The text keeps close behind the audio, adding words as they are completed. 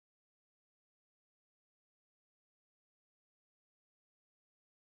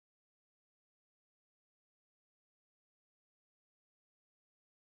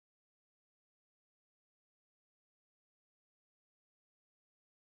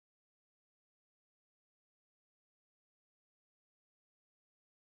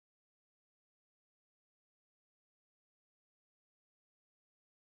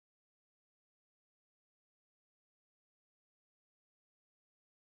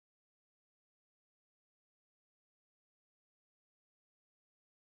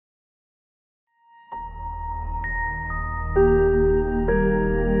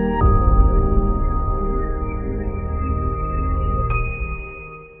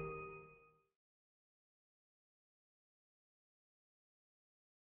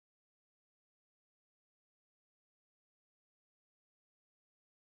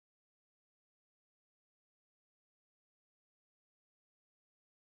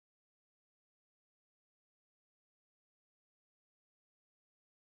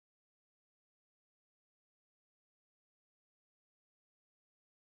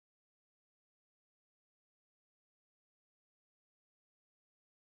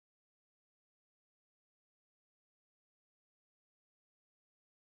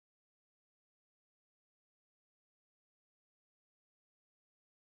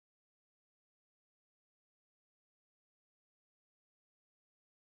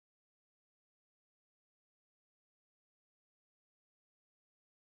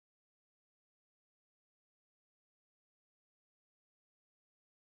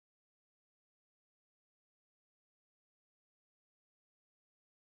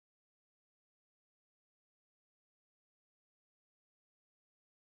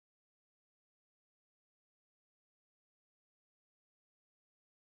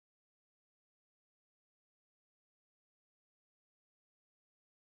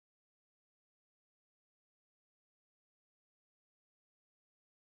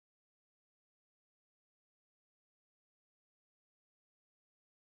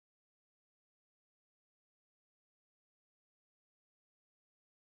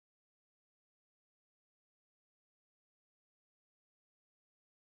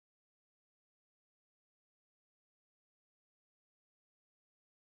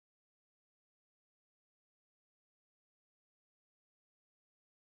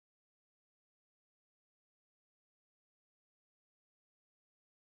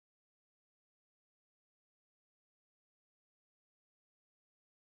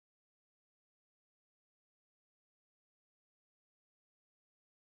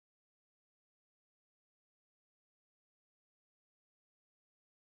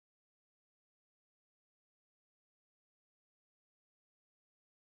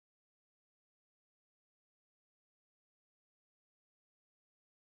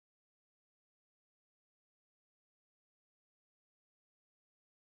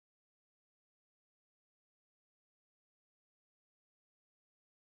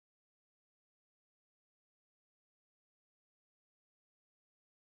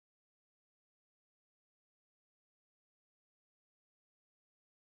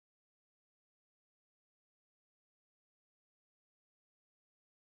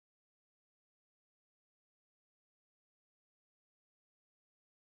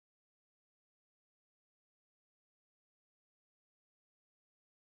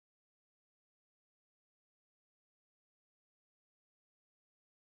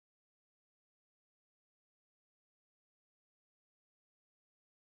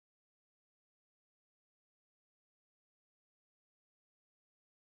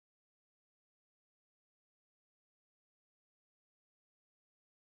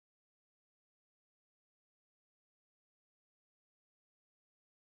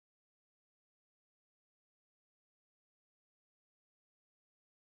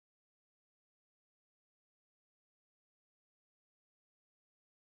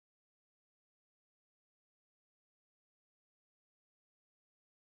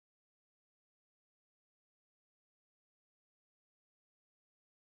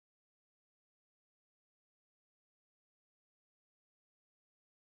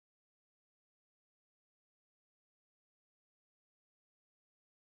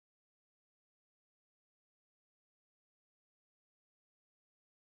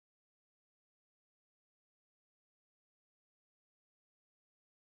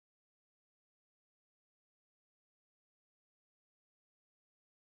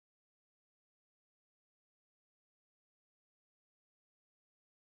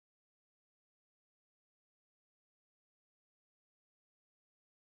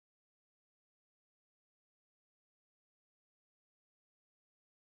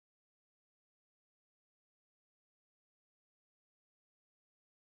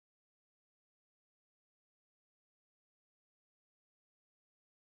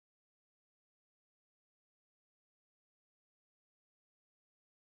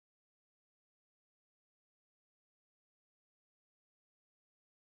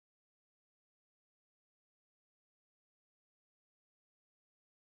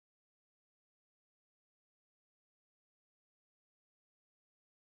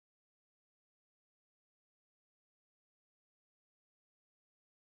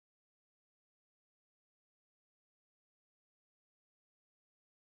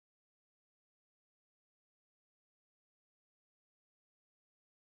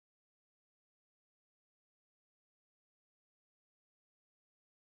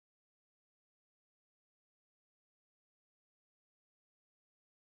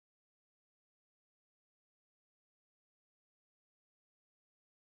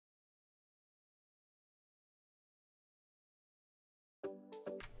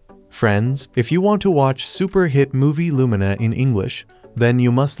Friends, if you want to watch super hit movie Lumina in English, then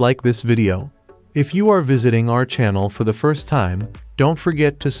you must like this video. If you are visiting our channel for the first time, don't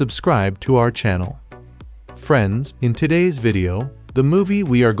forget to subscribe to our channel. Friends, in today's video, the movie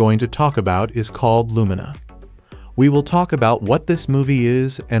we are going to talk about is called Lumina. We will talk about what this movie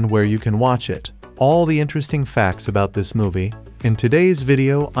is and where you can watch it. All the interesting facts about this movie. In today's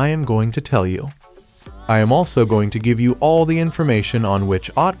video, I am going to tell you. I am also going to give you all the information on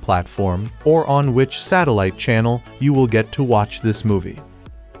which OTT platform or on which satellite channel you will get to watch this movie.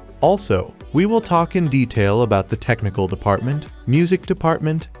 Also, we will talk in detail about the technical department, music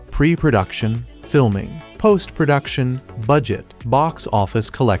department, pre-production, filming, post-production, budget, box office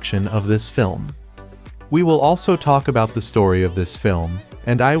collection of this film. We will also talk about the story of this film,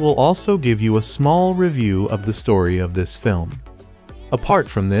 and I will also give you a small review of the story of this film. Apart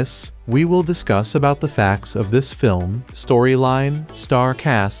from this, we will discuss about the facts of this film, storyline, star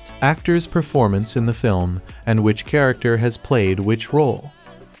cast, actors' performance in the film, and which character has played which role.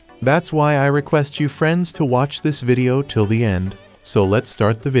 That's why I request you friends to watch this video till the end, so let's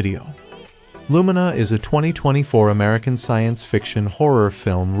start the video. Lumina is a 2024 American science fiction horror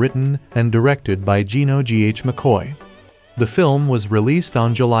film written and directed by Gino McKoy. The film was released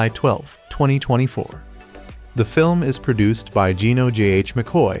on July 12, 2024. The film is produced by Gino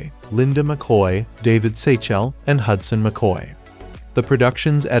McKoy, Lynda McKoy, David Seychell, and Hudson McKoy. The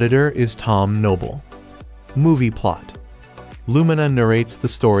production's editor is Tom Noble. Movie plot. Lumina narrates the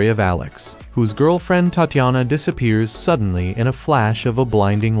story of Alex, whose girlfriend Tatiana disappears suddenly in a flash of a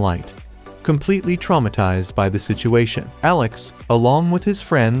blinding light. Completely traumatized by the situation, Alex, along with his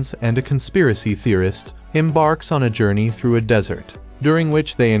friends and a conspiracy theorist, embarks on a journey through a desert, during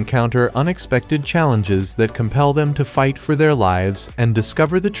which they encounter unexpected challenges that compel them to fight for their lives and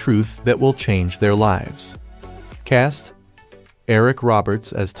discover the truth that will change their lives. Cast: Eric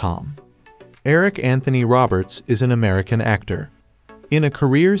Roberts as Tom. Eric Anthony Roberts is an American actor. In a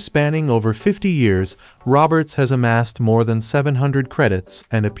career spanning over 50 years, Roberts has amassed more than 700 credits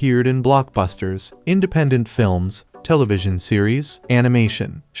and appeared in blockbusters, independent films, television series,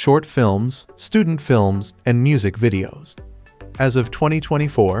 animation, short films, student films, and music videos. As of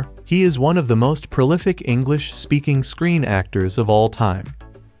 2024, he is one of the most prolific English-speaking screen actors of all time.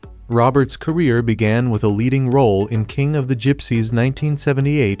 Roberts' career began with a leading role in King of the Gypsies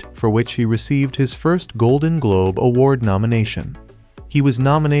 1978, for which he received his first Golden Globe Award nomination. He was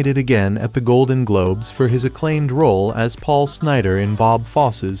nominated again at the Golden Globes for his acclaimed role as Paul Snider in Bob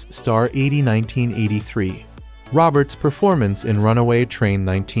Fosse's Star 80 1983. Roberts' performance in Runaway Train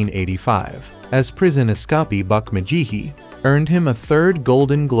 1985 as prison escapee Buck Majehe earned him a third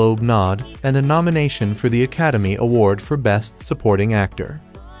Golden Globe nod and a nomination for the Academy Award for Best Supporting Actor.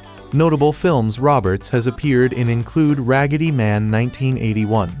 Notable films Roberts has appeared in include Raggedy Man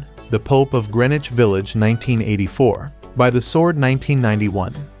 1981, The Pope of Greenwich Village 1984, By the Sword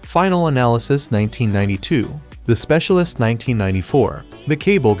 1991, Final Analysis 1992, The Specialist 1994, The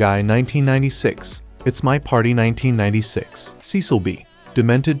Cable Guy 1996, It's My Party 1996, Cecil B.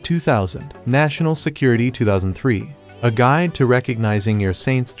 Demented 2000, National Security 2003, A Guide to Recognizing Your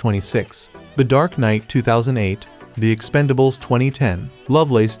Saints 26, The Dark Knight 2008, The Expendables 2010,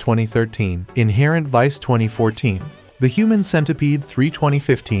 Lovelace 2013, Inherent Vice 2014, The Human Centipede 3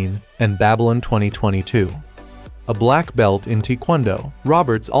 2015, and Babylon 2022. A black belt in Taekwondo,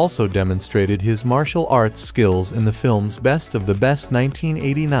 Roberts also demonstrated his martial arts skills in the films Best of the Best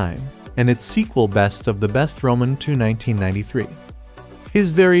 1989 and its sequel Best of the Best Roman II 1993.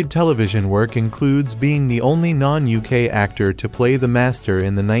 His varied television work includes being the only non-UK actor to play the Master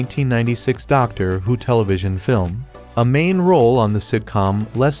in the 1996 Doctor Who television film, a main role on the sitcom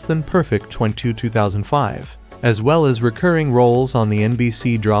Less Than Perfect 2005, as well as recurring roles on the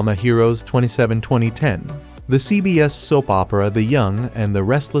NBC drama Heroes 27-2010, the CBS soap opera The Young and the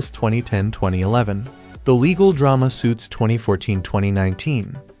Restless 2010-2011, the legal drama Suits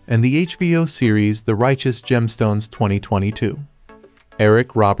 2014-2019, and the HBO series The Righteous Gemstones 2022.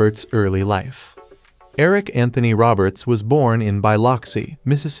 Eric Roberts' early life. Eric Anthony Roberts was born in Biloxi,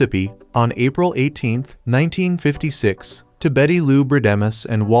 Mississippi on April 18, 1956, to Betty Lou Bredemus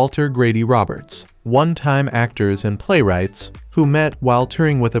and Walter Grady Roberts, one-time actors and playwrights, who met while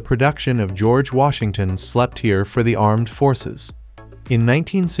touring with a production of George Washington's Slept Here for the Armed Forces. In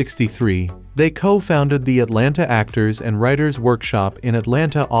 1963, they co-founded the Atlanta Actors and Writers Workshop in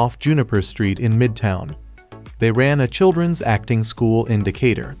Atlanta off Juniper Street in Midtown. They ran a children's acting school in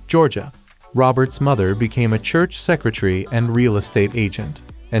Decatur, Georgia. Roberts' mother became a church secretary and real estate agent,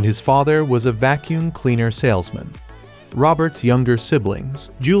 and his father was a vacuum cleaner salesman. Roberts' younger siblings,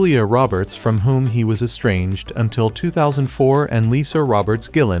 Julia Roberts, from whom he was estranged until 2004, and Lisa Roberts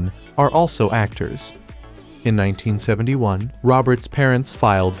Gillen, are also actors. In 1971, Roberts' parents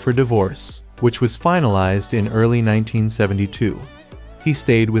filed for divorce, which was finalized in early 1972. He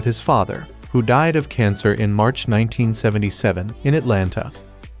stayed with his father, who died of cancer in March 1977 in Atlanta.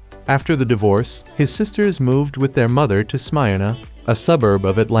 After the divorce, his sisters moved with their mother to Smyrna, a suburb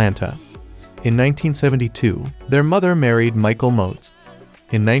of Atlanta. In 1972, their mother married Michael Moats.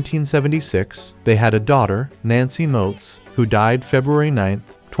 In 1976, they had a daughter, Nancy Moats, who died February 9,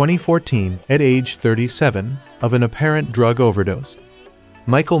 2014, at age 37, of an apparent drug overdose.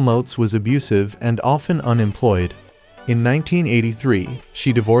 Michael Moats was abusive and often unemployed. In 1983,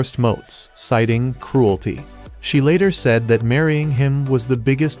 she divorced Moats, citing cruelty. She later said that marrying him was the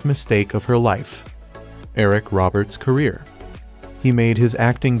biggest mistake of her life. Eric Roberts' career. He made his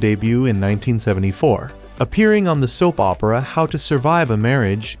acting debut in 1974. Appearing on the soap opera How to Survive a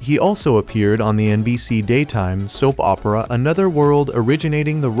Marriage, he also appeared on the NBC daytime soap opera Another World,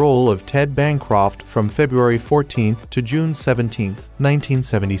 originating the role of Ted Bancroft from February 14 to June 17,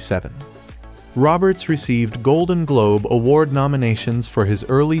 1977. Roberts received Golden Globe Award nominations for his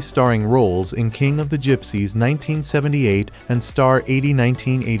early starring roles in King of the Gypsies 1978 and Star 80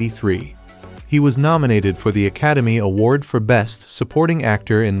 1983. He was nominated for the Academy Award for Best Supporting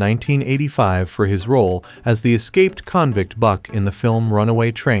Actor in 1985 for his role as the escaped convict Buck in the film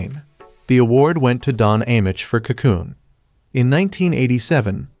Runaway Train. The award went to Don Ameche for Cocoon. In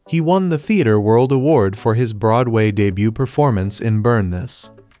 1987, he won the Theatre World Award for his Broadway debut performance in Burn This.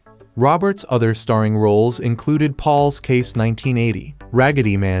 Roberts' other starring roles included Paul's Case 1980,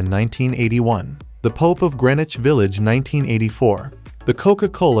 Raggedy Man 1981, The Pope of Greenwich Village 1984, The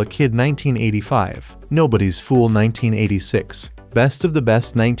Coca-Cola Kid 1985, Nobody's Fool 1986, Best of the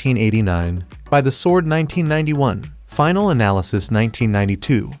Best 1989, By the Sword 1991, Final Analysis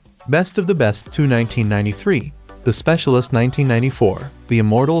 1992, Best of the Best 2 1993, The Specialist 1994, The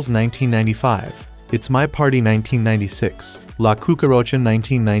Immortals 1995, It's My Party 1996, La Cucaracha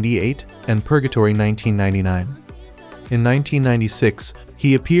 1998, and Purgatory 1999. In 1996,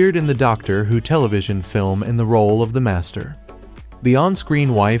 he appeared in the Doctor Who television film in the role of the Master. The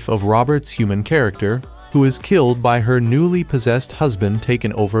on-screen wife of Roberts' human character, who is killed by her newly possessed husband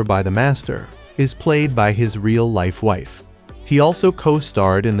taken over by the Master, is played by his real-life wife. He also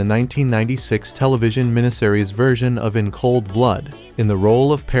co-starred in the 1996 television miniseries version of In Cold Blood, in the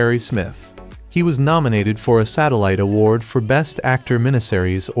role of Perry Smith. He was nominated for a Satellite Award for Best Actor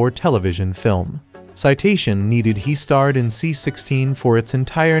Miniseries or Television Film. Citation needed. He starred in C-16 for its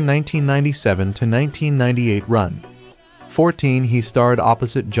entire 1997 to 1998 run. 14. He starred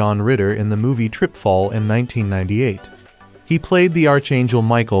opposite John Ritter in the movie Tripfall in 1998. He played the Archangel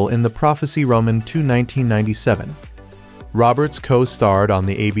Michael in The Prophecy Roman 2 1997. Roberts co-starred on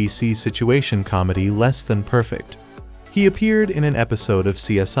the ABC situation comedy Less Than Perfect. He appeared in an episode of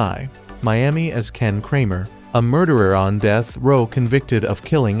CSI Miami as Ken Kramer, a murderer on death row convicted of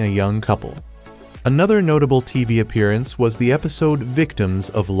killing a young couple. Another notable TV appearance was the episode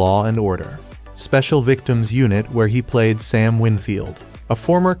Victims of Law and Order, Special Victims Unit, where he played Sam Winfield, a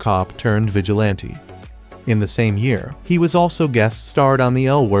former cop turned vigilante. In the same year, he was also guest starred on The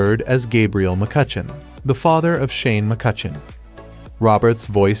L Word as Gabriel McCutcheon, the father of Shane McCutcheon. Roberts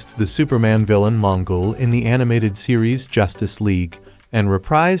voiced the Superman villain Mongul in the animated series Justice League, and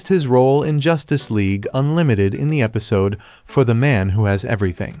reprised his role in Justice League Unlimited in the episode For the Man Who Has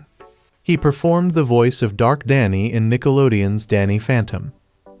Everything. He performed the voice of Dark Danny in Nickelodeon's Danny Phantom.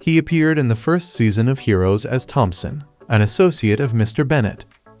 He appeared in the first season of Heroes as Thompson, an associate of Mr. Bennett.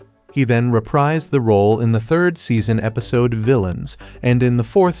 He then reprised the role in the third season episode Villains and in the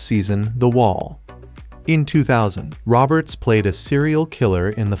fourth season The Wall. In 2000, Roberts played a serial killer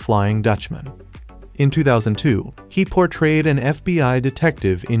in The Flying Dutchman. In 2002, he portrayed an FBI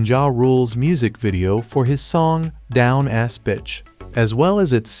detective in Ja Rule's music video for his song Down Ass Bitch, as well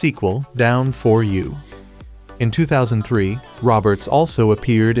as its sequel Down For You. In 2003, Roberts also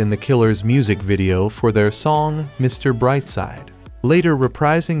appeared in The Killer's music video for their song Mr. Brightside, later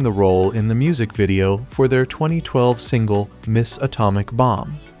reprising the role in the music video for their 2012 single Miss Atomic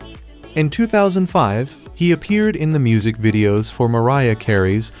Bomb. In 2005, he appeared in the music videos for Mariah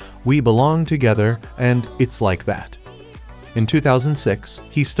Carey's We Belong Together and It's Like That. In 2006,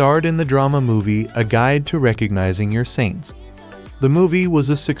 he starred in the drama movie A Guide to Recognizing Your Saints. The movie was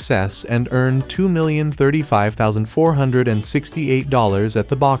a success and earned $2,035,468 at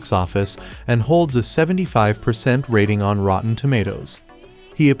the box office and holds a 75% rating on Rotten Tomatoes.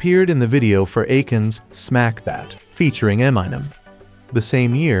 He appeared in the video for Akin's Smack That, featuring Eminem. The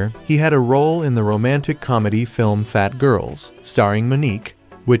same year, he had a role in the romantic comedy film Fat Girls, starring Monique,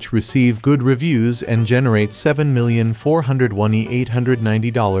 which received good reviews and generates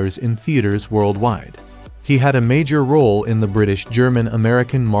 $7,401,890 in theaters worldwide. He had a major role in the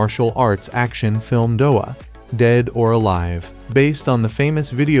British-German-American martial arts action film Doa, Dead or Alive, based on the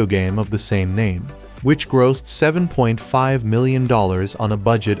famous video game of the same name, which grossed $7.5 million on a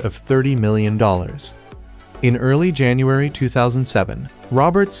budget of $30 million. In early January 2007,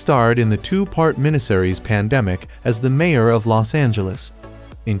 Roberts starred in the two-part miniseries Pandemic as the mayor of Los Angeles.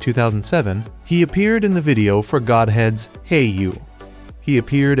 In 2007, he appeared in the video for Godhead's Hey You. He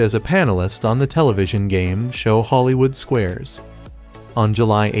appeared as a panelist on the television game show Hollywood Squares. On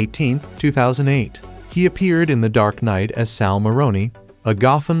July 18, 2008, he appeared in The Dark Knight as Sal Maroni, a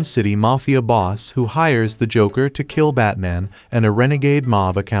Gotham City mafia boss who hires the Joker to kill Batman and a renegade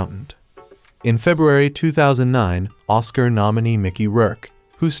mob accountant. In February 2009, Oscar nominee Mickey Rourke,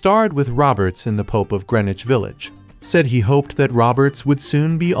 who starred with Roberts in The Pope of Greenwich Village, said he hoped that Roberts would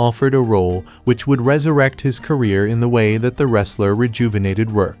soon be offered a role which would resurrect his career in the way that the wrestler rejuvenated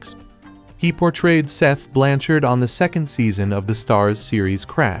Rourke's. He portrayed Seth Blanchard on the second season of the Starz series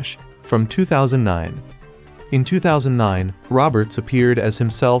Crash from 2009. In 2009, Roberts appeared as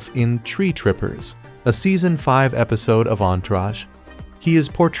himself in Tree Trippers, a Season 5 episode of Entourage. He is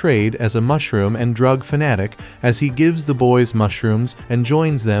portrayed as a mushroom and drug fanatic as he gives the boys mushrooms and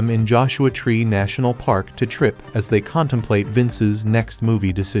joins them in Joshua Tree National Park to trip as they contemplate Vince's next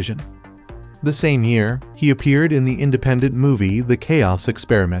movie decision. The same year, he appeared in the independent movie The Chaos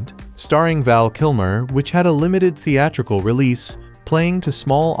Experiment, starring Val Kilmer, which had a limited theatrical release, playing to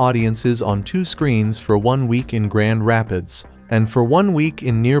small audiences on 2 screens for 1 week in Grand Rapids and for 1 week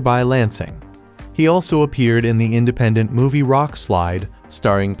in nearby Lansing. He also appeared in the independent movie Rock Slide,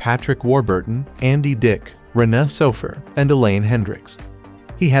 starring Patrick Warburton, Andy Dick, Renée Sofer, and Elaine Hendricks.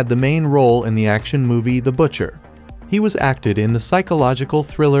 He had the main role in the action movie The Butcher. He was acted in the psychological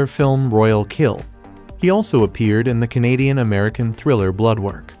thriller film Royal Kill. He also appeared in the Canadian-American thriller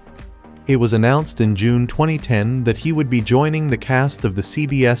Bloodwork. It was announced in June 2010 that he would be joining the cast of the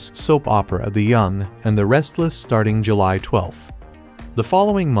CBS soap opera The Young and the Restless starting July 12th. The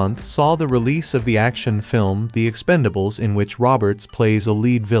following month saw the release of the action film The Expendables, in which Roberts plays a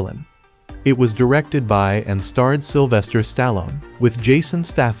lead villain. It was directed by and starred Sylvester Stallone, with Jason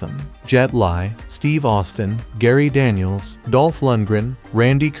Statham, Jet Li, Steve Austin, Gary Daniels, Dolph Lundgren,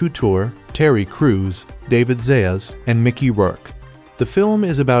 Randy Couture, Terry Crews, David Zayas, and Mickey Rourke. The film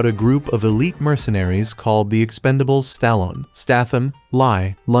is about a group of elite mercenaries called the Expendables. Stallone, Statham,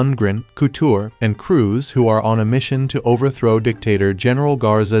 Li, Lundgren, Couture, and Crews, who are on a mission to overthrow dictator General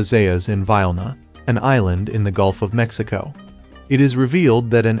Garza Zayas in Vilna, an island in the Gulf of Mexico. It is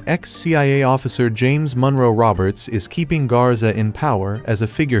revealed that an ex-CIA officer, James Monroe Roberts, is keeping Garza in power as a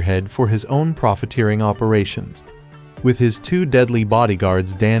figurehead for his own profiteering operations, with his 2 deadly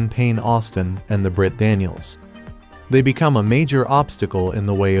bodyguards Dan Payne Austin and the Britt Daniels. They become a major obstacle in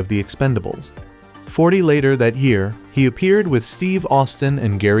the way of the Expendables. 40 later that year, he appeared with Steve Austin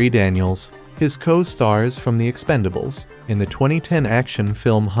and Gary Daniels, his co-stars from The Expendables, in the 2010 action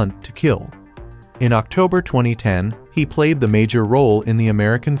film Hunt to Kill. In October 2010, he played the major role in the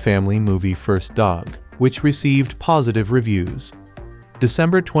American Family movie First Dog, which received positive reviews.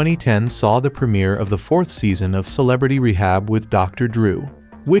 December 2010 saw the premiere of the 4th season of Celebrity Rehab with Dr. Drew,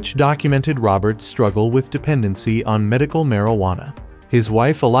 which documented Roberts' struggle with dependency on medical marijuana. His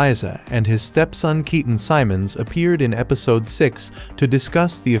wife Eliza and his stepson Keaton Simons appeared in episode 6 to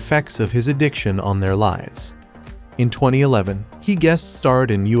discuss the effects of his addiction on their lives. In 2011, he guest-starred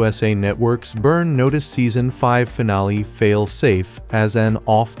in USA Network's Burn Notice Season 5 finale Fail Safe as an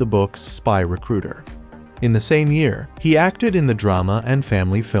off-the-books spy recruiter. In the same year, he acted in the drama and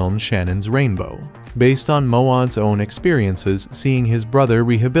family film Shannon's Rainbow, based on Moad's own experiences seeing his brother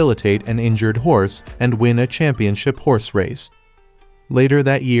rehabilitate an injured horse and win a championship horse race. Later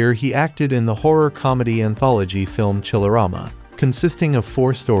that year, he acted in the horror comedy anthology film Chillerama, consisting of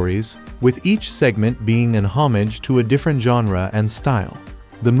 4 stories, with each segment being an homage to a different genre and style.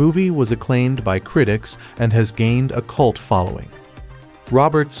 The movie was acclaimed by critics and has gained a cult following.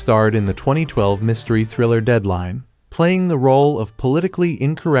 Roberts starred in the 2012 mystery thriller Deadline, playing the role of politically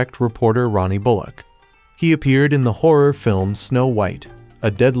incorrect reporter Ronnie Bullock. He appeared in the horror film Snow White, A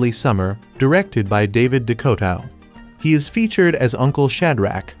Deadly Summer, directed by David DeCoteau. He is featured as Uncle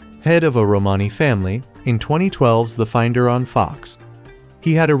Shadrach, head of a Romani family, in 2012's The Finder on Fox.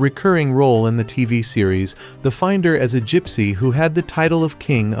 He had a recurring role in the TV series The Finder as a gypsy who had the title of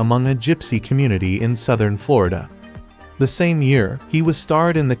king among a gypsy community in southern Florida. The same year, he was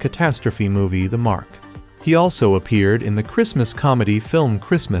starred in the catastrophe movie The Mark. He also appeared in the Christmas comedy film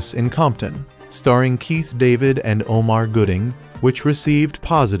Christmas in Compton, starring Keith David and Omar Gooding, which received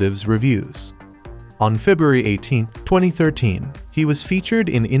positive reviews. On February 18, 2013, he was featured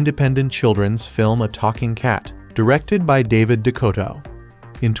in independent children's film A Talking Cat, directed by David Dakota.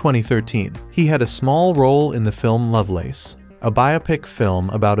 In 2013, he had a small role in the film Lovelace, a biopic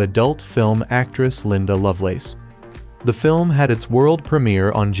film about adult film actress Lynda Lovelace. The film had its world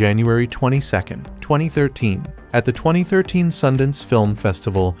premiere on January 22, 2013, at the 2013 Sundance Film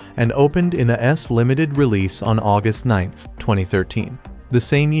Festival and opened in a limited release on August 9, 2013. The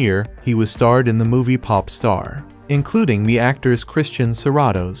same year, he was starred in the movie Pop Star, including the actors Christian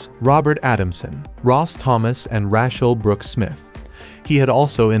Serratos, Robert Adamson, Ross Thomas, and Rachel Brooks Smith. He had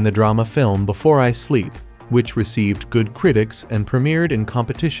also in the drama film Before I Sleep, which received good critics and premiered in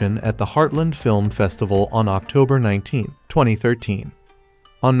competition at the Heartland Film Festival on October 19, 2013.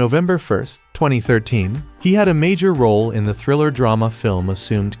 On November 1, 2013, he had a major role in the thriller drama film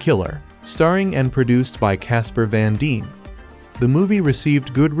Assumed Killer, starring and produced by Casper Van Dien. The movie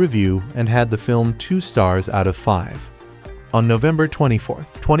received good review and had the film 2 stars out of 5. On November 24,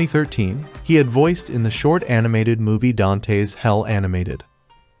 2013, he had voiced in the short animated movie Dante's Hell Animated.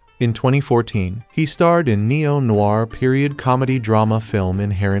 In 2014, he starred in neo-noir period comedy drama film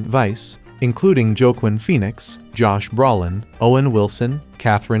Inherent Vice, including Joaquin Phoenix, Josh Brolin, Owen Wilson,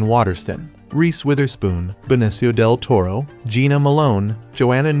 Catherine Waterston, Reese Witherspoon, Benicio del Toro, Gina Malone,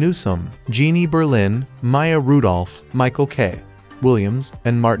 Joanna Newsom, Jeannie Berlin, Maya Rudolph, Michael K. Williams,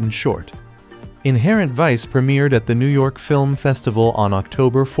 and Martin Short. Inherent Vice premiered at the New York Film Festival on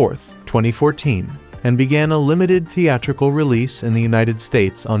October 4, 2014, and began a limited theatrical release in the United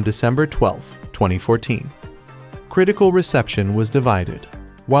States on December 12, 2014. Critical reception was divided.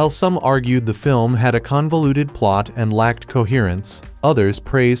 While some argued the film had a convoluted plot and lacked coherence, others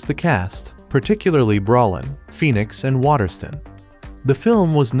praised the cast, particularly Brolin, Phoenix, and Waterston. The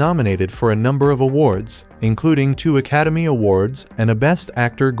film was nominated for a number of awards, including 2 Academy Awards and a Best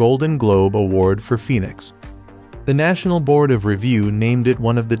Actor Golden Globe Award for Phoenix. The National Board of Review named it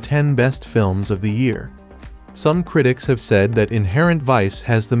one of the 10 best films of the year. Some critics have said that Inherent Vice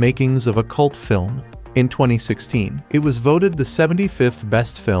has the makings of a cult film. In 2016, it was voted the 75th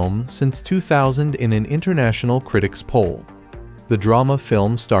best film since 2000 in an international critics poll. The drama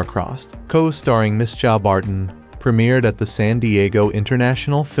film Star-Crossed, co-starring Mischa Barton, premiered at the San Diego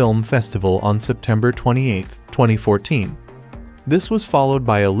International Film Festival on September 28, 2014. This was followed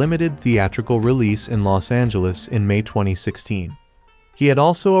by a limited theatrical release in Los Angeles in May 2016. He had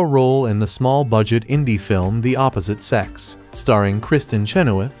also a role in the small-budget indie film The Opposite Sex, starring Kristen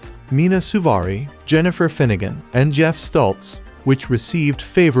Chenoweth, Mina Suvari, Jennifer Finnegan, and Jeff Stoltz, which received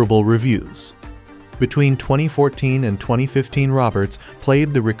favorable reviews. Between 2014 and 2015, Roberts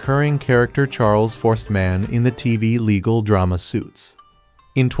played the recurring character Charles Forstman in the TV legal drama Suits.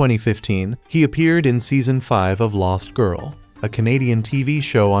 In 2015, he appeared in Season 5 of Lost Girl, a Canadian TV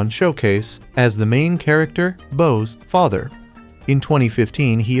show on Showcase, as the main character, Beau's father. In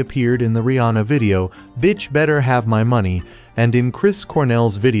 2015, he appeared in the Rihanna video Bitch Better Have My Money and in Chris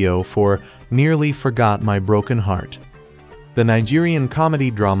Cornell's video for Nearly Forgot My Broken Heart. The Nigerian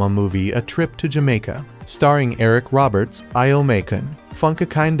comedy drama movie A Trip to Jamaica, starring Eric Roberts, Io Macon, Funke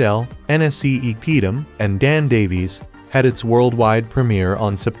Kindell, Nse Ikpidum, and Dan Davies, had its worldwide premiere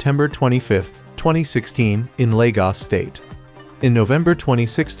on September 25, 2016 in Lagos State. In November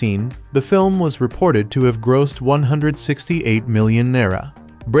 2016, the film was reported to have grossed 168 million naira,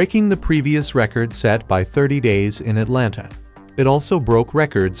 breaking the previous record set by 30 Days in Atlanta. It also broke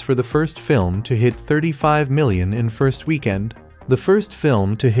records for the first film to hit 35 million in first weekend, the first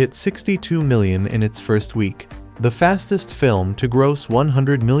film to hit 62 million in its first week, the fastest film to gross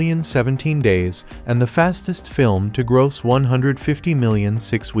 100 million 17 days, and the fastest film to gross 150 million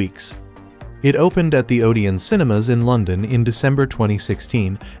 6 weeks. It opened at the Odeon Cinemas in London in December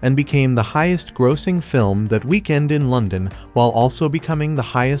 2016 and became the highest-grossing film that weekend in London, while also becoming the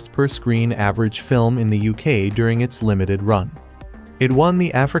highest per-screen average film in the UK during its limited run. It won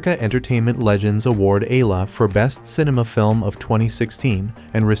the Africa Entertainment Legends Award ALA for Best Cinema Film of 2016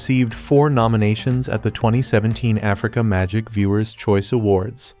 and received 4 nominations at the 2017 Africa Magic Viewers' Choice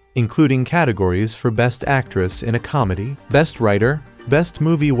Awards, including categories for Best Actress in a Comedy, Best Writer, Best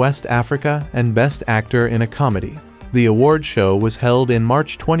Movie West Africa, and Best Actor in a Comedy. The award show was held in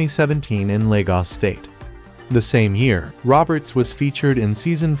March 2017 in Lagos State. The same year, Roberts was featured in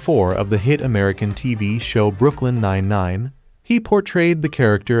Season 4 of the hit American TV show Brooklyn Nine-Nine. He portrayed the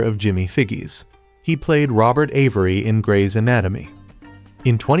character of Jimmy Figgies. He played Robert Avery in Grey's Anatomy.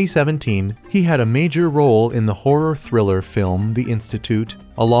 In 2017, he had a major role in the horror thriller film The Institute,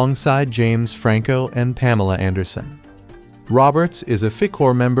 alongside James Franco and Pamela Anderson. Roberts is a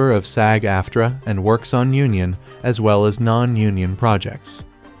FICOR member of SAG-AFTRA and works on union as well as non-union projects.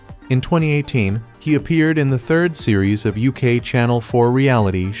 In 2018, he appeared in the third series of UK Channel 4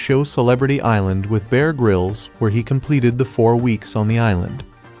 reality show Celebrity Island with Bear Grylls, where he completed the 4 weeks on the island.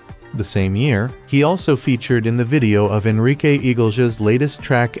 The same year, he also featured in the video of Enrique Iglesias' latest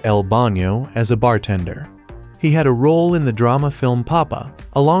track El Baño as a bartender. He had a role in the drama film Papa,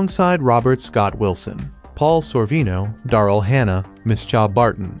 alongside Robert Scott Wilson, Paul Sorvino, Daryl Hannah, Mischa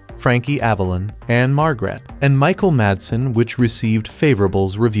Barton, Frankie Avalon, Anne Margaret, and Michael Madsen, which received favorable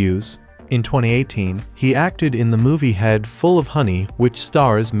reviews. In 2018, he acted in the movie Head Full of Honey, which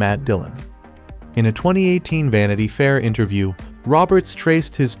stars Matt Dillon. In a 2018 Vanity Fair interview, Roberts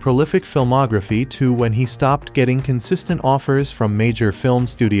traced his prolific filmography to when he stopped getting consistent offers from major film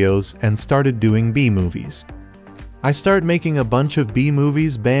studios and started doing B-movies. I start making a bunch of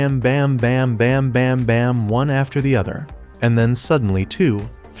B-movies, bam, bam, bam, bam, bam, bam, one after the other. And then suddenly 2-3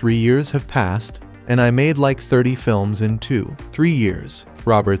 years have passed, and I made like 30 films in 2-3 years,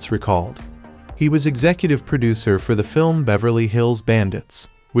 Roberts recalled. He was executive producer for the film Beverly Hills Bandits,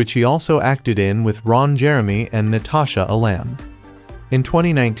 which he also acted in with Ron Jeremy and Natasha Alam. In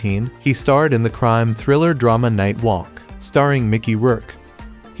 2019, he starred in the crime thriller drama Night Walk, starring Mickey Rourke.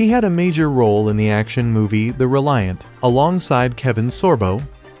 He had a major role in the action movie The Reliant, alongside Kevin Sorbo.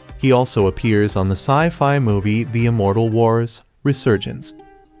 He also appears on the sci-fi movie The Immortal Wars: Resurgence.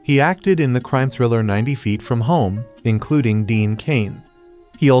 He acted in the crime thriller 90 Feet from Home, including Dean Cain.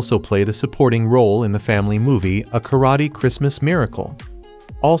 He also played a supporting role in the family movie A Karate Christmas Miracle.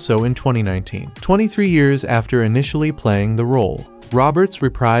 Also in 2019, 23 years after initially playing the role, Roberts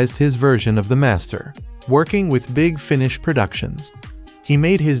reprised his version of the Master, working with Big Finish Productions. He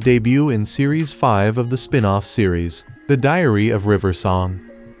made his debut in Series 5 of the spin-off series, The Diary of River Song.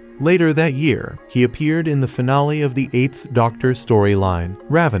 Later that year, he appeared in the finale of the 8th Doctor storyline,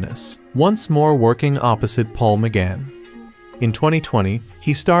 Ravenous, once more working opposite Paul McGann. In 2020,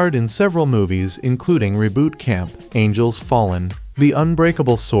 he starred in several movies including Reboot Camp, Angels Fallen, The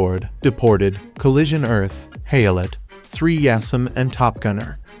Unbreakable Sword, Deported, Collision Earth, Hayalet, 3 Yassam, and Top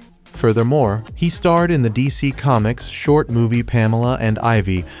Gunner. Furthermore, he starred in the DC Comics short movie Pamela and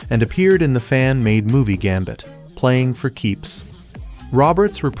Ivy and appeared in the fan-made movie Gambit, Playing for Keeps.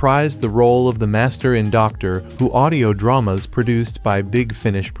 Roberts reprised the role of the Master in Doctor Who audio dramas produced by Big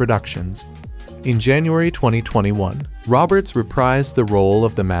Finish Productions. In January 2021, Roberts reprised the role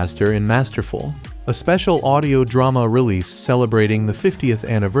of the Master in Masterful, a special audio drama release celebrating the 50th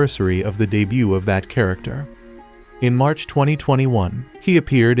anniversary of the debut of that character. In March 2021, he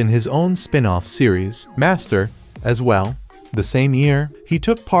appeared in his own spin-off series, Master, as well. The same year, he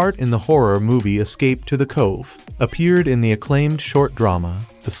took part in the horror movie Escape to the Cove, appeared in the acclaimed short drama,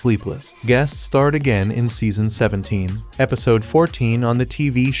 The Sleepless, guest starred again in Season 17, Episode 14 on the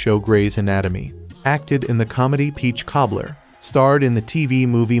TV show Grey's Anatomy, acted in the comedy Peach Cobbler, starred in the TV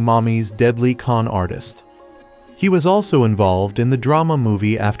movie Mommy's Deadly Con Artist. He was also involved in the drama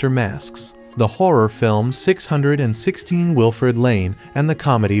movie After Masks, the horror film 616 Wilford Lane, and the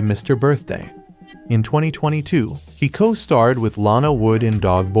comedy Mr. Birthday. In 2022, he co-starred with Lana Wood in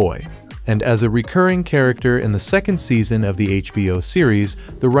Dog Boy, and as a recurring character in the second season of the HBO series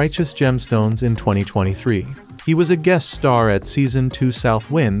The Righteous Gemstones in 2023. He was a guest star at Season 2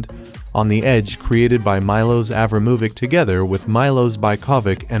 South Wind, On the Edge, created by Milos Avramovic together with Milos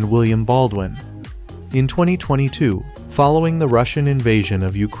Bajkovic and William Baldwin. In 2022, following the Russian invasion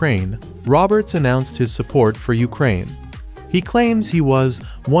of Ukraine, Roberts announced his support for Ukraine. He claims he was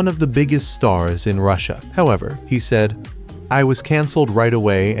one of the biggest stars in Russia. However, he said, "I was cancelled right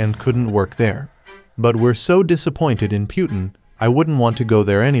away and couldn't work there. But we're so disappointed in Putin, I wouldn't want to go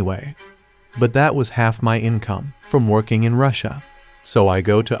there anyway. But that was half my income from working in Russia. So I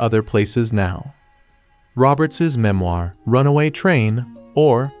go to other places now." Roberts's memoir, Runaway Train,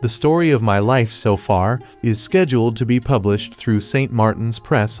 or The Story of My Life So Far, is scheduled to be published through St. Martin's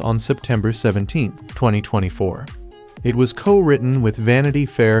Press on September 17, 2024. It was co-written with Vanity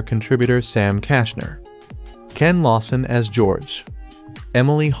Fair contributor Sam Kashner. Ken Lawson as George,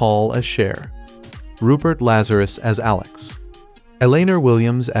 Emily Hall as Cher, Rupert Lazarus as Alex, Elena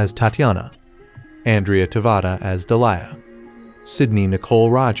Williams as Tatiana, Andrea Tavada as Delia, Sydney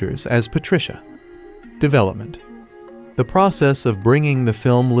Nicole Rogers as Patricia. Development. The process of bringing the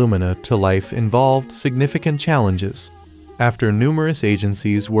film Lumina to life involved significant challenges. After numerous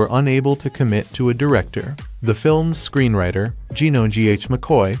agencies were unable to commit to a director, the film's screenwriter, Gino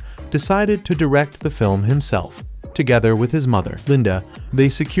McKoy, decided to direct the film himself. Together with his mother, Lynda, they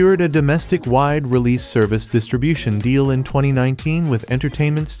secured a domestic-wide release service distribution deal in 2019 with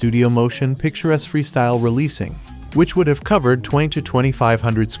entertainment studio Motion Pictures Freestyle Releasing, which would have covered 20 to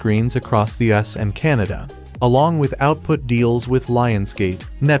 2,500 screens across the US and Canada, along with output deals with Lionsgate,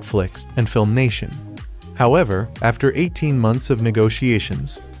 Netflix, and FilmNation. However, after 18 months of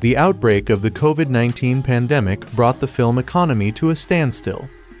negotiations, the outbreak of the COVID-19 pandemic brought the film economy to a standstill,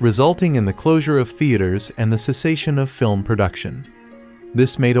 resulting in the closure of theaters and the cessation of film production.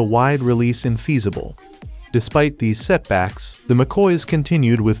 This made a wide release infeasible. Despite these setbacks, the McKoys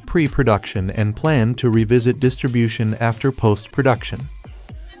continued with pre-production and planned to revisit distribution after post-production.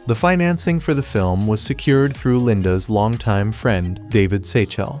 The financing for the film was secured through Lynda's longtime friend, David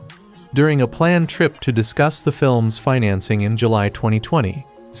Seychell. During a planned trip to discuss the film's financing in July 2020,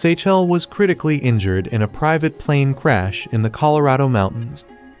 Seychell was critically injured in a private plane crash in the Colorado mountains.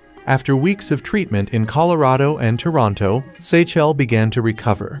 After weeks of treatment in Colorado and Toronto, Seychell began to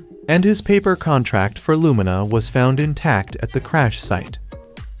recover, and his paper contract for Lumina was found intact at the crash site.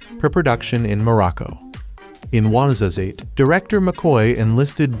 Pre-production in Morocco. In Ouarzazate, director McKoy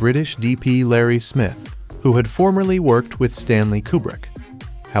enlisted British DP Larry Smith, who had formerly worked with Stanley Kubrick.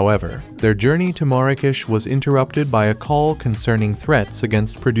 However, their journey to Marrakesh was interrupted by a call concerning threats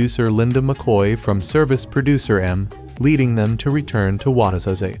against producer Lynda McKoy from service producer M, leading them to return to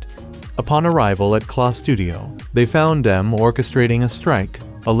Ouarzazate. Upon arrival at Claw Studio, they found M orchestrating a strike,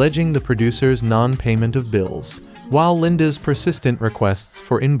 alleging the producer's non-payment of bills, while Lynda's persistent requests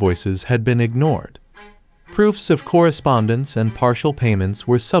for invoices had been ignored. Proofs of correspondence and partial payments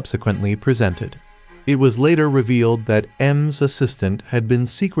were subsequently presented. It was later revealed that M's assistant had been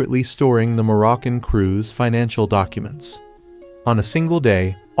secretly storing the Moroccan crew's financial documents. On a single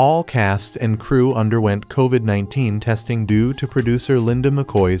day, all cast and crew underwent COVID-19 testing due to producer Lynda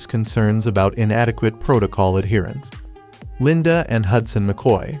McKoy's concerns about inadequate protocol adherence. Lynda and Hudson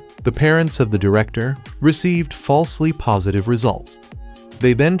McKoy, the parents of the director, received falsely positive results.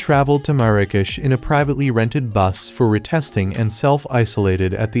 They then traveled to Marrakesh in a privately rented bus for retesting and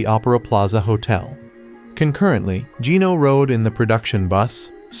self-isolated at the Opera Plaza Hotel. Concurrently, Gino rode in the production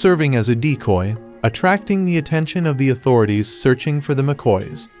bus, serving as a decoy, attracting the attention of the authorities searching for the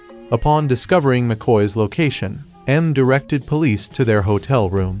McKoys. Upon discovering McKoy's location, M directed police to their hotel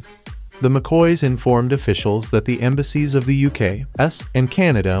room. The McKoys informed officials that the embassies of the UK, US, and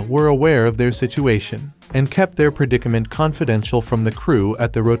Canada were aware of their situation and kept their predicament confidential from the crew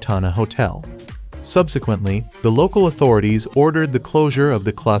at the Rotana Hotel. Subsequently, the local authorities ordered the closure of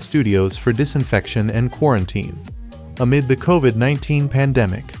the Claw Studios for disinfection and quarantine. Amid the COVID-19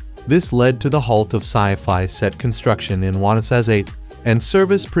 pandemic, this led to the halt of sci-fi set construction in Ouarzazate, and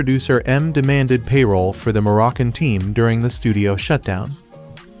service producer M demanded payroll for the Moroccan team during the studio shutdown.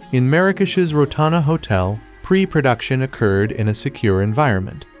 In Marrakesh's Rotana Hotel, pre-production occurred in a secure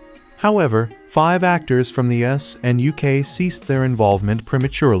environment. However, 5 actors from the US and UK ceased their involvement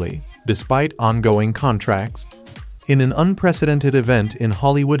prematurely, despite ongoing contracts. In an unprecedented event in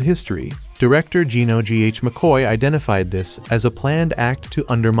Hollywood history, director Gino G.H. McKoy identified this as a planned act to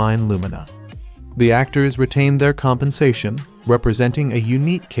undermine Lumina. The actors retained their compensation, representing a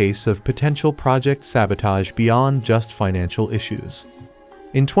unique case of potential project sabotage beyond just financial issues.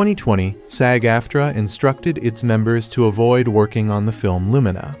 In 2020, SAG-AFTRA instructed its members to avoid working on the film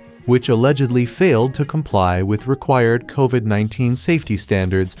Lumina, which allegedly failed to comply with required COVID-19 safety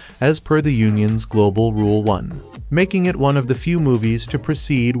standards as per the union's Global Rule 1, making it one of the few movies to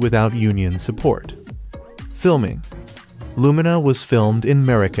proceed without union support. Filming. Lumina was filmed in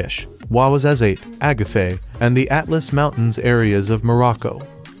Marrakesh, Ouarzazate, Agafay, and the Atlas Mountains areas of Morocco.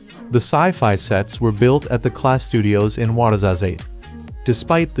 The sci-fi sets were built at the Claw Studios in Ouarzazate.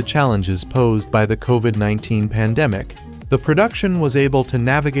 Despite the challenges posed by the COVID-19 pandemic, the production was able to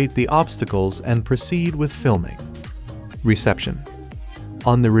navigate the obstacles and proceed with filming. Reception.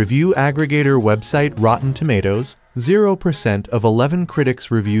 On the review aggregator website Rotten Tomatoes, 0% of 11 critics'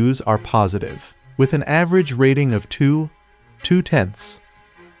 reviews are positive, with an average rating of 2.2.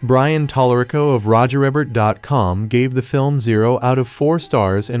 Brian Tolerico of RogerEbert.com gave the film 0 out of 4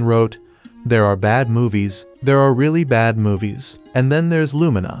 stars and wrote, "There are bad movies, there are really bad movies, and then there's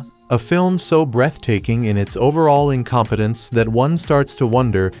Lumina. A film so breathtaking in its overall incompetence that one starts to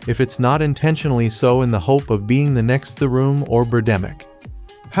wonder if it's not intentionally so in the hope of being the next The Room or Birdemic."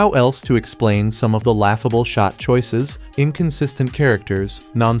 How else to explain some of the laughable shot choices, inconsistent characters,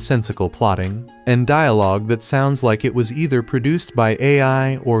 nonsensical plotting, and dialogue that sounds like it was either produced by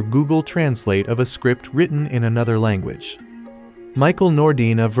AI or Google Translate of a script written in another language? Michael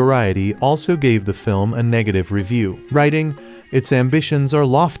Nordine of Variety also gave the film a negative review, writing, "Its ambitions are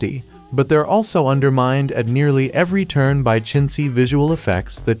lofty, but they're also undermined at nearly every turn by chintzy visual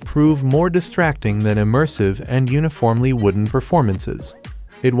effects that prove more distracting than immersive and uniformly wooden performances.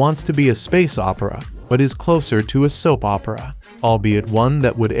 It wants to be a space opera, but is closer to a soap opera, albeit one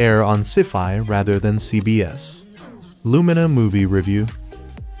that would air on Sci-Fi rather than CBS. Luminamovie review.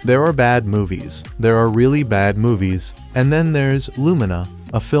 There are bad movies, there are really bad movies, and then there's Lumina,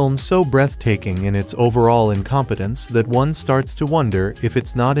 a film so breathtaking in its overall incompetence that one starts to wonder if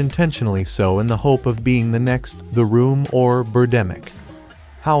it's not intentionally so in the hope of being the next The Room or Birdemic.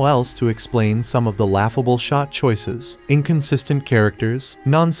 How else to explain some of the laughable shot choices, inconsistent characters,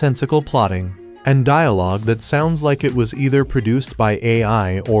 nonsensical plotting, and dialogue that sounds like it was either produced by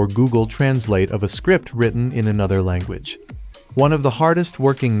AI or Google Translate of a script written in another language. One of the hardest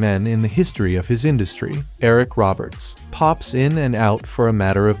working men in the history of his industry, Eric Roberts, pops in and out for a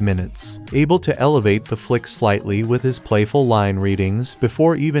matter of minutes, able to elevate the flick slightly with his playful line readings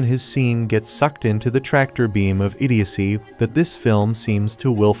before even his scene gets sucked into the tractor beam of idiocy that this film seems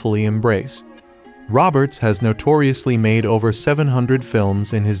to willfully embrace. Roberts has notoriously made over 700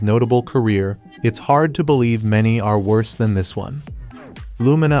 films in his notable career. It's hard to believe many are worse than this one.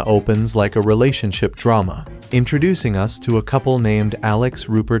 Lumina opens like a relationship drama, introducing us to a couple named Alex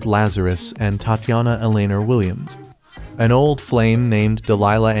Rupert Lazarus and Tatiana Elena Williams. An old flame named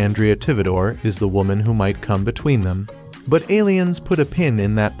Delilah Andrea Tivador is the woman who might come between them, but aliens put a pin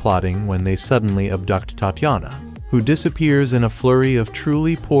in that plotting when they suddenly abduct Tatiana, who disappears in a flurry of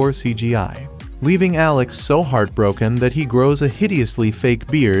truly poor CGI, leaving Alex so heartbroken that he grows a hideously fake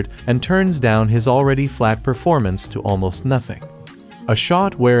beard and turns down his already flat performance to almost nothing. A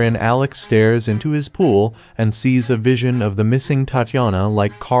shot wherein Alex stares into his pool and sees a vision of the missing Tatiana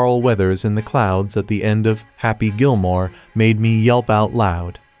like Carl Weathers in the clouds at the end of Happy Gilmore made me yelp out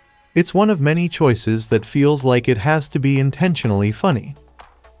loud. It's one of many choices that feels like it has to be intentionally funny.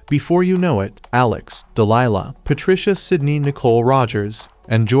 Before you know it, Alex, Delilah, Patricia Sidney Nicole Rogers,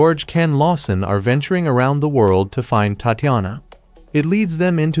 and George Ken Lawson are venturing around the world to find Tatiana. It leads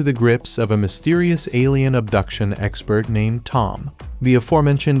them into the grips of a mysterious alien abduction expert named Tom, the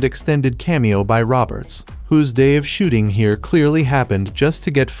aforementioned extended cameo by Roberts, whose day of shooting here clearly happened just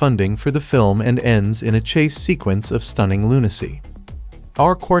to get funding for the film and ends in a chase sequence of stunning lunacy.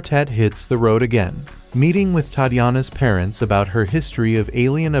 Our quartet hits the road again, meeting with Tatiana's parents about her history of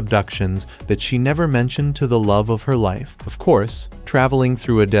alien abductions that she never mentioned to the love of her life, of course, traveling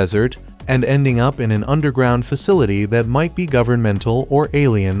through a desert, and ending up in an underground facility that might be governmental or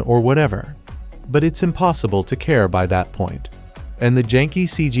alien or whatever. But it's impossible to care by that point. And the janky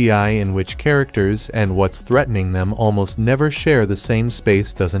CGI in which characters and what's threatening them almost never share the same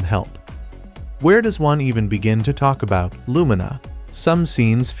space doesn't help. Where does one even begin to talk about Lumina? Some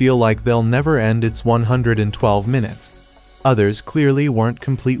scenes feel like they'll never end its 112 minutes. Others clearly weren't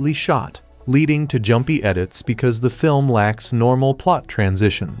completely shot, leading to jumpy edits because the film lacks normal plot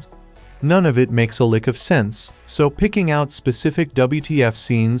transitions. None of it makes a lick of sense, so picking out specific WTF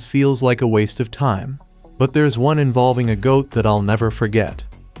scenes feels like a waste of time. But there's one involving a goat that I'll never forget.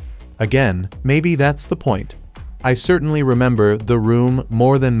 Again, maybe that's the point. I certainly remember The Room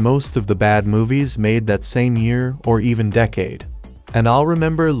more than most of the bad movies made that same year or even decade. And I'll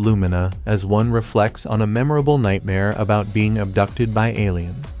remember Lumina as one reflects on a memorable nightmare about being abducted by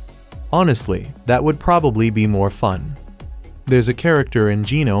aliens. Honestly, that would probably be more fun. There's a character in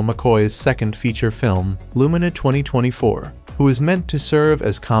Gino McKoy's second feature film, Lumina 2024, who is meant to serve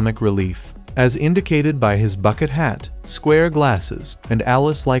as comic relief, as indicated by his bucket hat, square glasses, and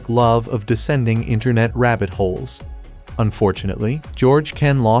Alice-like love of descending internet rabbit holes. Unfortunately, George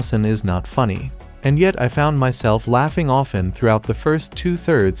Ken Lawson is not funny, and yet I found myself laughing often throughout the first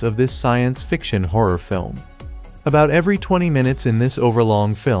two-thirds of this science fiction horror film. About every 20 minutes in this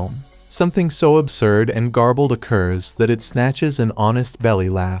overlong film, something so absurd and garbled occurs that it snatches an honest belly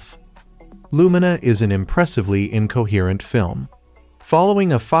laugh. Lumina is an impressively incoherent film.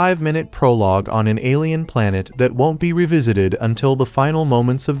 Following a 5-minute prologue on an alien planet that won't be revisited until the final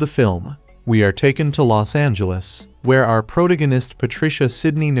moments of the film, we are taken to Los Angeles, where our protagonist Patricia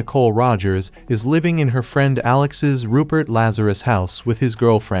Sidney Nicole Rogers is living in her friend Alex's Rupert Lazarus house with his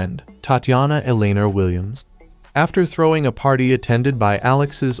girlfriend, Tatiana Elena Williams. After throwing a party attended by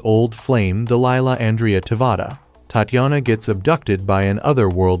Alex's old flame Delilah Andrea Tivada, Tatiana gets abducted by an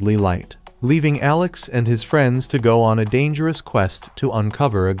otherworldly light, leaving Alex and his friends to go on a dangerous quest to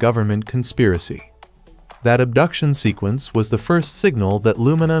uncover a government conspiracy. That abduction sequence was the first signal that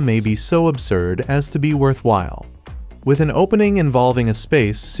Lumina may be so absurd as to be worthwhile. With an opening involving a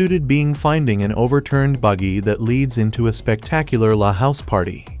space-suited being finding an overturned buggy that leads into a spectacular La House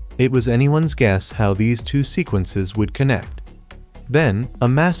party, it was anyone's guess how these two sequences would connect. Then, a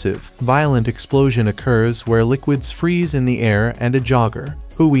massive, violent explosion occurs where liquids freeze in the air and a jogger,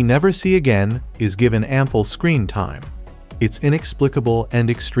 who we never see again, is given ample screen time. It's inexplicable and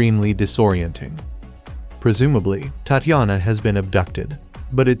extremely disorienting. Presumably, Tatiana has been abducted,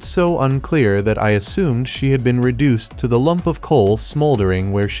 but it's so unclear that I assumed she had been reduced to the lump of coal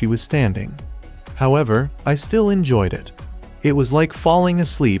smoldering where she was standing. However, I still enjoyed it. It was like falling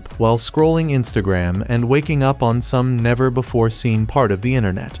asleep while scrolling Instagram and waking up on some never-before-seen part of the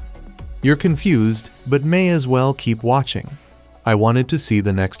internet. You're confused, but may as well keep watching. I wanted to see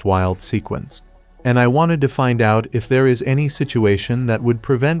the next wild sequence. And I wanted to find out if there is any situation that would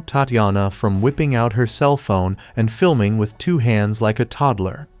prevent Tatiana from whipping out her cell phone and filming with two hands like a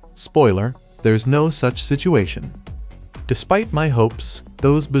toddler. Spoiler, there's no such situation. Despite my hopes,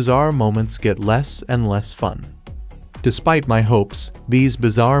 those bizarre moments get less and less fun. Despite my hopes, these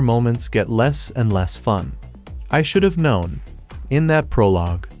bizarre moments get less and less fun. I should have known. In that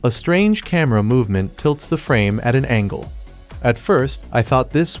prologue, a strange camera movement tilts the frame at an angle. At first, I thought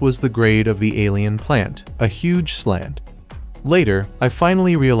this was the grade of the alien plant, a huge slant. Later, I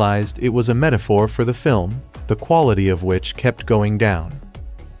finally realized it was a metaphor for the film, the quality of which kept going down.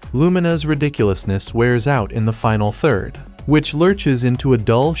 Lumina's ridiculousness wears out in the final third, which lurches into a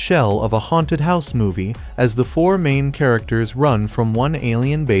dull shell of a haunted house movie as the four main characters run from one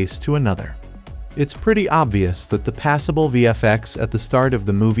alien base to another. It's pretty obvious that the passable VFX at the start of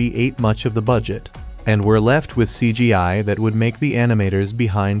the movie ate much of the budget, and we're left with CGI that would make the animators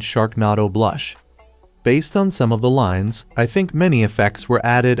behind Sharknado blush. Based on some of the lines, I think many effects were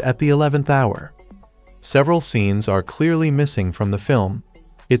added at the 11th hour. Several scenes are clearly missing from the film.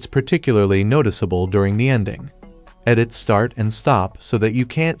 It's particularly noticeable during the ending. Edits start and stop so that you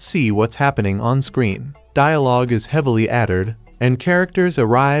can't see what's happening on screen. Dialogue is heavily added, and characters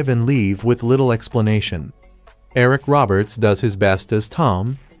arrive and leave with little explanation. Eric Roberts does his best as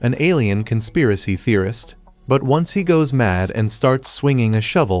Tom, an alien conspiracy theorist, but once he goes mad and starts swinging a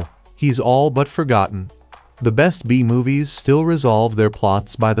shovel, he's all but forgotten. The best B-movies still resolve their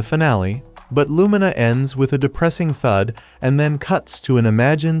plots by the finale, but Lumina ends with a depressing thud and then cuts to an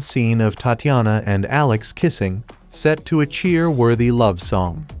imagined scene of Tatiana and Alex kissing, set to a cheer-worthy love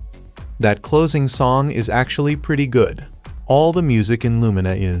song. That closing song is actually pretty good. All the music in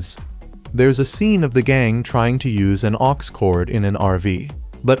Lumina is. There's a scene of the gang trying to use an aux cord in an RV,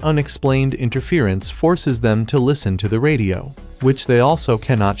 but unexplained interference forces them to listen to the radio, which they also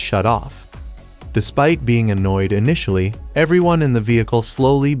cannot shut off. Despite being annoyed initially, everyone in the vehicle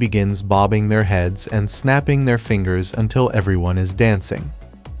slowly begins bobbing their heads and snapping their fingers until everyone is dancing.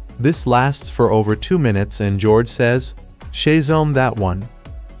 This lasts for over 2 minutes and George says, "Shazam that one."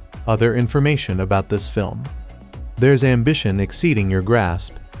 Other information about this film. There's ambition exceeding your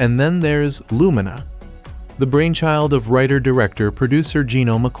grasp, and then there's Lumina, the brainchild of writer-director-producer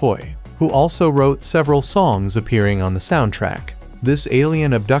Gino McKoy, who also wrote several songs appearing on the soundtrack. This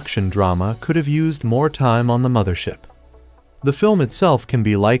alien abduction drama could have used more time on the mothership. The film itself can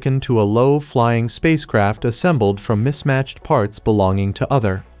be likened to a low-flying spacecraft assembled from mismatched parts belonging to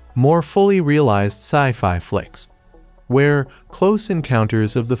other, more fully realized sci-fi flicks. Where Close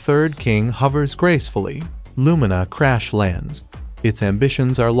Encounters of the Third King hovers gracefully, Lumina crash lands. Its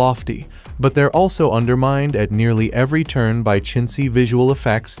ambitions are lofty, but they're also undermined at nearly every turn by chintzy visual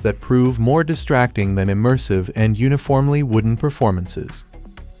effects that prove more distracting than immersive and uniformly wooden performances.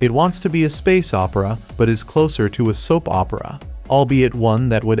 It wants to be a space opera, but is closer to a soap opera, albeit one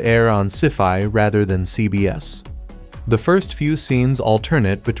that would air on Sci-Fi rather than CBS. The first few scenes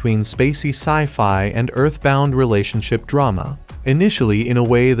alternate between spacey sci-fi and earthbound relationship drama, initially in a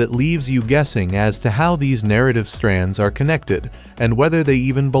way that leaves you guessing as to how these narrative strands are connected and whether they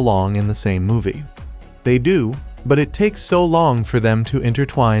even belong in the same movie. They do, but it takes so long for them to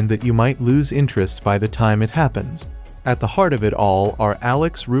intertwine that you might lose interest by the time it happens. At the heart of it all are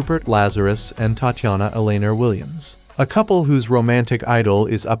Alex Rupert Lazarus and Tatiana Elena Williams, a couple whose romantic idyll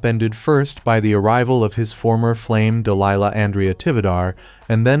is upended first by the arrival of his former flame Delilah Andrea Tivadar,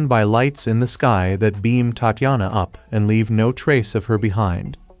 and then by lights in the sky that beam Tatiana up and leave no trace of her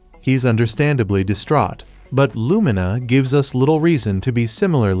behind. He's understandably distraught, but Lumina gives us little reason to be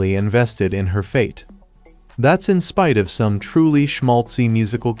similarly invested in her fate. That's in spite of some truly schmaltzy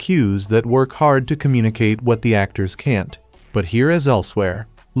musical cues that work hard to communicate what the actors can't. But here as elsewhere,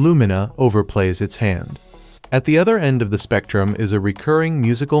 Lumina overplays its hand. At the other end of the spectrum is a recurring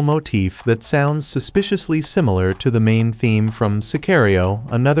musical motif that sounds suspiciously similar to the main theme from Sicario,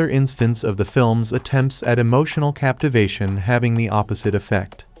 another instance of the film's attempts at emotional captivation having the opposite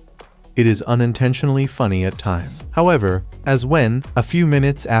effect. It is unintentionally funny at times. However, as when, a few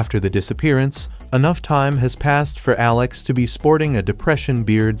minutes after the disappearance, Enough time has passed for Alex to be sporting a depression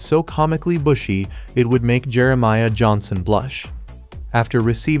beard so comically bushy it would make Jeremiah Johnson blush. After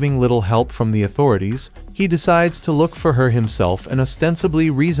receiving little help from the authorities, he decides to look for her himself, an ostensibly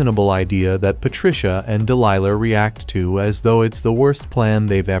reasonable idea that Patricia and Delilah react to as though it's the worst plan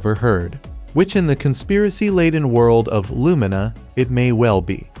they've ever heard. Which in the conspiracy-laden world of Lumina, it may well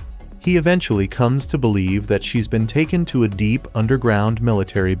be. He eventually comes to believe that she's been taken to a deep underground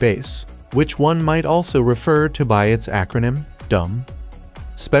military base, which one might also refer to by its acronym, DUMB.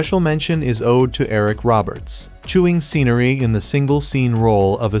 Special mention is owed to Eric Roberts, chewing scenery in the single-scene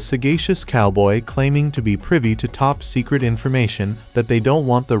role of a sagacious cowboy claiming to be privy to top-secret information that they don't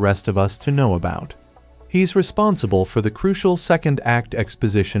want the rest of us to know about. He's responsible for the crucial second-act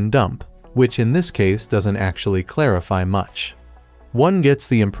exposition dump, which in this case doesn't actually clarify much. One gets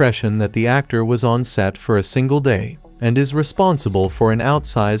the impression that the actor was on set for a single day and is responsible for an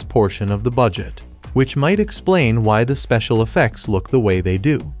outsized portion of the budget, which might explain why the special effects look the way they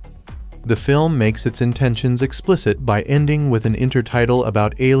do. The film makes its intentions explicit by ending with an intertitle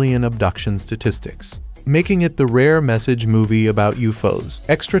about alien abduction statistics, making it the rare message movie about UFOs,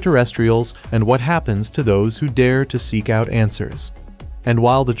 extraterrestrials, and what happens to those who dare to seek out answers. And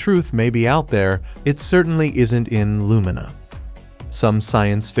while the truth may be out there, it certainly isn't in Lumina. Some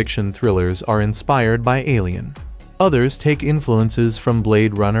science fiction thrillers are inspired by Alien. Others take influences from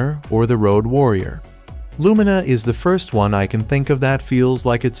Blade Runner or The Road Warrior. Lumina is the first one I can think of that feels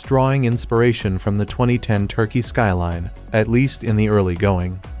like it's drawing inspiration from the 2010 Turkey skyline, at least in the early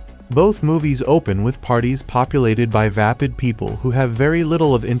going. Both movies open with parties populated by vapid people who have very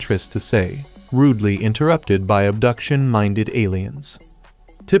little of interest to say, rudely interrupted by abduction-minded aliens.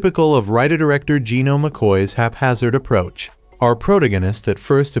 Typical of writer-director Gino McKoy's haphazard approach, our protagonist at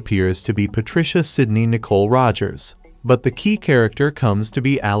first appears to be Patricia Sidney Nicole Rogers, but the key character comes to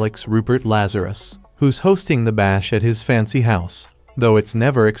be Alex Rupert Lazarus, who's hosting the bash at his fancy house, though it's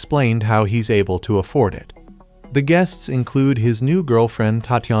never explained how he's able to afford it. The guests include his new girlfriend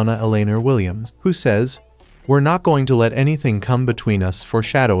Tatiana Elena Williams, who says, "We're not going to let anything come between us,"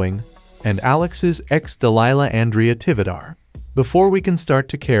 foreshadowing, and Alex's ex Delilah Andrea Tividar. Before we can start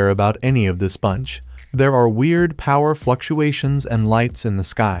to care about any of this bunch, there are weird power fluctuations and lights in the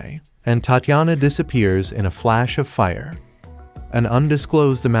sky, and Tatiana disappears in a flash of fire. An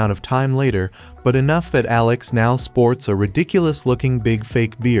undisclosed amount of time later, but enough that Alex now sports a ridiculous-looking big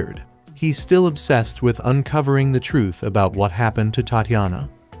fake beard. He's still obsessed with uncovering the truth about what happened to Tatiana.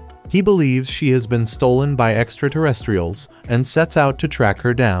 He believes she has been stolen by extraterrestrials and sets out to track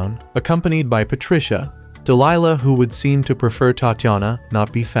her down, accompanied by Patricia, Delilah, who would seem to prefer Tatiana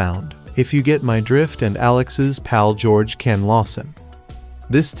not be found, if you get my drift, and Alex's pal George Ken Lawson.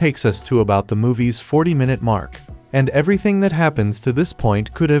 This takes us to about the movie's 40-minute mark, and everything that happens to this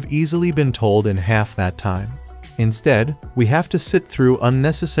point could have easily been told in half that time. Instead, we have to sit through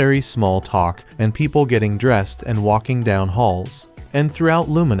unnecessary small talk and people getting dressed and walking down halls. And throughout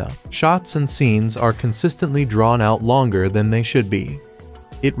Lumina, shots and scenes are consistently drawn out longer than they should be.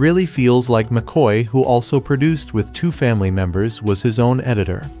 It really feels like McKoy, who also produced with 2 family members, was his own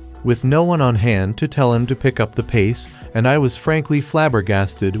editor, with no one on hand to tell him to pick up the pace, and I was frankly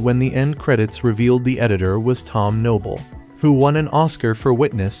flabbergasted when the end credits revealed the editor was Tom Noble, who won an Oscar for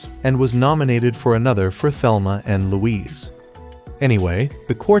Witness and was nominated for another for Thelma and Louise. Anyway,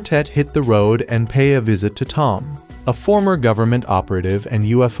 the quartet hit the road and pay a visit to Tom, a former government operative and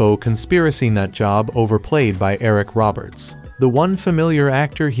UFO conspiracy nut job overplayed by Eric Roberts, the one familiar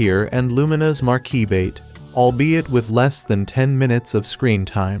actor here and Lumina's marquee bait, albeit with less than 10 minutes of screen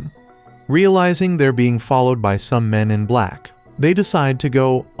time. Realizing they're being followed by some men in black, they decide to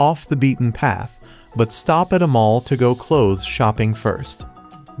go off the beaten path, but stop at a mall to go clothes shopping first.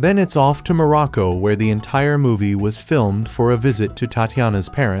 Then it's off to Morocco, where the entire movie was filmed, for a visit to Tatiana's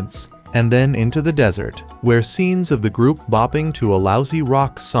parents, and then into the desert, where scenes of the group bopping to a lousy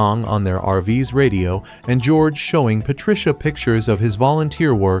rock song on their RV's radio and George showing Patricia pictures of his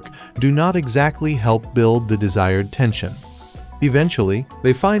volunteer work do not exactly help build the desired tension. Eventually,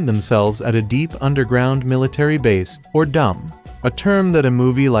 they find themselves at a deep underground military base, or DUMB, a term that a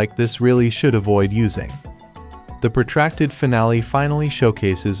movie like this really should avoid using. The protracted finale finally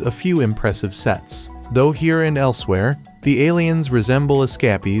showcases a few impressive sets, though here and elsewhere, the aliens resemble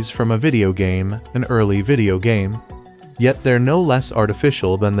escapees from a video game, an early video game. Yet they're no less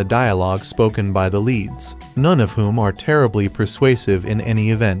artificial than the dialogue spoken by the leads, none of whom are terribly persuasive in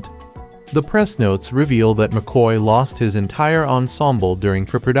any event. The press notes reveal that McKoy lost his entire ensemble during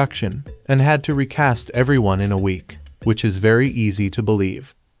pre-production and had to recast everyone in a week, which is very easy to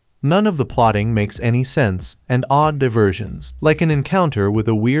believe. None of the plotting makes any sense, and odd diversions, like an encounter with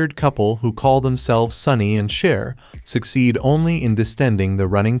a weird couple who call themselves Sunny and Cher, succeed only in distending the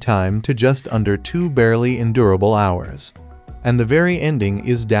running time to just under 2 barely endurable hours. And the very ending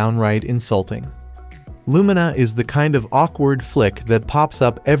is downright insulting. Lumina is the kind of awkward flick that pops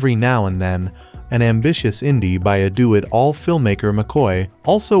up every now and then. An ambitious indie by a do-it-all filmmaker, McKoy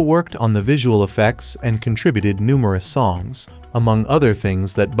also worked on the visual effects and contributed numerous songs, among other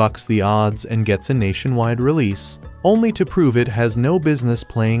things that bucks the odds and gets a nationwide release, only to prove it has no business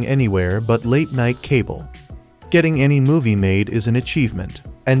playing anywhere but late-night cable. Getting any movie made is an achievement,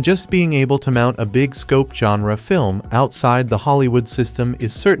 and just being able to mount a big-scope genre film outside the Hollywood system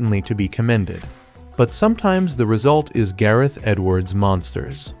is certainly to be commended. But sometimes the result is Gareth Edwards'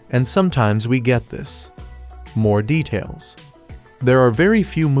 monsters, and sometimes we get this. More details. There are very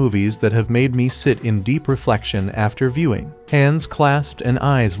few movies that have made me sit in deep reflection after viewing, hands clasped and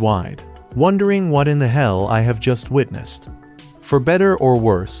eyes wide, wondering what in the hell I have just witnessed. For better or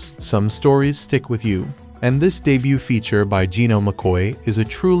worse, some stories stick with you, and this debut feature by Gino McKoy is a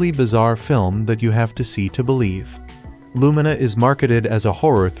truly bizarre film that you have to see to believe. Lumina is marketed as a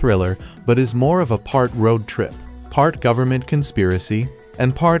horror thriller, but is more of a part road trip, part government conspiracy,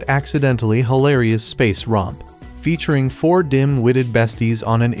 and part accidentally hilarious space romp, featuring 4 dim-witted besties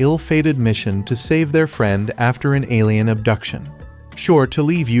on an ill-fated mission to save their friend after an alien abduction. Sure to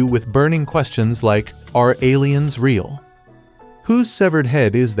leave you with burning questions like, are aliens real? Whose severed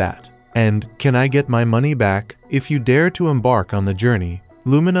head is that? And can I get my money back? If you dare to embark on the journey,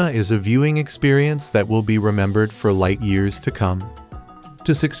 Lumina is a viewing experience that will be remembered for light years to come.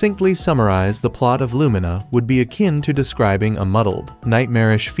 To succinctly summarize the plot of Lumina would be akin to describing a muddled,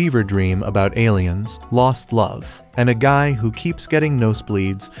 nightmarish fever dream about aliens, lost love, and a guy who keeps getting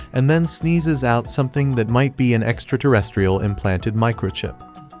nosebleeds and then sneezes out something that might be an extraterrestrial implanted microchip.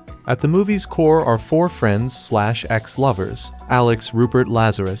 At the movie's core are 4 friends/ex-lovers, Alex Rupert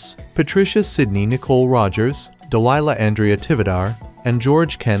Lazarus, Patricia Sydney Nicole Rogers, Delilah Andrea Tividar, and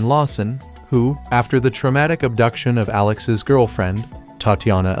George Ken Lawson, who, after the traumatic abduction of Alex's girlfriend,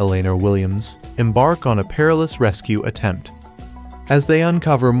 Tatiana Elena Williams, embark on a perilous rescue attempt. As they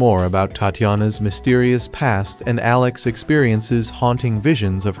uncover more about Tatiana's mysterious past and Alex experiences haunting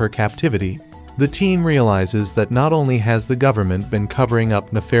visions of her captivity, the team realizes that not only has the government been covering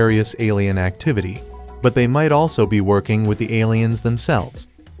up nefarious alien activity, but they might also be working with the aliens themselves.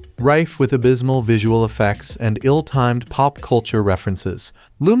 Rife with abysmal visual effects and ill-timed pop culture references,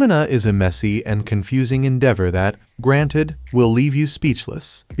 Lumina is a messy and confusing endeavor that, granted, will leave you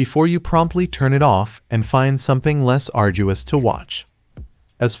speechless before you promptly turn it off and find something less arduous to watch.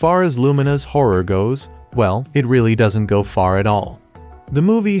 As far as Lumina's horror goes, well, it really doesn't go far at all. The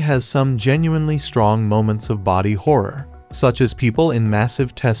movie has some genuinely strong moments of body horror, such as people in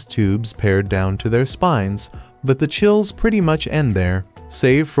massive test tubes pared down to their spines, but the chills pretty much end there,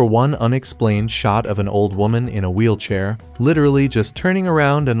 save for one unexplained shot of an old woman in a wheelchair, literally just turning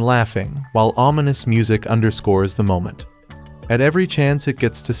around and laughing, while ominous music underscores the moment. At every chance it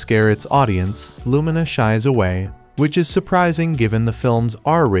gets to scare its audience, Lumina shies away, which is surprising given the film's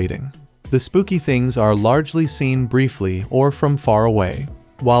R rating. The spooky things are largely seen briefly or from far away,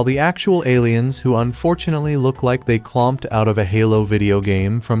 while the actual aliens, who unfortunately look like they clomped out of a Halo video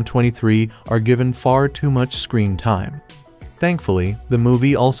game from 23, are given far too much screen time. Thankfully, the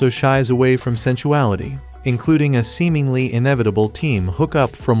movie also shies away from sensuality, including a seemingly inevitable team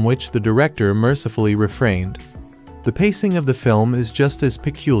hookup from which the director mercifully refrained. The pacing of the film is just as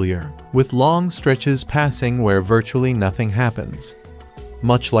peculiar, with long stretches passing where virtually nothing happens.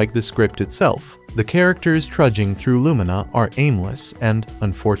 Much like the script itself, the characters trudging through Lumina are aimless and,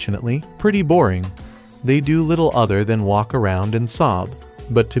 unfortunately, pretty boring. They do little other than walk around and sob.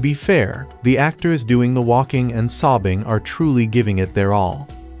 But to be fair, the actors doing the walking and sobbing are truly giving it their all.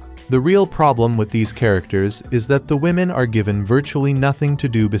 The real problem with these characters is that the women are given virtually nothing to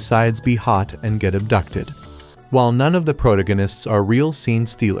do besides be hot and get abducted. While none of the protagonists are real scene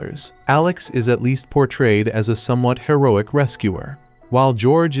stealers, Alex is at least portrayed as a somewhat heroic rescuer, while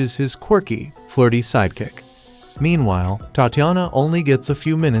George is his quirky, flirty sidekick. Meanwhile, Tatiana only gets a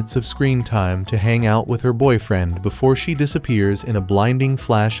few minutes of screen time to hang out with her boyfriend before she disappears in a blinding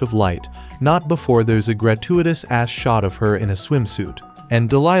flash of light, not before there's a gratuitous ass shot of her in a swimsuit. And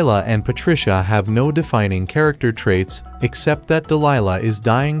Delilah and Patricia have no defining character traits except that Delilah is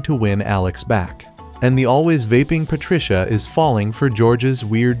dying to win Alex back, and the always vaping Patricia is falling for George's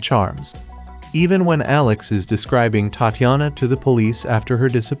weird charms. Even when Alex is describing Tatiana to the police after her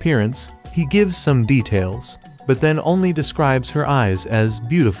disappearance, he gives some details, but then only describes her eyes as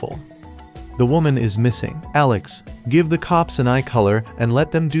beautiful. The woman is missing. Alex, give the cops an eye color and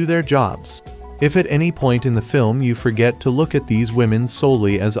let them do their jobs. If at any point in the film you forget to look at these women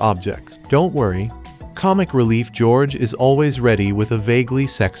solely as objects, don't worry. Comic relief George is always ready with a vaguely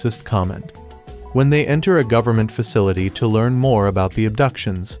sexist comment. When they enter a government facility to learn more about the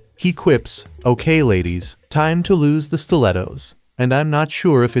abductions, he quips, "Okay ladies, time to lose the stilettos." And I'm not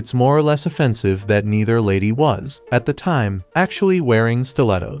sure if it's more or less offensive that neither lady was, at the time, actually wearing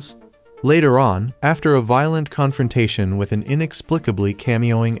stilettos. Later on, after a violent confrontation with an inexplicably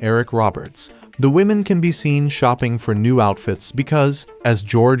cameoing Eric Roberts, the women can be seen shopping for new outfits because, as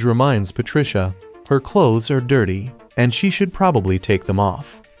George reminds Patricia, her clothes are dirty, and she should probably take them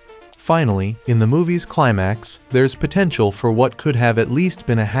off. Finally, in the movie's climax, there's potential for what could have at least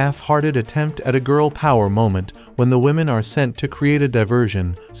been a half-hearted attempt at a girl power moment when the women are sent to create a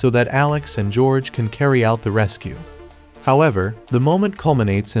diversion so that Alex and George can carry out the rescue. However, the moment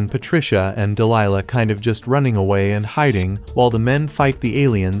culminates in Patricia and Delilah kind of just running away and hiding while the men fight the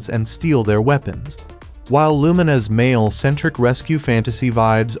aliens and steal their weapons. While Lumina's male-centric rescue fantasy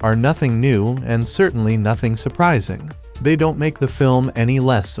vibes are nothing new and certainly nothing surprising, they don't make the film any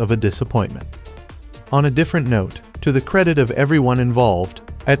less of a disappointment. On a different note, to the credit of everyone involved,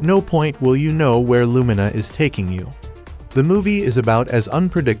 at no point will you know where Lumina is taking you. The movie is about as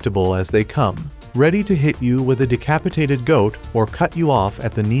unpredictable as they come, ready to hit you with a decapitated goat or cut you off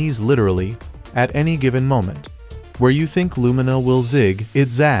at the knees literally, at any given moment. Where you think Lumina will zig,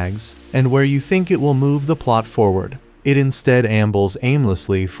 it zags, and where you think it will move the plot forward, it instead ambles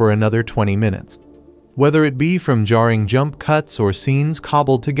aimlessly for another 20 minutes. Whether it be from jarring jump cuts or scenes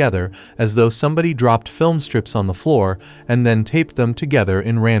cobbled together as though somebody dropped film strips on the floor and then taped them together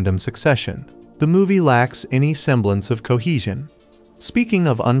in random succession, the movie lacks any semblance of cohesion. Speaking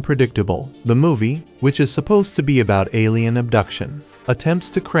of unpredictable, the movie, which is supposed to be about alien abduction,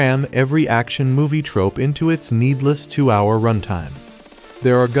 attempts to cram every action movie trope into its needless 2-hour runtime.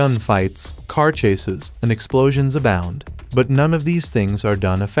 There are gunfights, car chases, and explosions abound, but none of these things are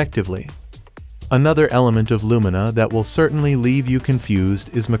done effectively. Another element of Lumina that will certainly leave you confused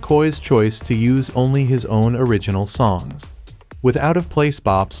is McKoy's choice to use only his own original songs. With out-of-place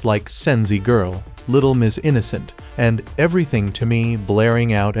bops like Senzi Girl, Little Miss Innocent, and Everything to Me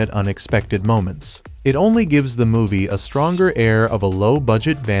blaring out at unexpected moments, it only gives the movie a stronger air of a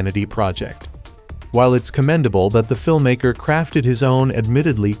low-budget vanity project. While it's commendable that the filmmaker crafted his own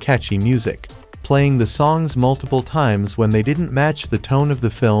admittedly catchy music, playing the songs multiple times when they didn't match the tone of the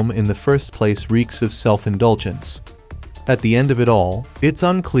film in the first place reeks of self-indulgence. At the end of it all, it's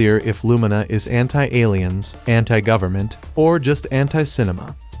unclear if Lumina is anti-aliens, anti-government, or just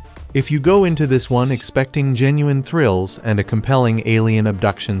anti-cinema. If you go into this one expecting genuine thrills and a compelling alien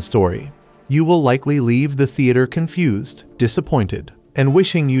abduction story, you will likely leave the theater confused, disappointed, and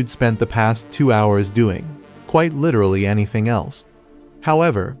wishing you'd spent the past 2 hours doing, quite literally anything else.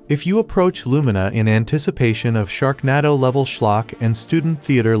 However, if you approach Lumina in anticipation of Sharknado-level schlock and student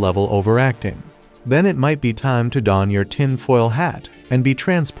theater-level overacting, then it might be time to don your tinfoil hat and be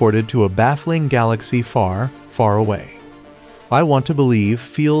transported to a baffling galaxy far, far away. I Want to Believe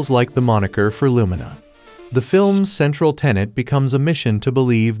feels like the moniker for Lumina. The film's central tenet becomes a mission to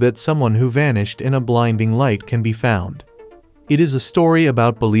believe that someone who vanished in a blinding light can be found. It is a story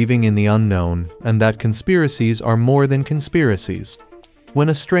about believing in the unknown and that conspiracies are more than conspiracies. When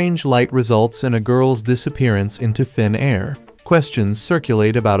a strange light results in a girl's disappearance into thin air, questions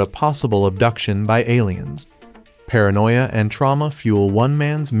circulate about a possible abduction by aliens. Paranoia and trauma fuel one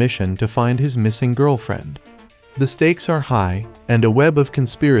man's mission to find his missing girlfriend. The stakes are high, and a web of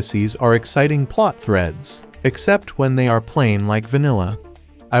conspiracies are exciting plot threads, except when they are plain like vanilla.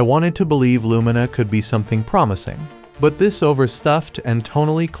 I wanted to believe Lumina could be something promising, but this overstuffed and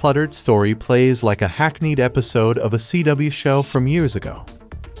tonally cluttered story plays like a hackneyed episode of a CW show from years ago.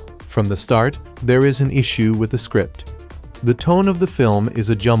 From the start, there is an issue with the script. The tone of the film is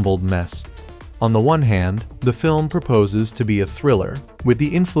a jumbled mess. On the one hand, the film proposes to be a thriller, with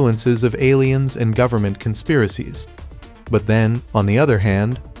the influences of aliens and government conspiracies. But then, on the other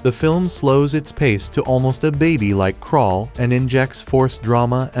hand, the film slows its pace to almost a baby-like crawl and injects forced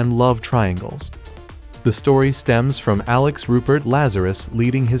drama and love triangles. The story stems from Rupert Lazarus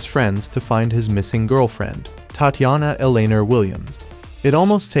leading his friends to find his missing girlfriend, Tatiana Elena Williams. It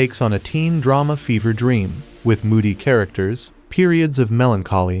almost takes on a teen drama fever dream, with moody characters, periods of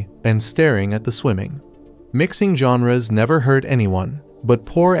melancholy, and staring at the swimming. Mixing genres never hurt anyone, but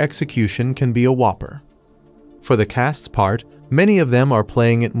poor execution can be a whopper. For the cast's part, many of them are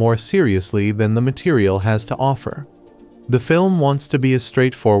playing it more seriously than the material has to offer. The film wants to be a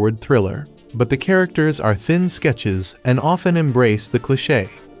straightforward thriller, but the characters are thin sketches and often embrace the cliché.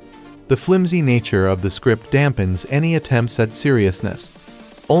 The flimsy nature of the script dampens any attempts at seriousness.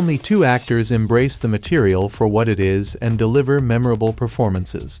 Only 2 actors embrace the material for what it is and deliver memorable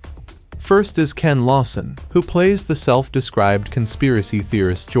performances. First is Ken Lawson, who plays the self-described conspiracy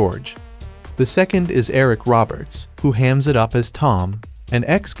theorist George. The second is Eric Roberts, who hams it up as Tom, an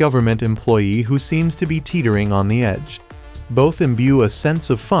ex-government employee who seems to be teetering on the edge. Both imbue a sense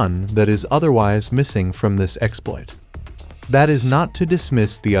of fun that is otherwise missing from this exploit. That is not to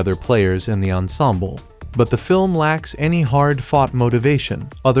dismiss the other players in the ensemble, but the film lacks any hard-fought motivation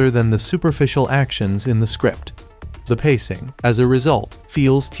other than the superficial actions in the script. The pacing, as a result,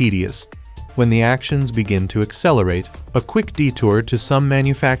 feels tedious. When the actions begin to accelerate, a quick detour to some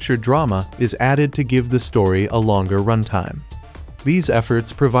manufactured drama is added to give the story a longer runtime. These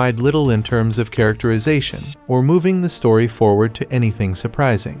efforts provide little in terms of characterization or moving the story forward to anything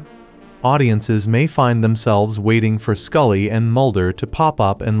surprising. Audiences may find themselves waiting for Scully and Mulder to pop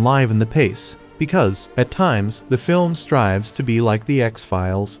up and liven the pace, because, at times, the film strives to be like The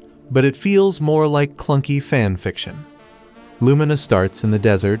X-Files, but it feels more like clunky fan fiction. Lumina starts in the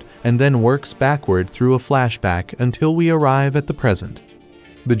desert and then works backward through a flashback until we arrive at the present.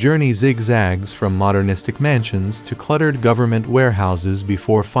 The journey zigzags from modernistic mansions to cluttered government warehouses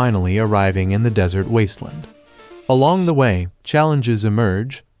before finally arriving in the desert wasteland. Along the way, challenges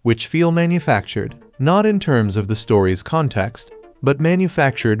emerge, which feel manufactured, not in terms of the story's context, but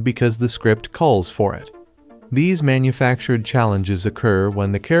manufactured because the script calls for it. These manufactured challenges occur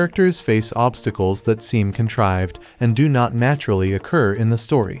when the characters face obstacles that seem contrived and do not naturally occur in the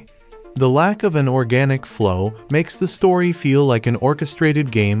story. The lack of an organic flow makes the story feel like an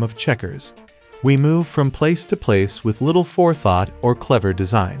orchestrated game of checkers. We move from place to place with little forethought or clever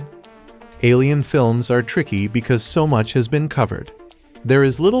design. Alien films are tricky because so much has been covered. There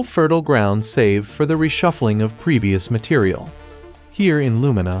is little fertile ground save for the reshuffling of previous material. Here in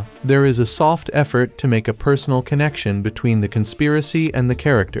Lumina, there is a soft effort to make a personal connection between the conspiracy and the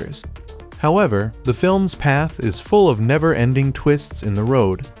characters. However, the film's path is full of never-ending twists in the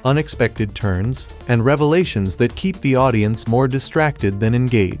road, unexpected turns, and revelations that keep the audience more distracted than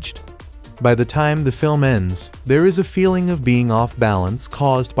engaged. By the time the film ends, there is a feeling of being off balance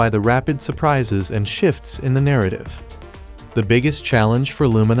caused by the rapid surprises and shifts in the narrative. The biggest challenge for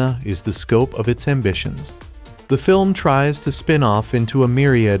Lumina is the scope of its ambitions. The film tries to spin off into a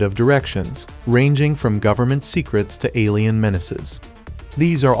myriad of directions, ranging from government secrets to alien menaces.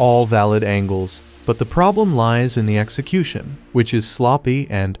 These are all valid angles, but the problem lies in the execution, which is sloppy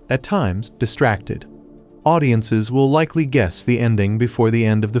and, at times, distracted. Audiences will likely guess the ending before the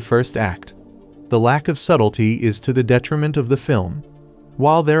end of the first act. The lack of subtlety is to the detriment of the film.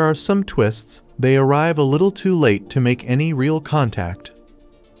 While there are some twists, they arrive a little too late to make any real contact.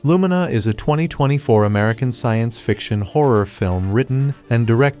 Lumina is a 2024 American science fiction horror film written and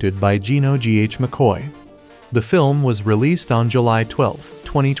directed by Gino G.H. McKoy. The film was released on July 12,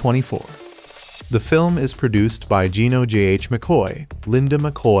 2024. The film is produced by Gino J.H. McKoy, Lynda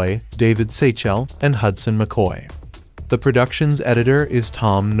McKoy, David Seychell, and Hudson McKoy. The production's editor is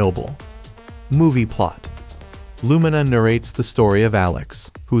Tom Noble. Movie plot. Lumina narrates the story of Alex,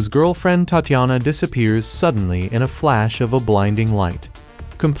 whose girlfriend Tatiana disappears suddenly in a flash of a blinding light.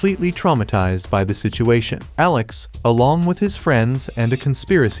 Completely traumatized by the situation, Alex, along with his friends and a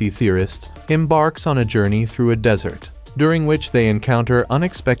conspiracy theorist, embarks on a journey through a desert, during which they encounter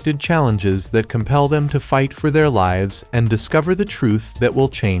unexpected challenges that compel them to fight for their lives and discover the truth that will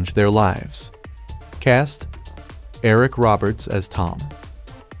change their lives. Cast: Eric Roberts as Tom.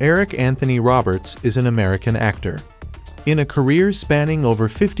 Eric Anthony Roberts is an American actor. In a career spanning over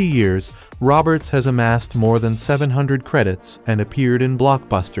 50 years, Roberts has amassed more than 700 credits and appeared in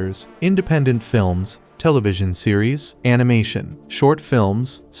blockbusters, independent films, television series, animation, short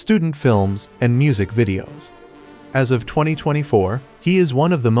films, student films, and music videos. As of 2024, he is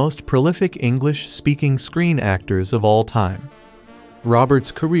one of the most prolific English-speaking screen actors of all time.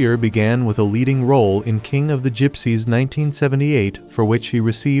 Roberts' career began with a leading role in King of the Gypsies 1978, for which he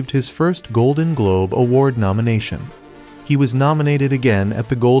received his first Golden Globe Award nomination. He was nominated again at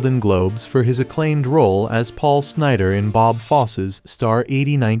the Golden Globes for his acclaimed role as Paul Snider in Bob Fosse's Star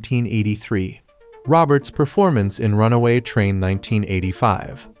 80 1983. Roberts' performance in Runaway Train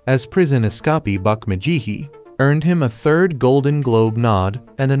 1985 as prison escapee Buck Majehe earned him a third Golden Globe nod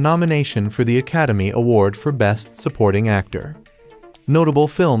and a nomination for the Academy Award for Best Supporting Actor. Notable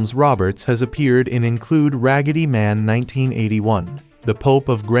films Roberts has appeared in include Raggedy Man 1981, The Pope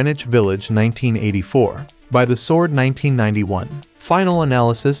of Greenwich Village 1984, By the Sword 1991, Final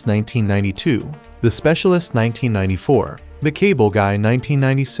Analysis 1992, The Specialist 1994, The Cable Guy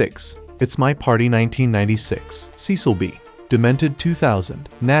 1996, It's My Party 1996, Cecil B. Demented 2000,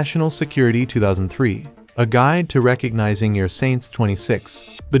 National Security 2003, A Guide to Recognizing Your Saints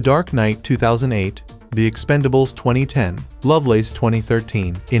 26, The Dark Knight 2008, The Expendables 2010, Lovelace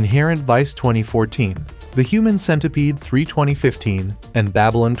 2013, Inherent Vice 2014, The Human Centipede 3 2015, and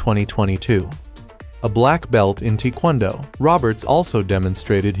Babylon 2022. A black belt in Taekwondo, Roberts also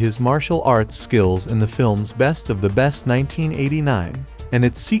demonstrated his martial arts skills in the films Best of the Best 1989 and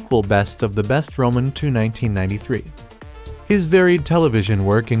its sequel Best of the Best Roman 2 1993. His varied television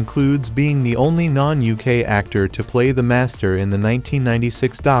work includes being the only non-UK actor to play the Master in the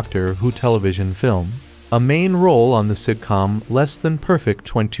 1996 Doctor Who television film, a main role on the sitcom Less Than Perfect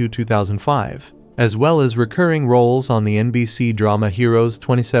 2005, as well as recurring roles on the NBC drama Heroes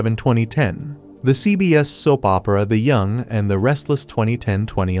 27-2010, the CBS soap opera The Young and the Restless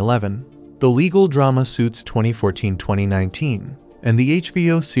 2010-2011, the legal drama Suits 2014-2019, and the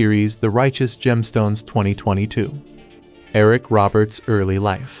HBO series The Righteous Gemstones 2022. Eric Roberts' early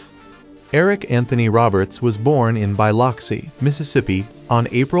life. Eric Anthony Roberts was born in Biloxi, Mississippi on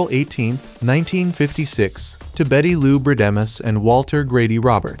April 18, 1956, to Betty Lou Bredemus and Walter Grady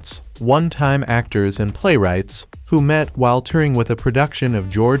Roberts, one-time actors and playwrights, who met while touring with a production of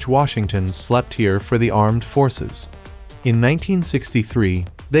George Washington's Slept Here for the Armed Forces. In 1963,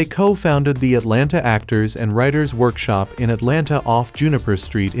 they co-founded the Atlanta Actors and Writers Workshop in Atlanta off Juniper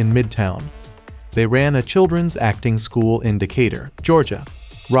Street in Midtown. They ran a children's acting school in Decatur, Georgia.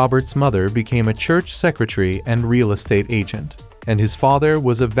 Roberts' mother became a church secretary and real estate agent, and his father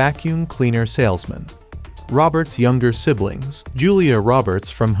was a vacuum cleaner salesman. Roberts' younger siblings, Julia Roberts,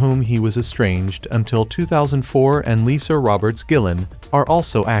 from whom he was estranged until 2004, and Lisa Roberts Gillen, are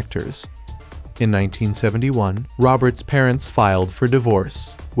also actors. In 1971, Roberts' parents filed for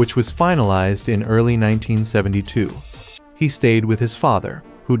divorce, which was finalized in early 1972. He stayed with his father,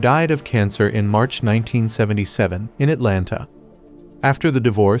 who died of cancer in March 1977 in Atlanta. After the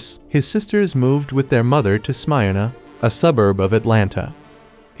divorce, his sisters moved with their mother to Smyrna, a suburb of Atlanta.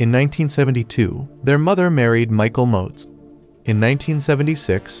 In 1972, their mother married Michael Moats. In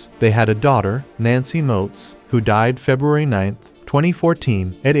 1976, they had a daughter, Nancy Moats, who died February 9,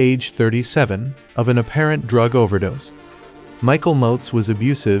 2014, at age 37, of an apparent drug overdose. Michael Moats was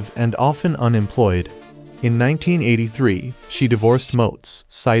abusive and often unemployed. In 1983, she divorced Moats,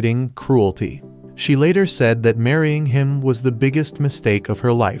 citing cruelty. She later said that marrying him was the biggest mistake of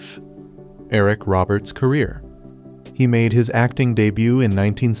her life. Eric Roberts' career. He made his acting debut in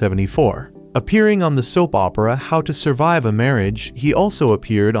 1974. Appearing on the soap opera How to Survive a Marriage, he also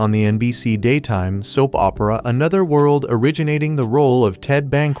appeared on the NBC daytime soap opera Another World, originating the role of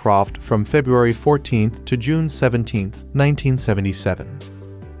Ted Bancroft from February 14 to June 17, 1977.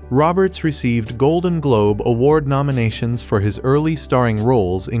 Roberts received Golden Globe Award nominations for his early starring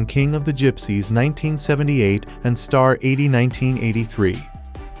roles in King of the Gypsies 1978 and Star 80 1983.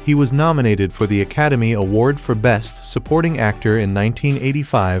 He was nominated for the Academy Award for Best Supporting Actor in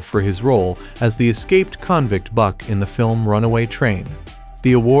 1985 for his role as the escaped convict Buck in the film Runaway Train.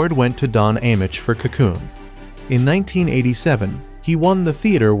 The award went to Don Ameche for Cocoon. In 1987, he won the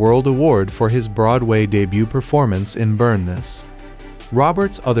Theatre World Award for his Broadway debut performance in Burn This.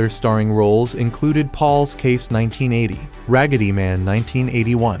 Roberts' other starring roles included Paul's Case 1980, Raggedy Man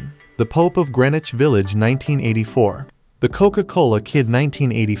 1981, The Pope of Greenwich Village 1984, The Coca-Cola Kid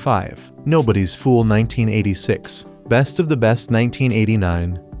 1985, Nobody's Fool 1986, Best of the Best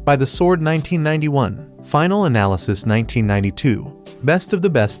 1989, By the Sword 1991, Final Analysis 1992, Best of the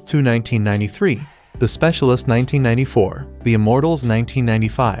Best 2 1993, The Specialist 1994, The Immortals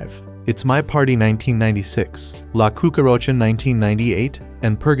 1995, It's My Party 1996, La Cucaracha 1998,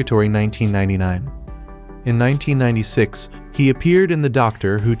 and Purgatory 1999. In 1996, he appeared in the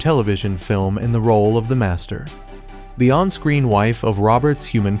Doctor Who television film in the role of the Master. The on-screen wife of Roberts'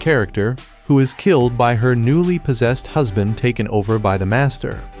 human character, who is killed by her newly possessed husband taken over by the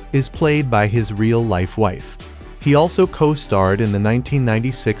Master, is played by his real-life wife. He also co-starred in the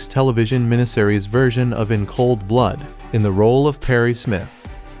 1996 television miniseries version of In Cold Blood, in the role of Perry Smith.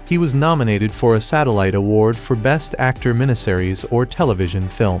 He was nominated for a Satellite Award for Best Actor Miniseries or Television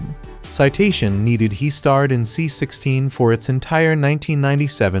Film. Citation needed. He starred in C-16 for its entire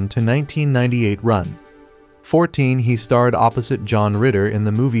 1997 to 1998 run. 14. He starred opposite John Ritter in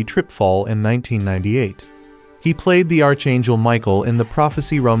the movie Tripfall in 1998. He played the Archangel Michael in The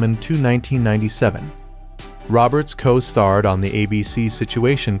Prophecy Roman 2 1997. Roberts co-starred on the ABC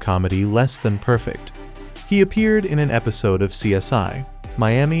situation comedy Less Than Perfect. He appeared in an episode of CSI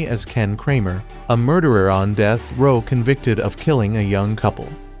Miami as Ken Kramer, a murderer on death row convicted of killing a young couple.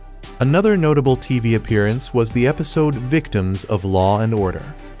 Another notable TV appearance was the episode Victims of Law and Order,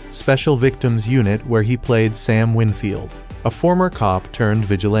 Special Victims Unit, where he played Sam Winfield. a former cop turned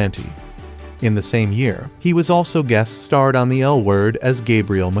vigilante. In the same year, he was also guest starred on The L Word as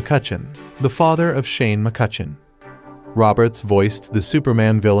Gabriel McCutcheon, the father of Shane McCutcheon. Roberts voiced the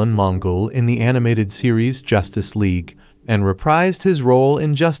Superman villain Mongul in the animated series Justice League, and reprised his role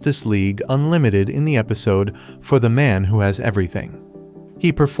in Justice League Unlimited in the episode For the Man Who Has Everything.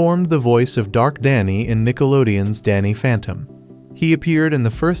 He performed the voice of Dark Danny in Nickelodeon's Danny Phantom. He appeared in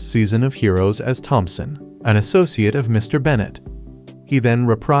the first season of Heroes as Thompson, an associate of Mr. Bennett. He then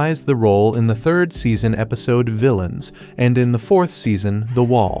reprised the role in the third season episode Villains and in the fourth season The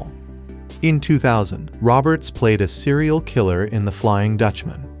Wall. In 2000, Roberts played a serial killer in The Flying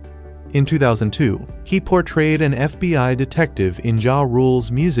Dutchman. In 2002, he portrayed an FBI detective in Ja Rule's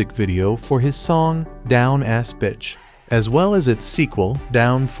music video for his song Down Ass Bitch, as well as its sequel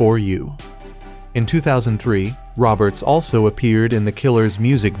Down For You. In 2003, Roberts also appeared in The Killer's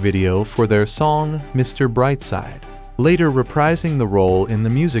music video for their song Mr. Brightside, later reprising the role in the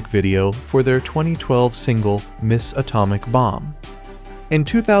music video for their 2012 single Miss Atomic Bomb. In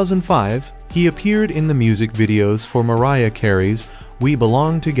 2005, he appeared in the music videos for Mariah Carey's We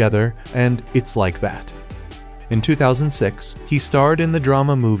Belong Together and It's Like That. In 2006, he starred in the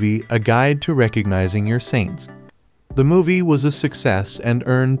drama movie A Guide to Recognizing Your Saints. The movie was a success and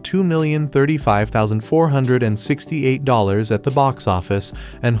earned $2,035,468 at the box office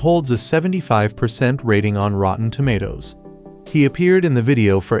and holds a 75% rating on Rotten Tomatoes. He appeared in the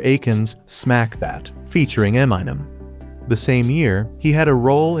video for Akin's Smack That, featuring Eminem. The same year, he had a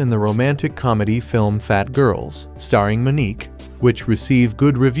role in the romantic comedy film Fat Girls, starring Monique, which received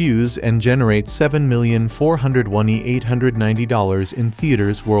good reviews and generates $7,401,890 in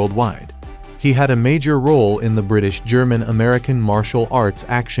theaters worldwide. He had a major role in the British-German-American martial arts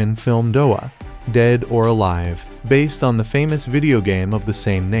action film Doa, Dead or Alive, based on the famous video game of the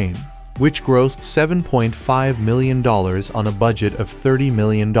same name, which grossed $7.5 million on a budget of $30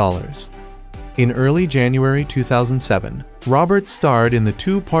 million. In early January 2007, Roberts starred in the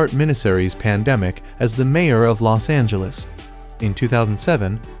two-part miniseries Pandemic as the mayor of Los Angeles. In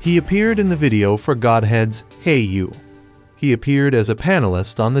 2007, he appeared in the video for Godhead's Hey You. He appeared as a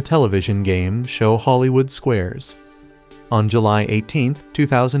panelist on the television game show Hollywood Squares. On July 18,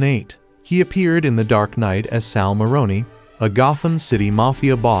 2008, he appeared in The Dark Knight as Sal Maroni, a Gotham City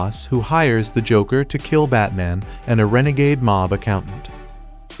mafia boss who hires the Joker to kill Batman and a renegade mob accountant.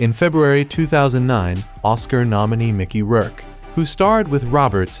 In February 2009, Oscar nominee Mickey Rourke, who starred with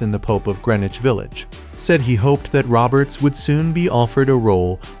Roberts in The Pope of Greenwich Village, said he hoped that Roberts would soon be offered a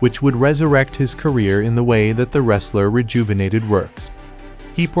role which would resurrect his career in the way that the wrestler rejuvenated Rourke's.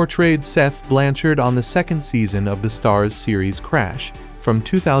 He portrayed Seth Blanchard on the second season of the Starz series Crash from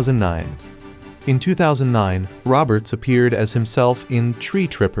 2009. In 2009, Roberts appeared as himself in Tree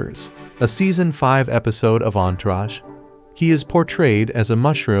Trippers, a Season 5 episode of Entourage. He is portrayed as a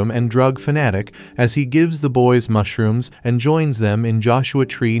mushroom and drug fanatic as he gives the boys mushrooms and joins them in Joshua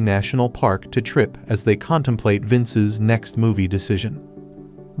Tree National Park to trip as they contemplate Vince's next movie decision.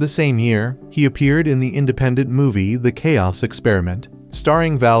 The same year, he appeared in the independent movie The Chaos Experiment,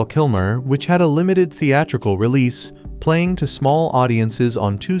 starring Val Kilmer, which had a limited theatrical release, playing to small audiences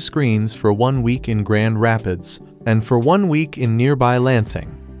on 2 screens for 1 week in Grand Rapids and for 1 week in nearby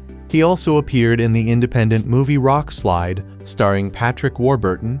Lansing. He also appeared in the independent movie Rock Slide, starring Patrick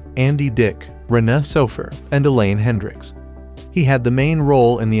Warburton, Andy Dick, Renee Sofer, and Elaine Hendricks. He had the main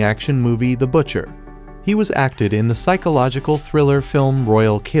role in the action movie The Butcher. He was acted in the psychological thriller film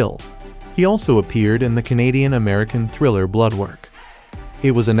Royal Kill. He also appeared in the Canadian-American thriller Bloodwork.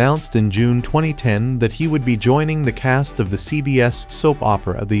 It was announced in June 2010 that he would be joining the cast of the CBS soap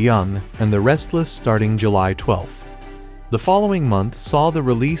opera The Young and the Restless starting July 12th. The following month saw the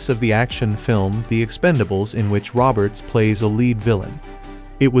release of the action film The Expendables, in which Roberts plays a lead villain.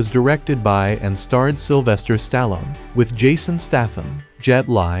 It was directed by and starred Sylvester Stallone, with Jason Statham, Jet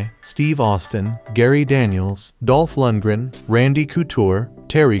Li, Steve Austin, Gary Daniels, Dolph Lundgren, Randy Couture,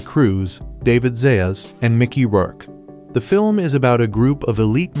 Terry Crews, David Zayas, and Mickey Rourke. The film is about a group of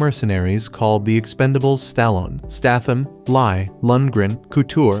elite mercenaries called the Expendables. Stallone, Statham, Li, Lundgren,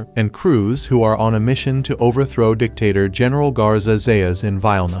 Couture, and Crews, who are on a mission to overthrow dictator General Garza Zayas in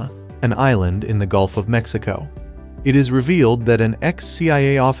Vilna, an island in the Gulf of Mexico. It is revealed that an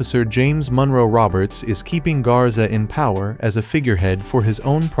ex-CIA officer, James Monroe Roberts, is keeping Garza in power as a figurehead for his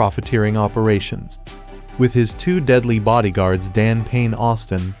own profiteering operations, with his 2 deadly bodyguards Dan Payne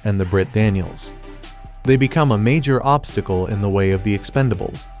Austin and the Britt Daniels. They become a major obstacle in the way of the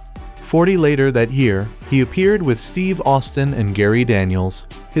Expendables. 40 later that year, he appeared with Steve Austin and Gary Daniels,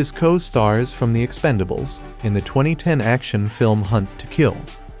 his co-stars from The Expendables, in the 2010 action film Hunt to Kill.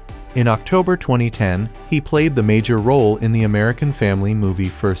 In October 2010, he played the major role in the American family movie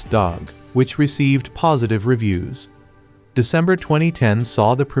First Dog, which received positive reviews. December 2010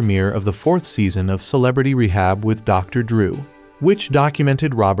 saw the premiere of the 4th season of Celebrity Rehab with Dr. Drew, which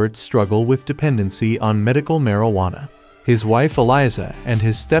documented Robert's struggle with dependency on medical marijuana. His wife Eliza and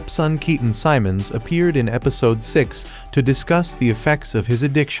his stepson Keaton Simons appeared in episode 6 to discuss the effects of his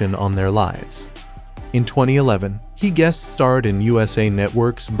addiction on their lives. In 2011, he guest-starred in USA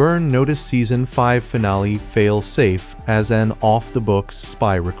Network's Burn Notice Season 5 finale Fail Safe as an off-the-books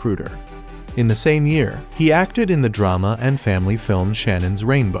spy recruiter. In the same year, he acted in the drama and family film Shannon's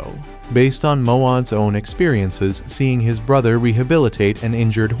Rainbow, based on Moad's own experiences seeing his brother rehabilitate an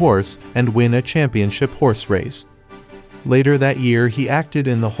injured horse and win a championship horse race. Later that year, he acted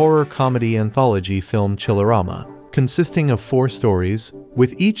in the horror comedy anthology film Chillerama, consisting of 4 stories,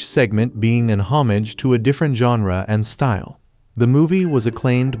 with each segment being an homage to a different genre and style. The movie was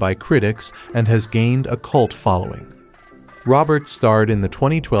acclaimed by critics and has gained a cult following. Roberts starred in the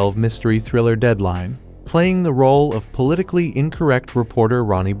 2012 mystery thriller Deadline, playing the role of politically incorrect reporter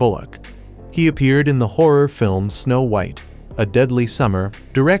Ronnie Bullock. He appeared in the horror film Snow White, A Deadly Summer,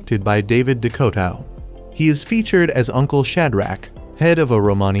 directed by David Duchovny. He is featured as Uncle Shadrach, head of a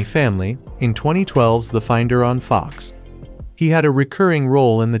Romani family, in 2012's The Finder on Fox. He had a recurring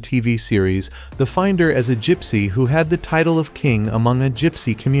role in the TV series The Finder as a gypsy who had the title of king among a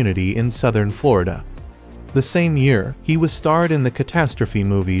gypsy community in southern Florida. The same year, he was starred in the catastrophe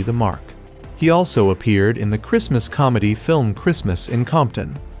movie The Mark. He also appeared in the Christmas comedy film Christmas in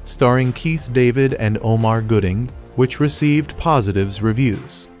Compton, starring Keith David and Omar Gooding, which received positive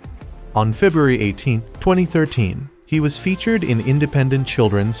reviews. On February 18, 2013, he was featured in independent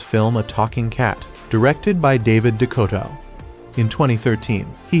children's film A Talking Cat, directed by David Duchovny. In 2013,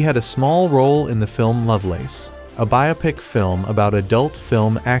 he had a small role in the film Lovelace, a biopic film about adult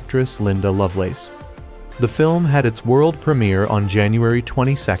film actress Lynda Lovelace. The film had its world premiere on January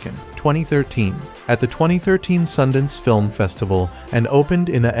 22, 2013, at the 2013 Sundance Film Festival and opened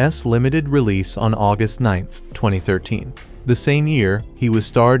in a limited release on August 9, 2013. The same year, he was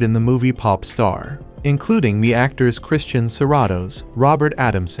starred in the movie Pop Star, including the actors Christian Serratos, Robert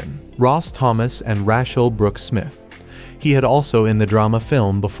Adamson, Ross Thomas, and Rachel Brooks Smith. He had also in the drama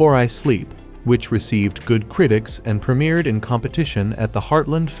film Before I Sleep, which received good critics and premiered in competition at the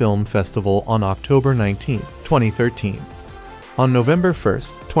Heartland Film Festival on October 19, 2013. On November 1,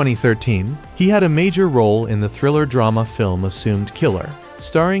 2013, he had a major role in the thriller drama film Assumed Killer,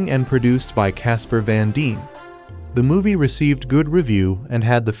 starring and produced by Casper Van Dien. The movie received good review and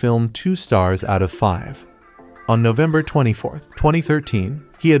had the film 2 stars out of 5. On November 24, 2013,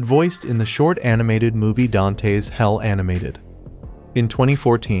 he had voiced in the short animated movie Dante's Hell Animated. In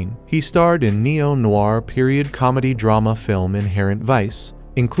 2014, he starred in neo-noir period comedy drama film Inherent Vice,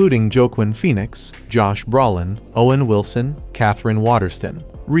 including Joaquin Phoenix, Josh Brolin, Owen Wilson, Catherine Waterston,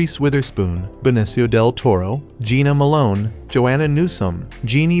 Reese Witherspoon, Benicio del Toro, Gina Malone, Joanna Newsom,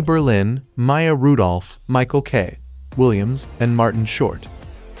 Jeannie Berlin, Maya Rudolph, Michael K. Williams, and Martin Short.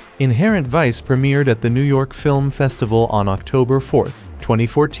 Inherent Vice premiered at the New York Film Festival on October 4,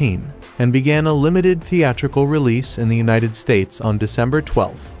 2014, and began a limited theatrical release in the United States on December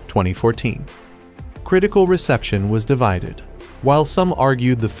 12, 2014. Critical reception was divided. While some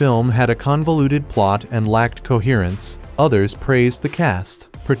argued the film had a convoluted plot and lacked coherence, others praised the cast,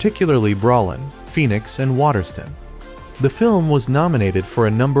 particularly Brolin, Phoenix, and Waterston. The film was nominated for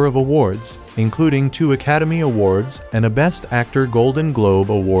a number of awards, including 2 Academy Awards and a Best Actor Golden Globe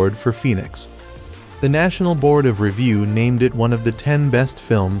Award for Phoenix. The National Board of Review named it one of the 10 best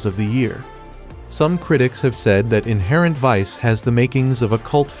films of the year. Some critics have said that Inherent Vice has the makings of a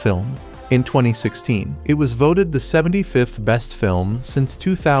cult film. In 2016, it was voted the 75th best film since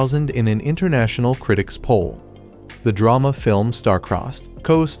 2000 in an international critics poll. The drama film Starcrossed,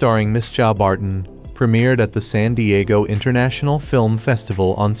 co-starring Mischa Barton, premiered at the San Diego International Film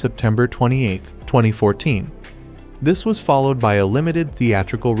Festival on September 28, 2014. This was followed by a limited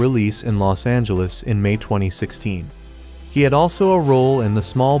theatrical release in Los Angeles in May 2016. He had also a role in the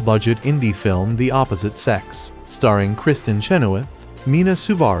small-budget indie film The Opposite Sex, starring Kristen Chenoweth, Mina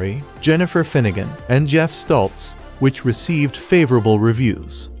Suvari, Jennifer Finnegan, and Jeff Stoltz, which received favorable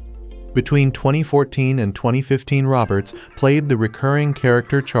reviews. Between 2014 and 2015, Roberts played the recurring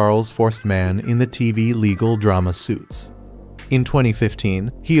character Charles Forstman in the TV legal drama Suits. In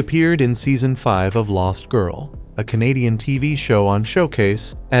 2015, he appeared in Season 5 of Lost Girl, a Canadian TV show on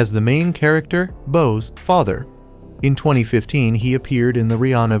Showcase, as the main character, Beau's father. In 2015, he appeared in the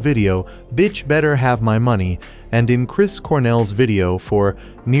Rihanna video Bitch Better Have My Money and in Chris Cornell's video for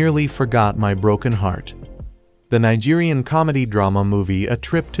Nearly Forgot My Broken Heart. the Nigerian comedy-drama movie A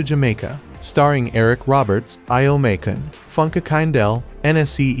Trip to Jamaica, starring Eric Roberts, Io Macon, Funke Kindell,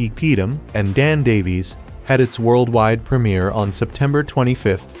 Nsé Ikpidum, and Dan Davies, had its worldwide premiere on September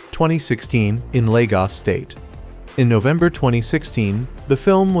 25, 2016, in Lagos State. In November 2016, the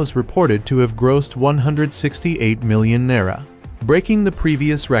film was reported to have grossed 168 million naira, breaking the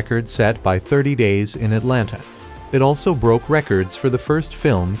previous record set by 30 Days in Atlanta. It also broke records for the first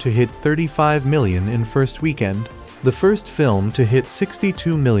film to hit 35 million in first weekend, the first film to hit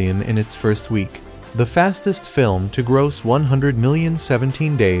 62 million in its first week, the fastest film to gross 100 million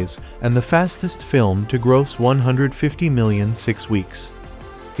 17 days, and the fastest film to gross 150 million 6 weeks.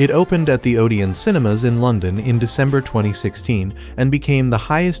 It opened at the Odeon Cinemas in London in December 2016 and became the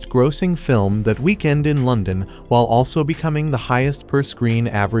highest-grossing film that weekend in London, while also becoming the highest per-screen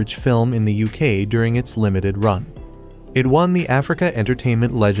average film in the UK during its limited run. It won the Africa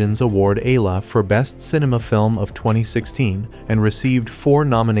Entertainment Legends Award ALA for Best Cinema Film of 2016 and received 4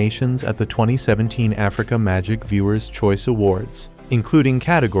 nominations at the 2017 Africa Magic Viewers' Choice Awards, including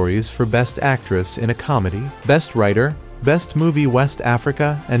categories for Best Actress in a Comedy, Best Writer, Best Movie West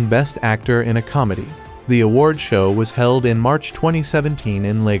Africa, and Best Actor in a Comedy. The award show was held in March 2017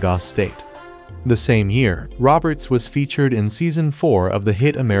 in Lagos State. The same year, Roberts was featured in Season 4 of the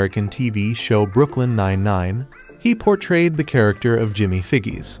hit American TV show Brooklyn Nine-Nine. He portrayed the character of Jimmy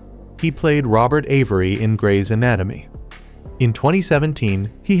Figgis. He played Robert Avery in Grey's Anatomy. In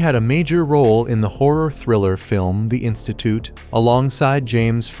 2017, he had a major role in the horror-thriller film The Institute, alongside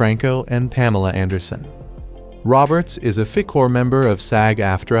James Franco and Pamela Anderson. Roberts is a FICOR member of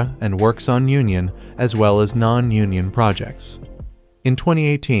SAG-AFTRA and works on union as well as non-union projects. In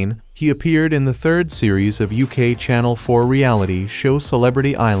 2018, he appeared in the 3rd series of UK Channel 4 reality show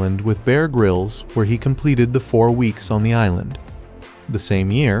Celebrity Island with Bear Grylls, where he completed the 4 weeks on the island. The same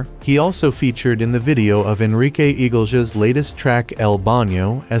year, he also featured in the video of Enrique Iglesias' latest track El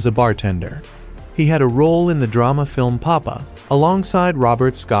Baño as a bartender. He had a role in the drama film Papa, alongside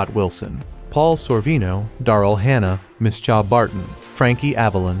Robert Scott Wilson, Paul Sorvino, Daryl Hannah, Mischa Barton, Frankie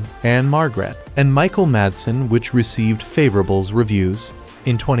Avalon, Anne Margaret, and Michael Madsen, which received favorable reviews.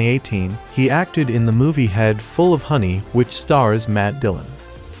 In 2018, he acted in the movie Head Full of Honey, which stars Matt Dillon.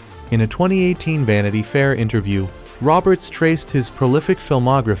 In a 2018 Vanity Fair interview, Roberts traced his prolific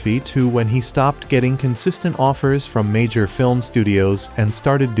filmography to when he stopped getting consistent offers from major film studios and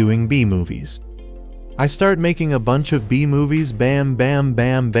started doing B-movies. I start making a bunch of B-movies, bam, bam,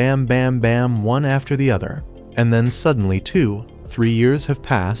 bam, bam, bam, bam, one after the other. And then suddenly 3 years have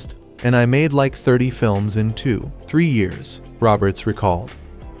passed, and I made like 30 films in 3 years, Roberts recalled.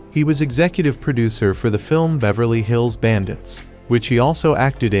 He was executive producer for the film Beverly Hills Bandits, which he also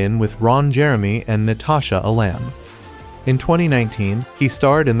acted in with Ron Jeremy and Natasha Alam. In 2019, he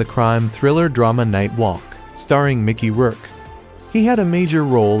starred in the crime thriller drama Night Walk, starring Mickey Rourke. He had a major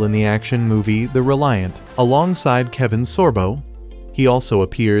role in the action movie The Reliant, alongside Kevin Sorbo. He also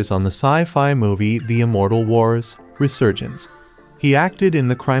appears on the sci-fi movie The Immortal Wars: Resurgence. He acted in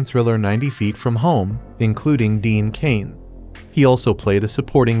the crime thriller 90 Feet from Home, including Dean Cain. He also played a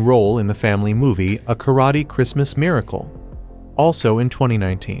supporting role in the family movie A Karate Christmas Miracle. Also in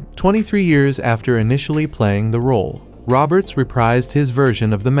 2019, 23 years after initially playing the role, Roberts reprised his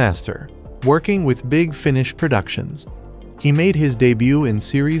version of the Master, working with Big Finish Productions. He made his debut in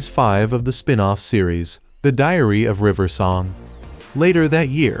Series 5 of the spin-off series, The Diary of River Song. Later that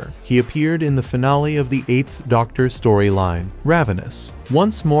year, he appeared in the finale of the 8th Doctor storyline, Ravenous,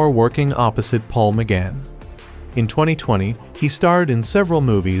 once more working opposite Paul McGann. In 2020, he starred in several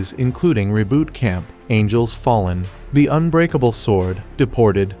movies including Reboot Camp, Angels Fallen, The Unbreakable Sword,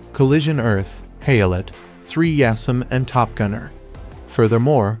 Deported, Collision Earth, Hayalet, 3 Yassam, and Top Gunner.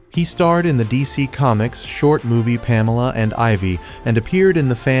 Furthermore, he starred in the DC Comics short movie Pamela and Ivy and appeared in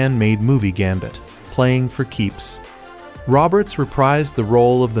the fan-made movie Gambit, Playing for Keeps. Roberts reprised the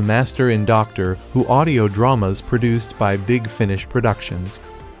role of the Master in Doctor Who audio dramas produced by Big Finish Productions.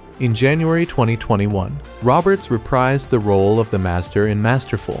 In January 2021, Roberts reprised the role of the Master in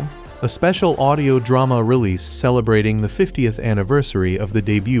Masterful, a special audio drama release celebrating the 50th anniversary of the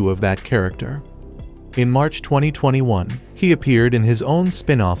debut of that character. In March 2021, he appeared in his own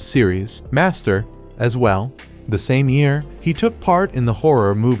spin-off series, Master, as well. The same year, he took part in the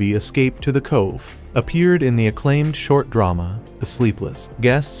horror movie Escape to the Cove, appeared in the acclaimed short drama, The Sleepless,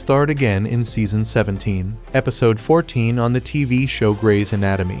 guest-starred again in Season 17, Episode 14 on the TV show Grey's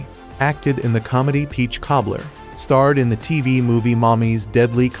Anatomy, acted in the comedy Peach Cobbler, starred in the TV movie Mommy's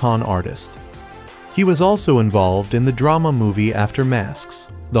Deadly Con Artist. He was also involved in the drama movie After Masks,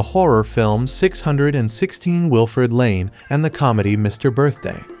 the horror film 616 Wilfred Lane, and the comedy Mr.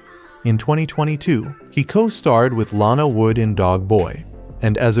 Birthday. In 2022, he co-starred with Lana Wood in Dog Boy,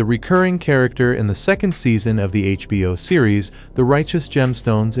 and as a recurring character in the second season of the HBO series The Righteous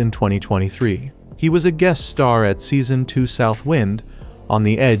Gemstones in 2023. He was a guest star at Season 2 South Wind, On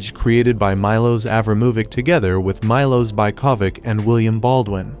the Edge, created by Milos Avramovic together with Milos Bajkovic and William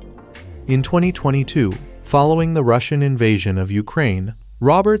Baldwin. In 2022, following the Russian invasion of Ukraine,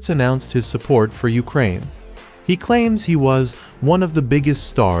 Roberts announced his support for Ukraine. He claims he was one of the biggest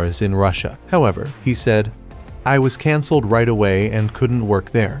stars in Russia. However, he said, "I was cancelled right away and couldn't work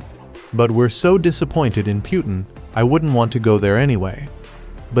there. But we're so disappointed in Putin, I wouldn't want to go there anyway.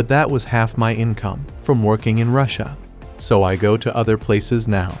 But that was half my income from working in Russia, so I go to other places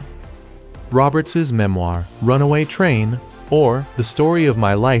now." Roberts' memoir, Runaway Train, or The Story of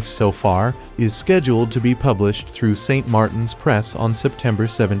My Life So Far, is scheduled to be published through St. Martin's Press on September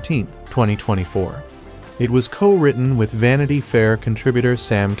 17, 2024. It was co-written with Vanity Fair contributor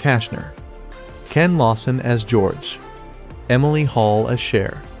Sam Kashner, Ken Lawson as George, Emily Hall as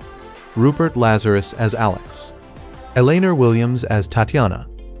Cher, Rupert Lazarus as Alex, Elena Williams as Tatiana,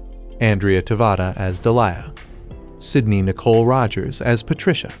 Andrea Tavada as Delia, Sydney Nicole Rogers as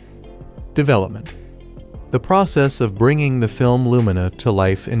Patricia. Development. The process of bringing the film Lumina to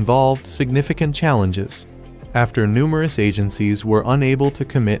life involved significant challenges. After numerous agencies were unable to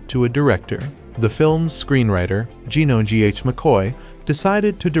commit to a director, the film's screenwriter, Gino McKoy,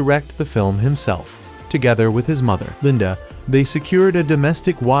 decided to direct the film himself. Together with his mother, Lynda, they secured a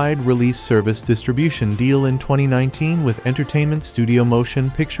domestic-wide release service distribution deal in 2019 with entertainment studio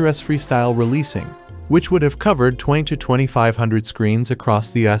Motion Pictures Freestyle Releasing, which would have covered 20 to 2,500 screens across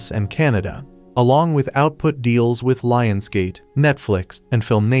the US and Canada, along with output deals with Lionsgate, Netflix, and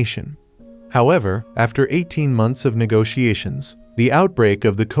FilmNation. However, after 18 months of negotiations, the outbreak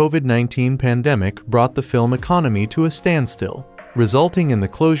of the COVID-19 pandemic brought the film economy to a standstill, resulting in the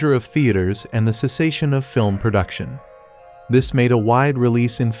closure of theaters and the cessation of film production. This made a wide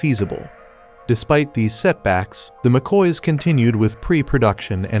release infeasible. Despite these setbacks, the McKoys continued with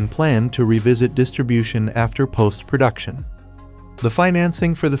pre-production and planned to revisit distribution after post-production. The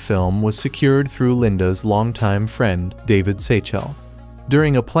financing for the film was secured through Lynda's longtime friend, David Seychell.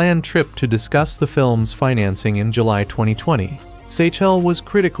 During a planned trip to discuss the film's financing in July 2020, Seychell was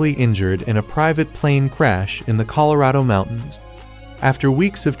critically injured in a private plane crash in the Colorado mountains. After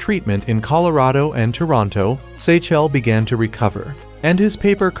weeks of treatment in Colorado and Toronto, Seychell began to recover, and his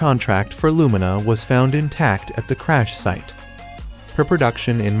paper contract for Lumina was found intact at the crash site.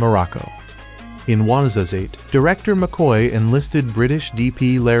 Per-production in Morocco. In Ouarzazate, director McKoy enlisted British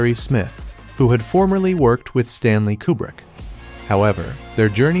DP Larry Smith, who had formerly worked with Stanley Kubrick. However, their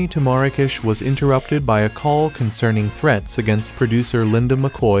journey to Marrakesh was interrupted by a call concerning threats against producer Lynda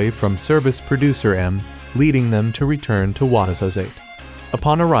McKoy from service producer M, leading them to return to Ouarzazate.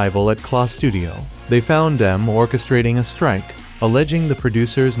 Upon arrival at Claw Studio, they found M orchestrating a strike, alleging the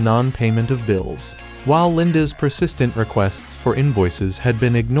producer's non-payment of bills, while Lynda's persistent requests for invoices had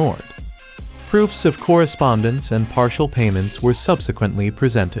been ignored. Proofs of correspondence and partial payments were subsequently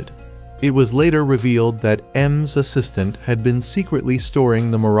presented. It was later revealed that M's assistant had been secretly storing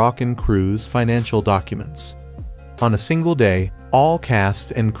the Moroccan crew's financial documents. On a single day, all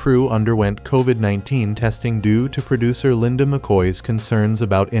cast and crew underwent COVID-19 testing due to producer Lynda McKoy's concerns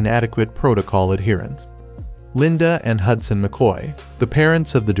about inadequate protocol adherence. Lynda and Hudson McKoy, the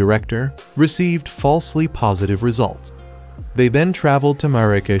parents of the director, received falsely positive results. They then traveled to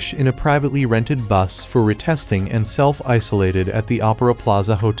Marrakesh in a privately rented bus for retesting and self-isolated at the Opera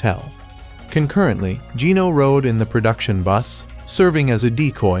Plaza Hotel. Concurrently, Gino rode in the production bus, serving as a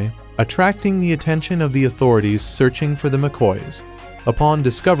decoy, attracting the attention of the authorities searching for the McKoys. Upon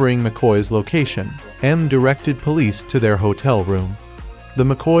discovering McKoy's location, M directed police to their hotel room. The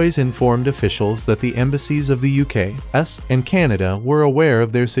McKoys informed officials that the embassies of the UK, US, and Canada were aware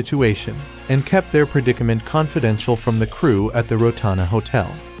of their situation and kept their predicament confidential from the crew at the Rotana Hotel.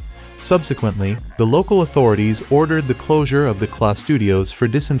 Subsequently, the local authorities ordered the closure of the Claw Studios for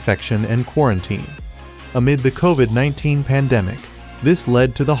disinfection and quarantine. Amid the COVID-19 pandemic, this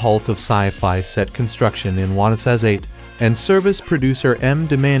led to the halt of sci-fi set construction in Ouarzazate, and service producer M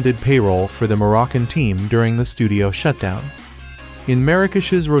demanded payroll for the Moroccan team during the studio shutdown. In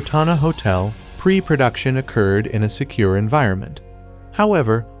Marrakesh's Rotana Hotel, pre-production occurred in a secure environment.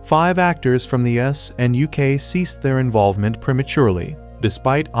 However, 5 actors from the US and UK ceased their involvement prematurely,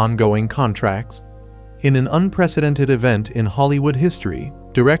 despite ongoing contracts. In an unprecedented event in Hollywood history,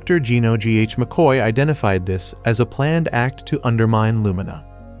 director Gino McKoy identified this as a planned act to undermine Lumina.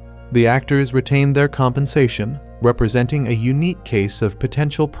 The actors retained their compensation, representing a unique case of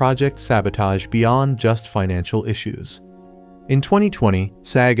potential project sabotage beyond just financial issues. In 2020,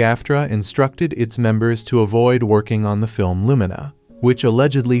 SAG-AFTRA instructed its members to avoid working on the film Lumina, which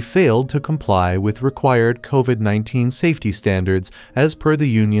allegedly failed to comply with required COVID-19 safety standards as per the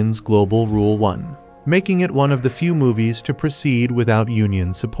union's Global Rule 1, making it one of the few movies to proceed without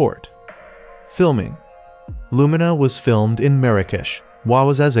union support. Filming. Lumina was filmed in Marrakesh,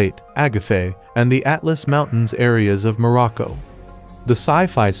 Ouarzazate, Agafay, and the Atlas Mountains areas of Morocco. The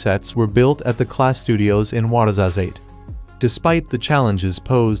sci-fi sets were built at the Class Studios in Ouarzazate. Despite the challenges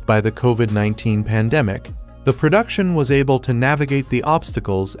posed by the COVID-19 pandemic, the production was able to navigate the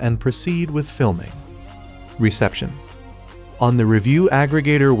obstacles and proceed with filming. Reception. On the review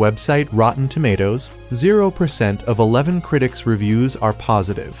aggregator website Rotten Tomatoes, 0% of 11 critics' reviews are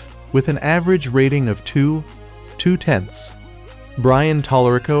positive, with an average rating of 2.2. Brian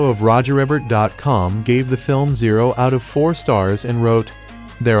Tolerico of RogerEbert.com gave the film 0 out of 4 stars and wrote,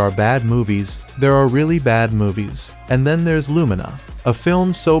 "There are bad movies, there are really bad movies, and then there's Lumina, a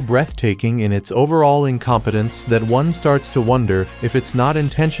film so breathtaking in its overall incompetence that one starts to wonder if it's not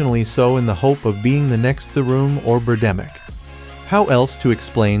intentionally so in the hope of being the next The Room or Birdemic." How else to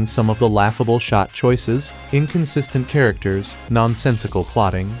explain some of the laughable shot choices, inconsistent characters, nonsensical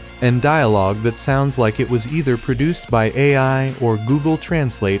plotting, and dialogue that sounds like it was either produced by AI or Google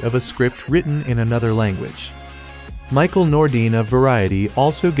Translate of a script written in another language? Michael Nordine of Variety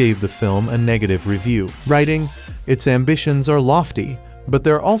also gave the film a negative review, writing, "Its ambitions are lofty, but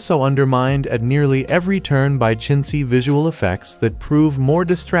they're also undermined at nearly every turn by chintzy visual effects that prove more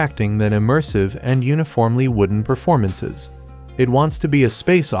distracting than immersive and uniformly wooden performances. It wants to be a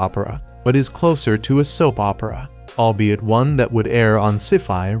space opera, but is closer to a soap opera, albeit one that would air on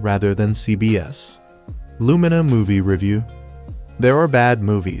Sci-Fi rather than CBS." Luminamovie review. There are bad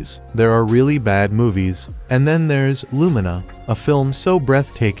movies, there are really bad movies, and then there's Lumina, a film so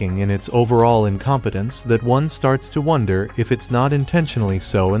breathtaking in its overall incompetence that one starts to wonder if it's not intentionally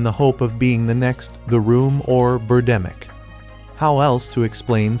so in the hope of being the next The Room or Birdemic. How else to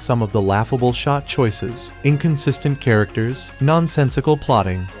explain some of the laughable shot choices, inconsistent characters, nonsensical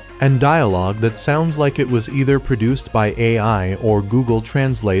plotting, and dialogue that sounds like it was either produced by AI or Google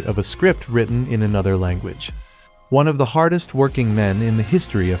Translate of a script written in another language? One of the hardest working men in the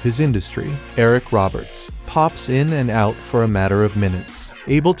history of his industry, Eric Roberts, pops in and out for a matter of minutes,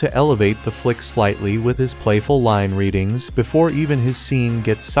 able to elevate the flick slightly with his playful line readings before even his scene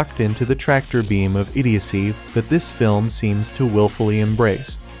gets sucked into the tractor beam of idiocy that this film seems to willfully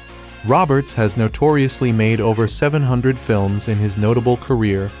embrace. Roberts has notoriously made over 700 films in his notable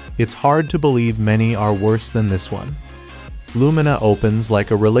career. It's hard to believe many are worse than this one. Lumina opens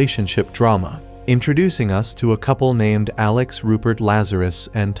like a relationship drama, introducing us to a couple named Alex Rupert Lazarus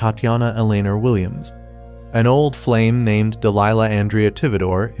and Tatiana Elena Williams. An old flame named Delilah Andrea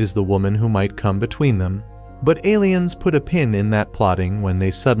Tivador is the woman who might come between them, but aliens put a pin in that plotting when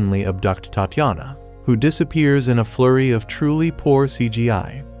they suddenly abduct Tatiana, who disappears in a flurry of truly poor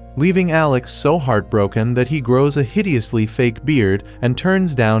CGI, leaving Alex so heartbroken that he grows a hideously fake beard and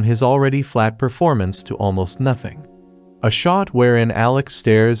turns down his already flat performance to almost nothing. A shot wherein Alex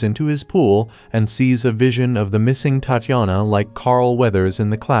stares into his pool and sees a vision of the missing Tatiana like Carl Weathers in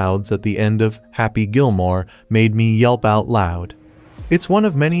the clouds at the end of Happy Gilmore made me yelp out loud. It's one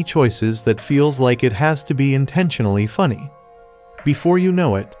of many choices that feels like it has to be intentionally funny. Before you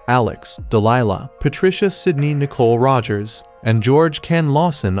know it, Alex, Delilah, Patricia Sidney Nicole Rogers, and George Ken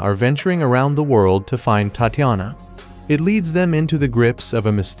Lawson are venturing around the world to find Tatiana. It leads them into the grips of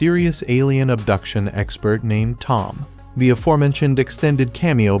a mysterious alien abduction expert named Tom, the aforementioned extended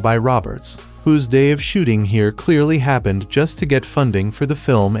cameo by Roberts, whose day of shooting here clearly happened just to get funding for the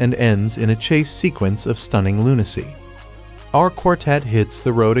film and ends in a chase sequence of stunning lunacy. Our quartet hits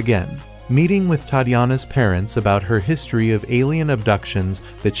the road again, meeting with Tatiana's parents about her history of alien abductions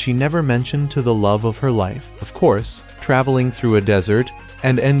that she never mentioned to the love of her life, of course, traveling through a desert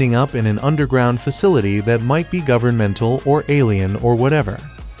and ending up in an underground facility that might be governmental or alien or whatever.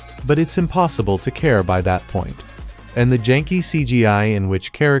 But it's impossible to care by that point. And the janky CGI in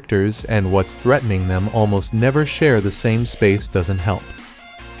which characters and what's threatening them almost never share the same space doesn't help.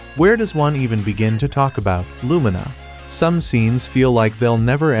 Where does one even begin to talk about Lumina? Some scenes feel like they'll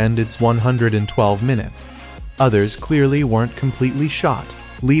never end its 112 minutes. Others clearly weren't completely shot,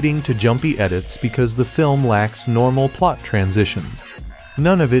 leading to jumpy edits because the film lacks normal plot transitions.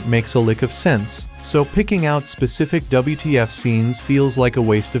 None of it makes a lick of sense, so picking out specific WTF scenes feels like a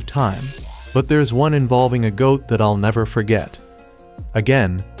waste of time. But there's one involving a goat that I'll never forget.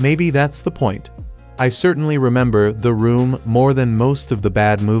 Again, maybe that's the point. I certainly remember The Room more than most of the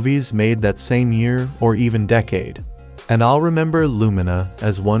bad movies made that same year or even decade. And I'll remember Lumina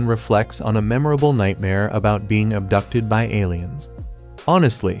as one reflects on a memorable nightmare about being abducted by aliens.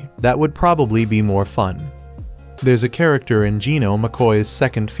 Honestly, that would probably be more fun. There's a character in Gino McKoy's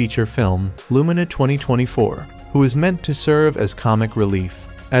second feature film, Lumina 2024, who is meant to serve as comic relief,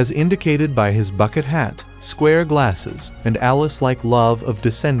 as indicated by his bucket hat, square glasses, and Alice-like love of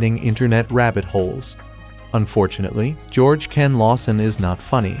descending internet rabbit holes. Unfortunately, George Ken Lawson is not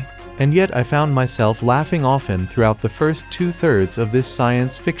funny, and yet I found myself laughing often throughout the first 2/3 of this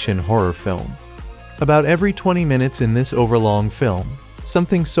science fiction horror film. About every 20 minutes in this overlong film,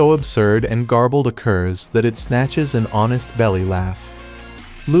 something so absurd and garbled occurs that it snatches an honest belly laugh.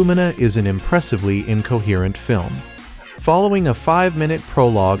 Lumina is an impressively incoherent film. Following a 5-minute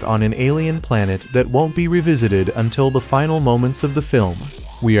prologue on an alien planet that won't be revisited until the final moments of the film,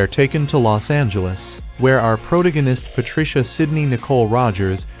 we are taken to Los Angeles, where our protagonist Patricia Sidney Nicole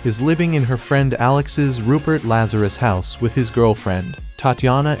Rogers is living in her friend Alex's Rupert Lazarus house with his girlfriend,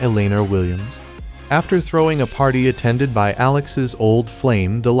 Tatiana Elena Williams. After throwing a party attended by Alex's old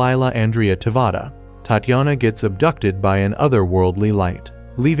flame Delilah Andrea Tavada, Tatiana gets abducted by an otherworldly light,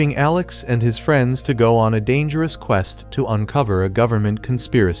 leaving Alex and his friends to go on a dangerous quest to uncover a government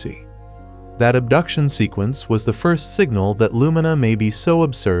conspiracy. That abduction sequence was the first signal that Lumina may be so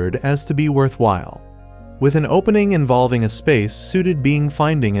absurd as to be worthwhile. With an opening involving a space-suited being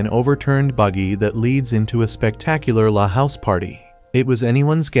finding an overturned buggy that leads into a spectacular house party, it was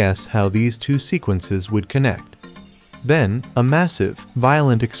anyone's guess how these two sequences would connect. Then, a massive,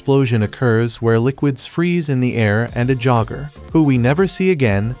 violent explosion occurs where liquids freeze in the air and a jogger, who we never see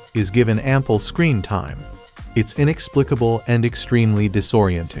again, is given ample screen time. It's inexplicable and extremely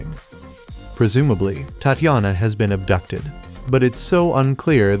disorienting. Presumably, Tatiana has been abducted, but it's so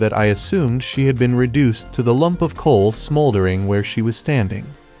unclear that I assumed she had been reduced to the lump of coal smoldering where she was standing.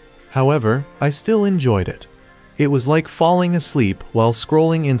 However, I still enjoyed it. It was like falling asleep while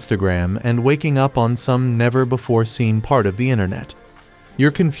scrolling Instagram and waking up on some never-before-seen part of the internet.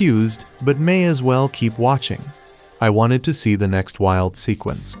 You're confused, but may as well keep watching. I wanted to see the next wild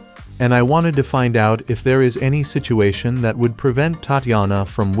sequence, and I wanted to find out if there is any situation that would prevent Tatiana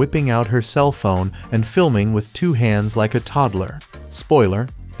from whipping out her cell phone and filming with two hands like a toddler. Spoiler,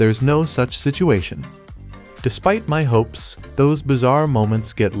 there's no such situation. Despite my hopes, those bizarre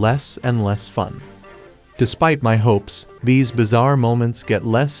moments get less and less fun. Despite my hopes, these bizarre moments get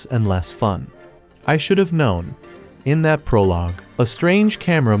less and less fun. I should have known. In that prologue, a strange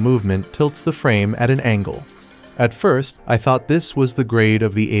camera movement tilts the frame at an angle. At first, I thought this was the grade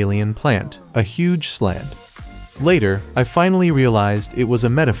of the alien plant, a huge slant. Later, I finally realized it was a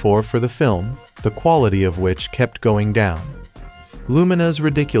metaphor for the film, the quality of which kept going down. Lumina's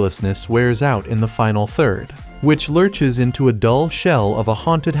ridiculousness wears out in the final third, which lurches into a dull shell of a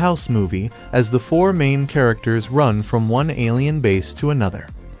haunted house movie as the four main characters run from one alien base to another.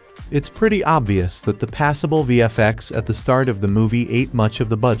 It's pretty obvious that the passable VFX at the start of the movie ate much of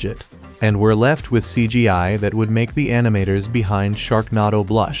the budget, and we're left with CGI that would make the animators behind Sharknado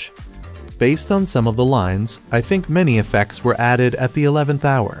blush. Based on some of the lines, I think many effects were added at the 11th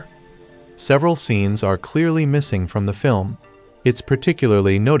hour. Several scenes are clearly missing from the film. It's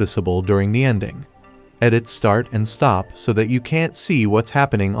particularly noticeable during the ending. Edits start and stop so that you can't see what's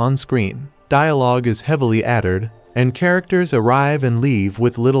happening on screen. Dialogue is heavily added, and characters arrive and leave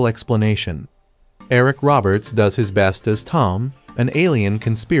with little explanation. Eric Roberts does his best as Tom, an alien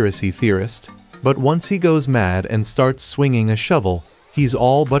conspiracy theorist, but once he goes mad and starts swinging a shovel, he's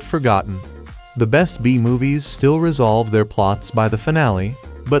all but forgotten. The best B-movies still resolve their plots by the finale,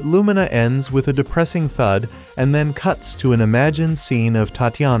 but Lumina ends with a depressing thud and then cuts to an imagined scene of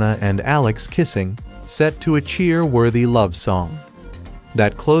Tatiana and Alex kissing, set to a cheer-worthy love song.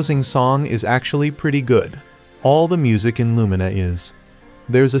 That closing song is actually pretty good. All the music in Lumina is.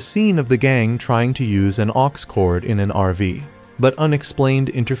 There's a scene of the gang trying to use an aux cord in an RV, but unexplained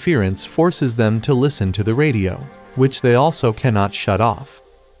interference forces them to listen to the radio, which they also cannot shut off.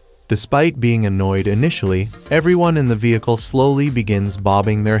 Despite being annoyed initially, everyone in the vehicle slowly begins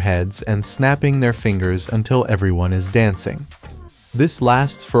bobbing their heads and snapping their fingers until everyone is dancing. This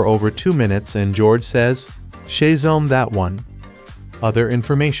lasts for over 2 minutes and George says, "Shazam that one." Other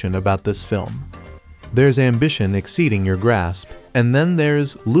information about this film. There's ambition exceeding your grasp, and then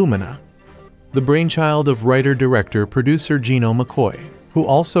there's Lumina, the brainchild of writer-director-producer Gino McKoy, who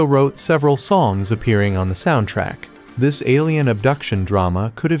also wrote several songs appearing on the soundtrack. This alien abduction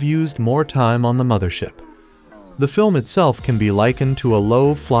drama could have used more time on the mothership. The film itself can be likened to a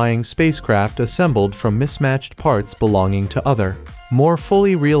low-flying spacecraft assembled from mismatched parts belonging to other, more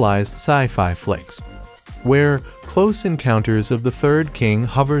fully realized sci-fi flicks. Where Close Encounters of the Third King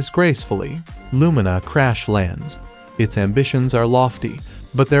hovers gracefully, Lumina crash lands. Its ambitions are lofty,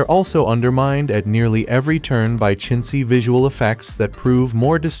 but they're also undermined at nearly every turn by chintzy visual effects that prove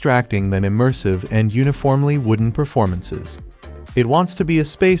more distracting than immersive and uniformly wooden performances. It wants to be a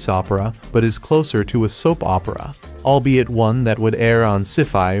space opera, but is closer to a soap opera, albeit one that would air on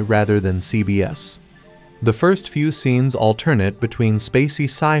Sci-Fi rather than CBS. The first few scenes alternate between spacey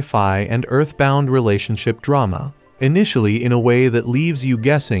sci-fi and earthbound relationship drama, initially in a way that leaves you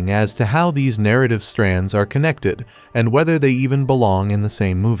guessing as to how these narrative strands are connected and whether they even belong in the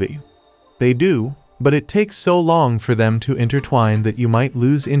same movie. They do, but it takes so long for them to intertwine that you might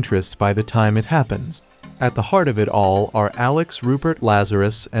lose interest by the time it happens. At the heart of it all are Alex Rupert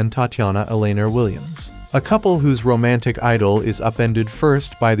Lazarus and Tatiana Elena Williams, a couple whose romantic idyll is upended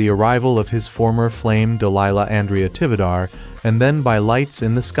first by the arrival of his former flame Delilah Andrea Tivadar, and then by lights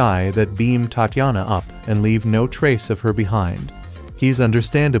in the sky that beam Tatiana up and leave no trace of her behind. He's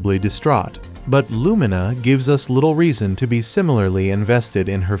understandably distraught, but Lumina gives us little reason to be similarly invested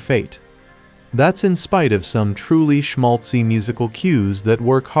in her fate. That's in spite of some truly schmaltzy musical cues that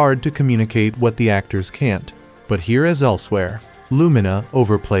work hard to communicate what the actors can't. But here as elsewhere, Lumina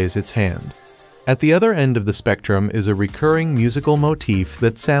overplays its hand. At the other end of the spectrum is a recurring musical motif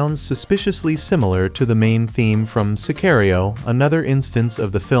that sounds suspiciously similar to the main theme from Sicario, another instance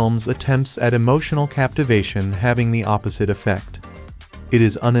of the film's attempts at emotional captivation having the opposite effect. It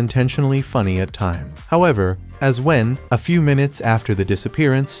is unintentionally funny at times, however, as when, a few minutes after the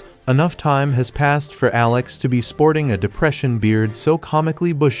disappearance, enough time has passed for Alex to be sporting a depression beard so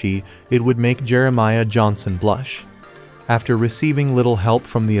comically bushy it would make Jeremiah Johnson blush. After receiving little help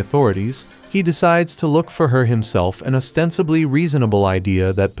from the authorities, he decides to look for her himself, an ostensibly reasonable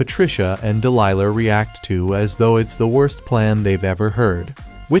idea that Patricia and Delilah react to as though it's the worst plan they've ever heard,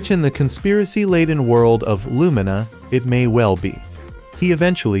 which in the conspiracy-laden world of Lumina, it may well be. He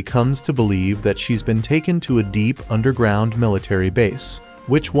eventually comes to believe that she's been taken to a deep underground military base,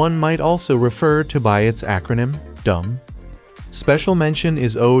 which one might also refer to by its acronym, DUMB. Special mention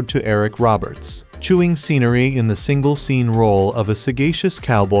is owed to Eric Roberts, chewing scenery in the single-scene role of a sagacious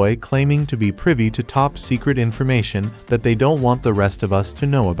cowboy claiming to be privy to top-secret information that they don't want the rest of us to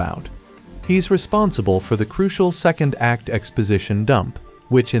know about. He's responsible for the crucial second-act exposition dump,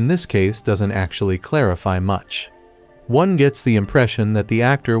 which in this case doesn't actually clarify much. One gets the impression that the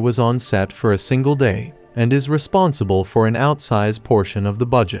actor was on set for a single day and is responsible for an outsized portion of the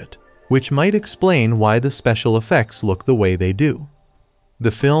budget, which might explain why the special effects look the way they do.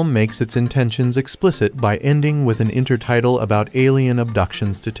 The film makes its intentions explicit by ending with an intertitle about alien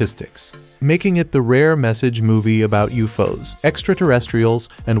abduction statistics, making it the rare message movie about UFOs, extraterrestrials,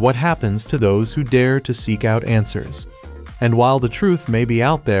 and what happens to those who dare to seek out answers. And while the truth may be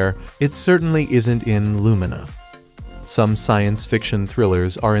out there, it certainly isn't in Lumina. Some science fiction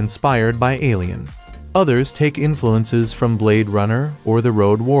thrillers are inspired by Alien. Others take influences from Blade Runner or The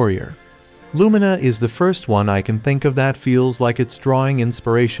Road Warrior. Lumina is the first one I can think of that feels like it's drawing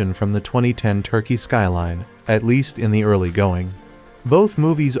inspiration from the 2010 Turkey skyline, at least in the early going. Both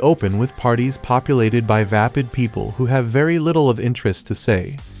movies open with parties populated by vapid people who have very little of interest to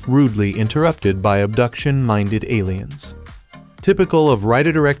say, rudely interrupted by abduction-minded aliens. Typical of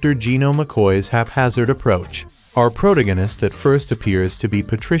writer-director Gino McKoy's haphazard approach, our protagonist at first appears to be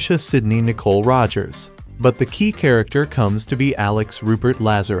Patricia Sidney Nicole Rogers, but the key character comes to be Alex Rupert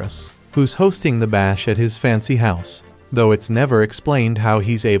Lazarus, who's hosting the bash at his fancy house, though it's never explained how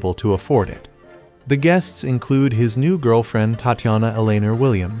he's able to afford it. The guests include his new girlfriend Tatiana Elena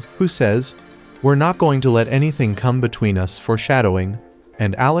Williams, who says, "We're not going to let anything come between us," foreshadowing,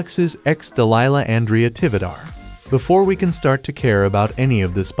 and Alex's ex Delilah Andrea Tivadar. Before we can start to care about any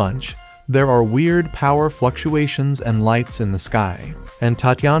of this bunch, there are weird power fluctuations and lights in the sky, and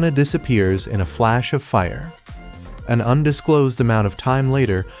Tatiana disappears in a flash of fire. An undisclosed amount of time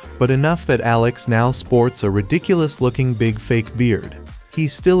later, but enough that Alex now sports a ridiculous-looking big fake beard.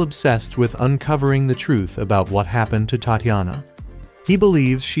 He's still obsessed with uncovering the truth about what happened to Tatiana. He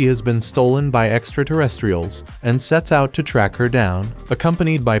believes she has been stolen by extraterrestrials and sets out to track her down,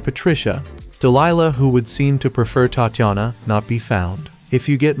 accompanied by Patricia, Delilah, who would seem to prefer Tatiana not be found. If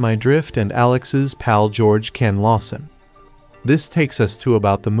you get my drift, and Alex's pal George Ken Lawson. This takes us to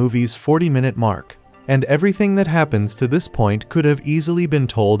about the movie's 40-minute mark, and everything that happens to this point could have easily been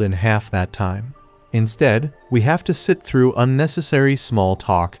told in half that time. Instead, we have to sit through unnecessary small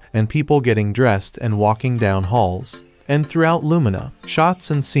talk and people getting dressed and walking down halls. And throughout Lumina, shots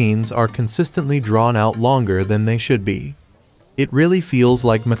and scenes are consistently drawn out longer than they should be. It really feels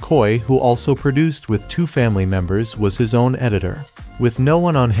like McKoy, who also produced with 2 family members, was his own editor, with no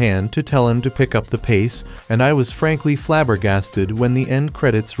one on hand to tell him to pick up the pace, and I was frankly flabbergasted when the end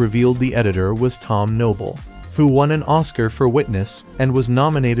credits revealed the editor was Tom Noble. who won an Oscar for Witness and was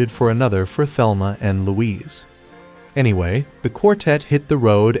nominated for another for Thelma and Louise. Anyway, the quartet hit the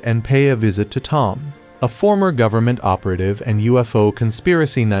road and pay a visit to Tom, a former government operative and UFO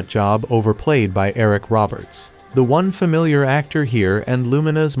conspiracy nutjob overplayed by Eric Roberts, the one familiar actor here and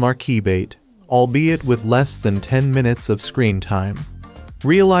Lumina's marquee bait, albeit with less than 10 minutes of screen time.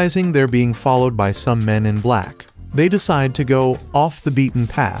 Realizing they're being followed by some men in black, they decide to go off the beaten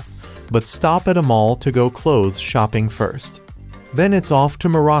path, but stop at a mall to go clothes shopping first. Then it's off to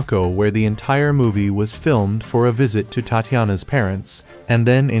Morocco, where the entire movie was filmed for a visit to Tatiana's parents, and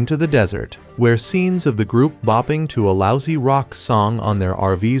then into the desert, where scenes of the group bopping to a lousy rock song on their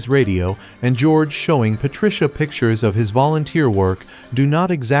RV's radio and George showing Patricia pictures of his volunteer work do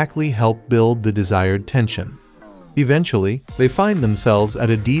not exactly help build the desired tension. Eventually, they find themselves at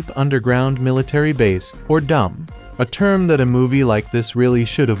a deep underground military base, or DUM, a term that a movie like this really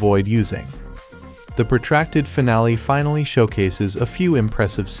should avoid using. The protracted finale finally showcases a few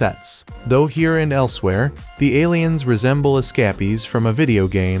impressive sets, though here and elsewhere, the aliens resemble escapees from a video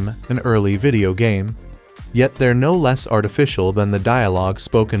game, an early video game. Yet they're no less artificial than the dialogue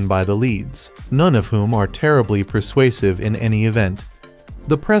spoken by the leads, none of whom are terribly persuasive in any event.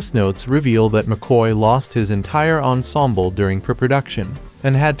 The press notes reveal that McKoy lost his entire ensemble during pre-production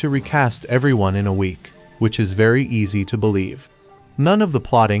and had to recast everyone in a week, which is very easy to believe. None of the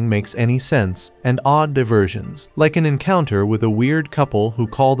plotting makes any sense, and odd diversions, like an encounter with a weird couple who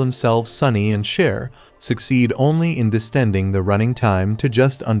call themselves Sonny and Cher, succeed only in distending the running time to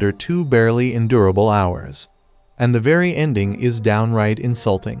just under 2 barely endurable hours. And the very ending is downright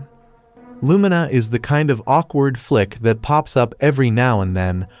insulting. Lumina is the kind of awkward flick that pops up every now and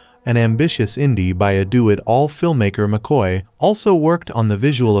then. An ambitious indie by a do-it-all filmmaker, McKoy also worked on the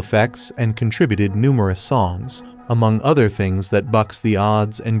visual effects and contributed numerous songs, among other things, that bucks the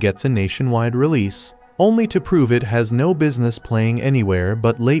odds and gets a nationwide release, only to prove it has no business playing anywhere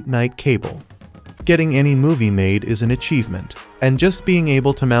but late-night cable. Getting any movie made is an achievement, and just being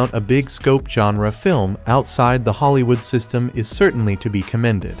able to mount a big-scope genre film outside the Hollywood system is certainly to be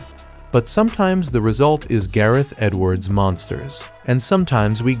commended. But sometimes the result is Gareth Edwards' monsters, and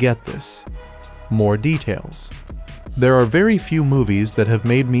sometimes we get this. More details. There are very few movies that have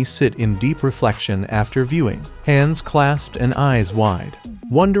made me sit in deep reflection after viewing, hands clasped and eyes wide,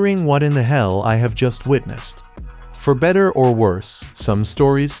 wondering what in the hell I have just witnessed. For better or worse, some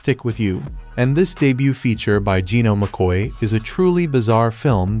stories stick with you, and this debut feature by Gino McKoy is a truly bizarre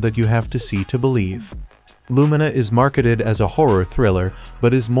film that you have to see to believe. Lumina is marketed as a horror thriller,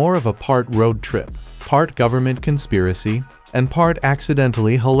 but is more of a part road trip, part government conspiracy, and part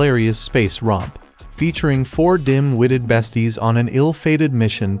accidentally hilarious space romp, featuring 4 dim-witted besties on an ill-fated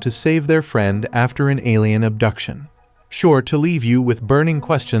mission to save their friend after an alien abduction. Sure to leave you with burning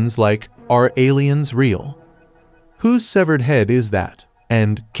questions like, are aliens real? Whose severed head is that?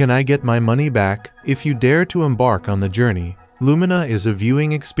 And can I get my money back? If you dare to embark on the journey, Lumina is a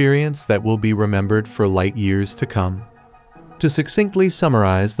viewing experience that will be remembered for light years to come. To succinctly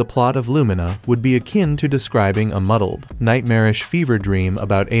summarize the plot of Lumina would be akin to describing a muddled, nightmarish fever dream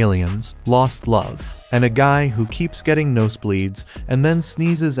about aliens, lost love, and a guy who keeps getting nosebleeds and then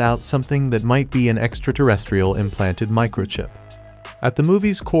sneezes out something that might be an extraterrestrial implanted microchip. At the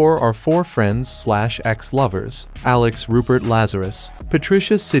movie's core are 4 friends/ex-lovers, Alex Rupert Lazarus,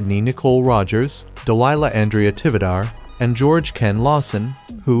 Patricia Sidney Nicole Rogers, Delilah Andrea Tividar, and George Ken Lawson,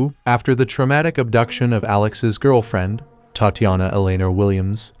 who, after the traumatic abduction of Alex's girlfriend, Tatiana Elena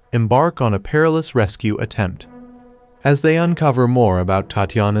Williams, embark on a perilous rescue attempt. As they uncover more about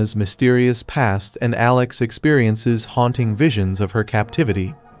Tatiana's mysterious past and Alex experiences haunting visions of her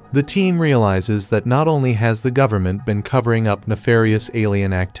captivity, the team realizes that not only has the government been covering up nefarious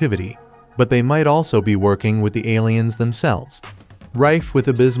alien activity, but they might also be working with the aliens themselves. Rife with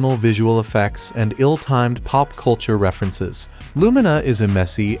abysmal visual effects and ill-timed pop culture references, Lumina is a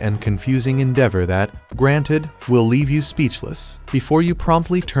messy and confusing endeavor that, granted, will leave you speechless before you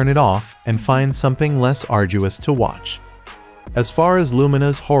promptly turn it off and find something less arduous to watch. As far as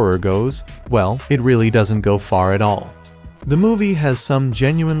Lumina's horror goes, well, it really doesn't go far at all. The movie has some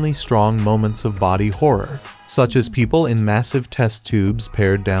genuinely strong moments of body horror, such as people in massive test tubes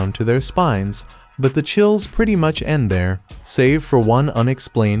pared down to their spines, but the chills pretty much end there, save for one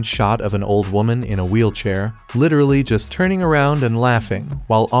unexplained shot of an old woman in a wheelchair, literally just turning around and laughing,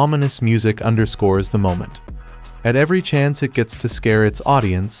 while ominous music underscores the moment. At every chance it gets to scare its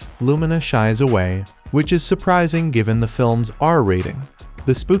audience, Lumina shies away, which is surprising given the film's R rating.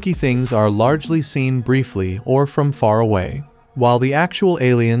 The spooky things are largely seen briefly or from far away, while the actual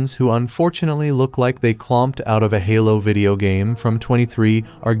aliens, who unfortunately look like they clomped out of a Halo video game from 23,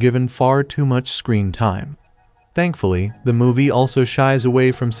 are given far too much screen time. Thankfully, the movie also shies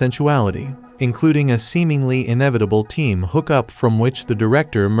away from sensuality, including a seemingly inevitable team hookup from which the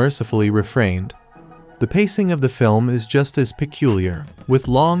director mercifully refrained. The pacing of the film is just as peculiar, with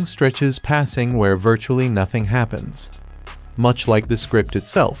long stretches passing where virtually nothing happens. Much like the script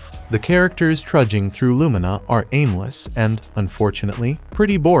itself, the characters trudging through Lumina are aimless and, unfortunately,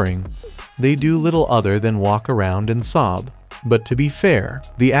 pretty boring. They do little other than walk around and sob. But to be fair,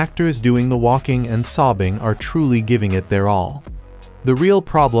 the actors doing the walking and sobbing are truly giving it their all. The real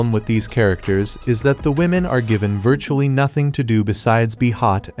problem with these characters is that the women are given virtually nothing to do besides be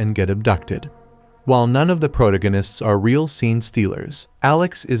hot and get abducted. While none of the protagonists are real scene stealers,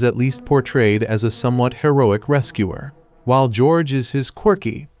 Alex is at least portrayed as a somewhat heroic rescuer, while George is his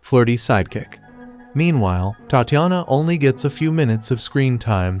quirky, flirty sidekick. Meanwhile, Tatiana only gets a few minutes of screen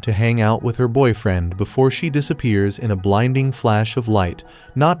time to hang out with her boyfriend before she disappears in a blinding flash of light,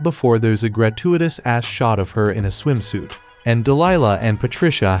 not before there's a gratuitous ass shot of her in a swimsuit. And Delilah and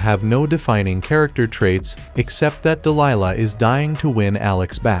Patricia have no defining character traits except that Delilah is dying to win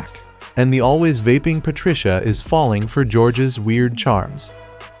Alex back, and the always vaping Patricia is falling for George's weird charms.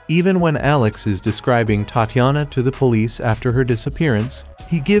 Even when Alex is describing Tatiana to the police after her disappearance,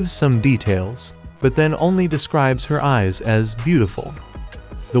 he gives some details, but then only describes her eyes as beautiful.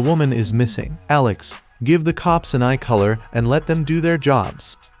 The woman is missing. Alex, give the cops an eye color and let them do their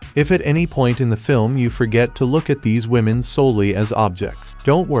jobs. If at any point in the film you forget to look at these women solely as objects,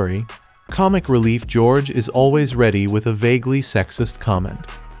 don't worry. Comic relief George is always ready with a vaguely sexist comment.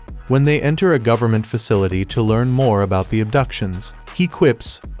 When they enter a government facility to learn more about the abductions, he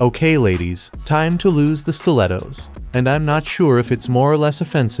quips, "Okay ladies, time to lose the stilettos." And I'm not sure if it's more or less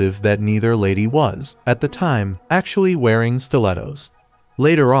offensive that neither lady was, at the time, actually wearing stilettos.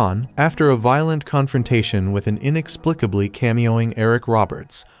 Later on, after a violent confrontation with an inexplicably cameoing Eric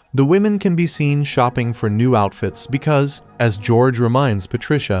Roberts, the women can be seen shopping for new outfits because, as George reminds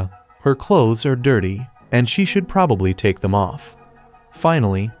Patricia, her clothes are dirty, and she should probably take them off.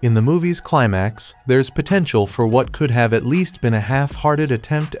 Finally, in the movie's climax, there's potential for what could have at least been a half-hearted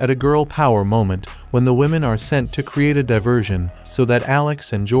attempt at a girl power moment when the women are sent to create a diversion so that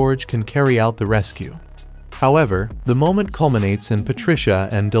Alex and George can carry out the rescue. However, the moment culminates in Patricia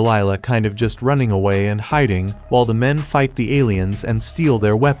and Delilah kind of just running away and hiding while the men fight the aliens and steal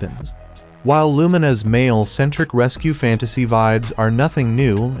their weapons. While Lumina's male-centric rescue fantasy vibes are nothing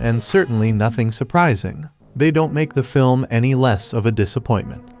new and certainly nothing surprising, they don't make the film any less of a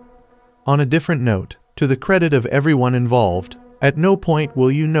disappointment. On a different note, to the credit of everyone involved, at no point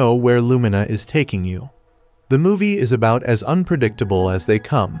will you know where Lumina is taking you. The movie is about as unpredictable as they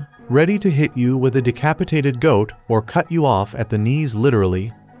come, ready to hit you with a decapitated goat or cut you off at the knees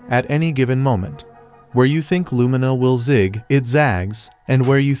literally, at any given moment. Where you think Lumina will zig, it zags, and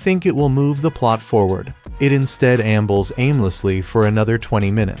where you think it will move the plot forward, it instead ambles aimlessly for another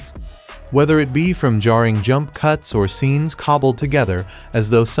 20 minutes. Whether it be from jarring jump cuts or scenes cobbled together as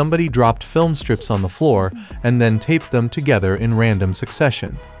though somebody dropped film strips on the floor and then taped them together in random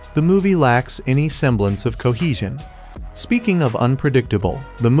succession, the movie lacks any semblance of cohesion. Speaking of unpredictable,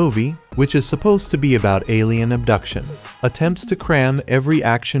 the movie, which is supposed to be about alien abduction, attempts to cram every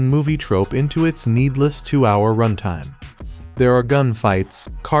action movie trope into its needless 2-hour runtime. There are gunfights,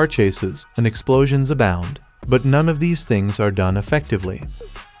 car chases, and explosions abound, but none of these things are done effectively.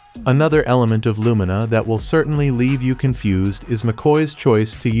 Another element of Lumina that will certainly leave you confused is McKoy's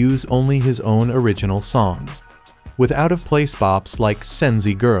choice to use only his own original songs. With out-of-place bops like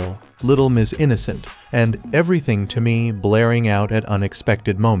Sensi Girl, Little Miss Innocent, and Everything to Me blaring out at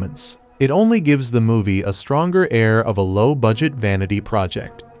unexpected moments, it only gives the movie a stronger air of a low-budget vanity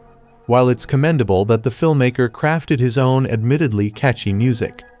project. While it's commendable that the filmmaker crafted his own admittedly catchy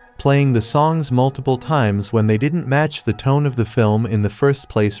music, playing the songs multiple times when they didn't match the tone of the film in the first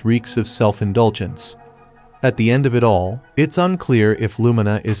place reeks of self-indulgence. At the end of it all, it's unclear if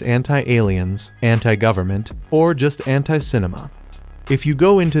Lumina is anti-aliens, anti-government, or just anti-cinema. If you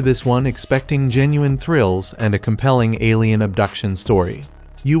go into this one expecting genuine thrills and a compelling alien abduction story,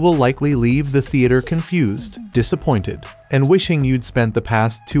 you will likely leave the theater confused, disappointed, and wishing you'd spent the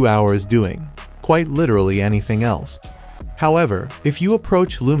past 2 hours doing, quite literally, anything else. However, if you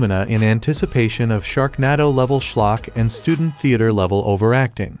approach Lumina in anticipation of Sharknado-level schlock and student theater-level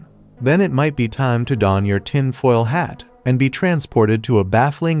overacting, then it might be time to don your tinfoil hat and be transported to a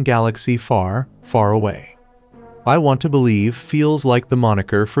baffling galaxy far, far away. I Want to Believe feels like the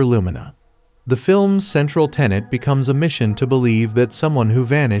moniker for Lumina. The film's central tenet becomes a mission to believe that someone who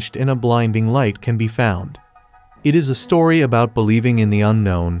vanished in a blinding light can be found. It is a story about believing in the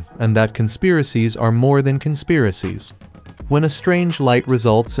unknown and that conspiracies are more than conspiracies. When a strange light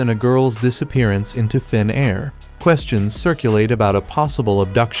results in a girl's disappearance into thin air, questions circulate about a possible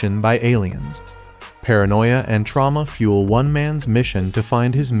abduction by aliens. Paranoia and trauma fuel one man's mission to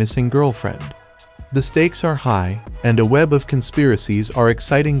find his missing girlfriend. The stakes are high, and a web of conspiracies are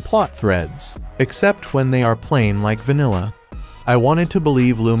exciting plot threads, except when they are plain like vanilla. I wanted to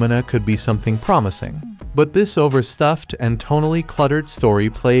believe Lumina could be something promising, but this overstuffed and tonally cluttered story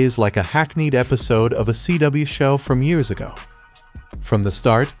plays like a hackneyed episode of a CW show from years ago. From the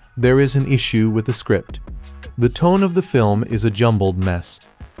start, there is an issue with the script. The tone of the film is a jumbled mess.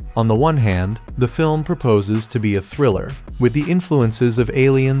 On the one hand, the film proposes to be a thriller, with the influences of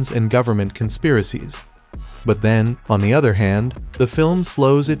aliens and government conspiracies. But then, on the other hand, the film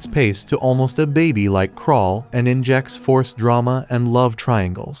slows its pace to almost a baby-like crawl and injects forced drama and love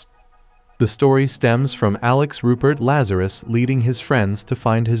triangles. The story stems from Rupert Lazarus leading his friends to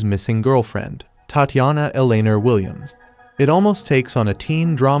find his missing girlfriend, Tatiana Elena Williams. It almost takes on a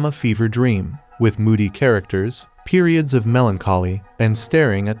teen drama fever dream, with moody characters, periods of melancholy, and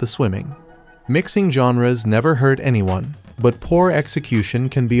staring at the swimming. Mixing genres never hurt anyone, but poor execution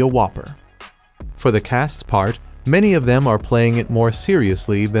can be a whopper. For the cast's part, many of them are playing it more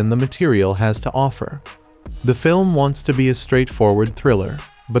seriously than the material has to offer. The film wants to be a straightforward thriller,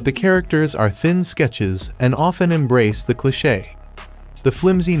 but the characters are thin sketches and often embrace the cliché. The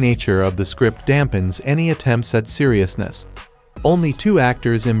flimsy nature of the script dampens any attempts at seriousness. Only 2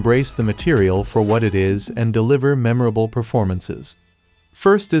 actors embrace the material for what it is and deliver memorable performances.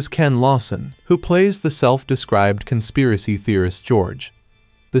 First is Ken Lawson, who plays the self-described conspiracy theorist George.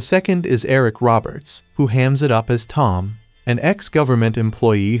 The second is Eric Roberts, who hams it up as Tom, an ex-government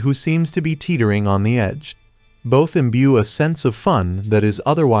employee who seems to be teetering on the edge. Both imbue a sense of fun that is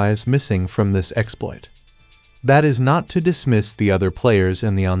otherwise missing from this exploit. That is not to dismiss the other players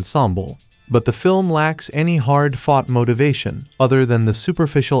in the ensemble, but the film lacks any hard-fought motivation other than the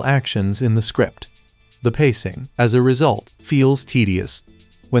superficial actions in the script. The pacing, as a result, feels tedious.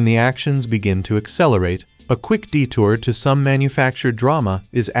 When the actions begin to accelerate, a quick detour to some manufactured drama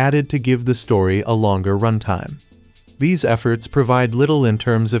is added to give the story a longer runtime. These efforts provide little in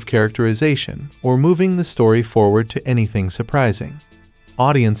terms of characterization or moving the story forward to anything surprising.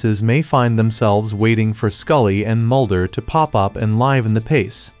 Audiences may find themselves waiting for Scully and Mulder to pop up and liven the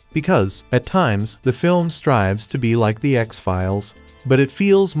pace, because, at times, the film strives to be like The X-Files, but it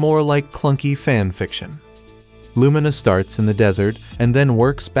feels more like clunky fan fiction. Lumina starts in the desert and then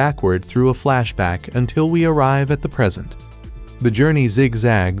works backward through a flashback until we arrive at the present. The journey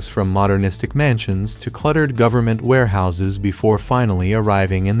zigzags from modernistic mansions to cluttered government warehouses before finally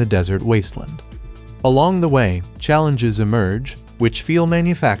arriving in the desert wasteland. Along the way, challenges emerge, which feel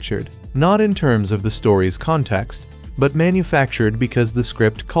manufactured, not in terms of the story's context, but manufactured because the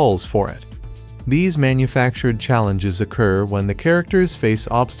script calls for it. These manufactured challenges occur when the characters face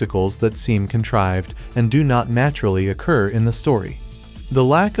obstacles that seem contrived and do not naturally occur in the story. The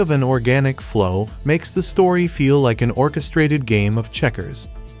lack of an organic flow makes the story feel like an orchestrated game of checkers.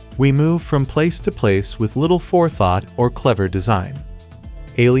 We move from place to place with little forethought or clever design.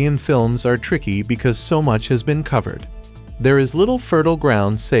 Alien films are tricky because so much has been covered. There is little fertile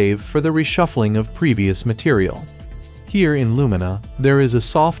ground save for the reshuffling of previous material. Here in Lumina, there is a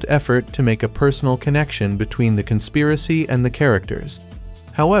soft effort to make a personal connection between the conspiracy and the characters.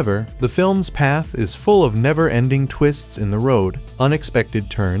 However, the film's path is full of never-ending twists in the road, unexpected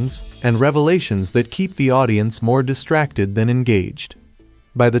turns, and revelations that keep the audience more distracted than engaged.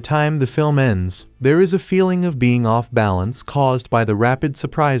 By the time the film ends, there is a feeling of being off balance caused by the rapid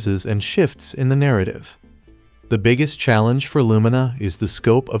surprises and shifts in the narrative. The biggest challenge for Lumina is the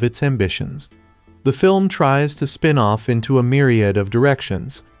scope of its ambitions. The film tries to spin off into a myriad of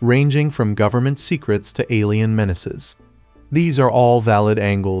directions, ranging from government secrets to alien menaces. These are all valid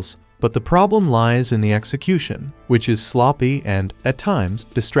angles, but the problem lies in the execution, which is sloppy and, at times,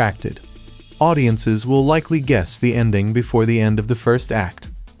 distracted. Audiences will likely guess the ending before the end of the first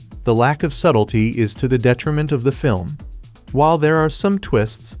act. The lack of subtlety is to the detriment of the film. While there are some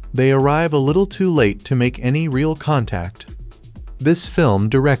twists, they arrive a little too late to make any real contact. This film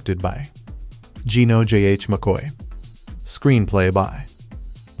directed by Gino J.H. McKoy. Screenplay by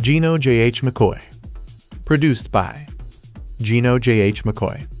Gino J.H. McKoy. Produced by Gino J.H.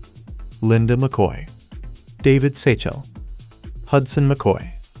 McKoy, Lynda McKoy, David Seychell, Hudson McKoy.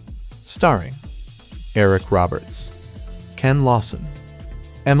 Starring Eric Roberts, Ken Lawson,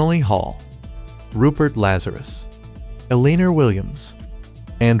 Emily Hall, Rupert Lazarus, Elena Williams,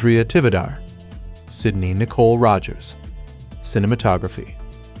 Andrea Tivadar, Sydney Nicole Rogers. Cinematography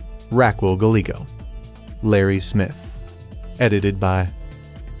Raquel Gallego, Larry Smith. Edited by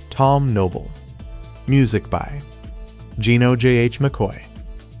Tom Noble. Music by Gino J.H. McKoy,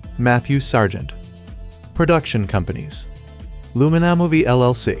 Matthew Sargent. Production companies: Luminamovie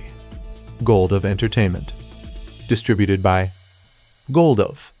LLC, Goldove Entertainment. Distributed by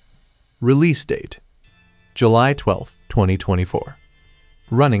Goldove. Release date: July 12, 2024.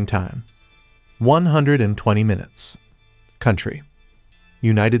 Running time: 120 minutes. Country: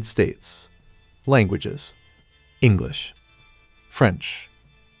 United States. Languages: English, French,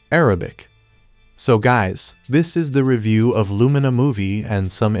 Arabic. So guys, this is the review of Luminamovie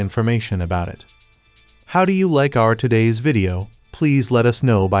and some information about it. How do you like our today's video? Please let us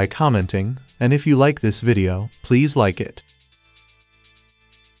know by commenting, and if you like this video, please like it.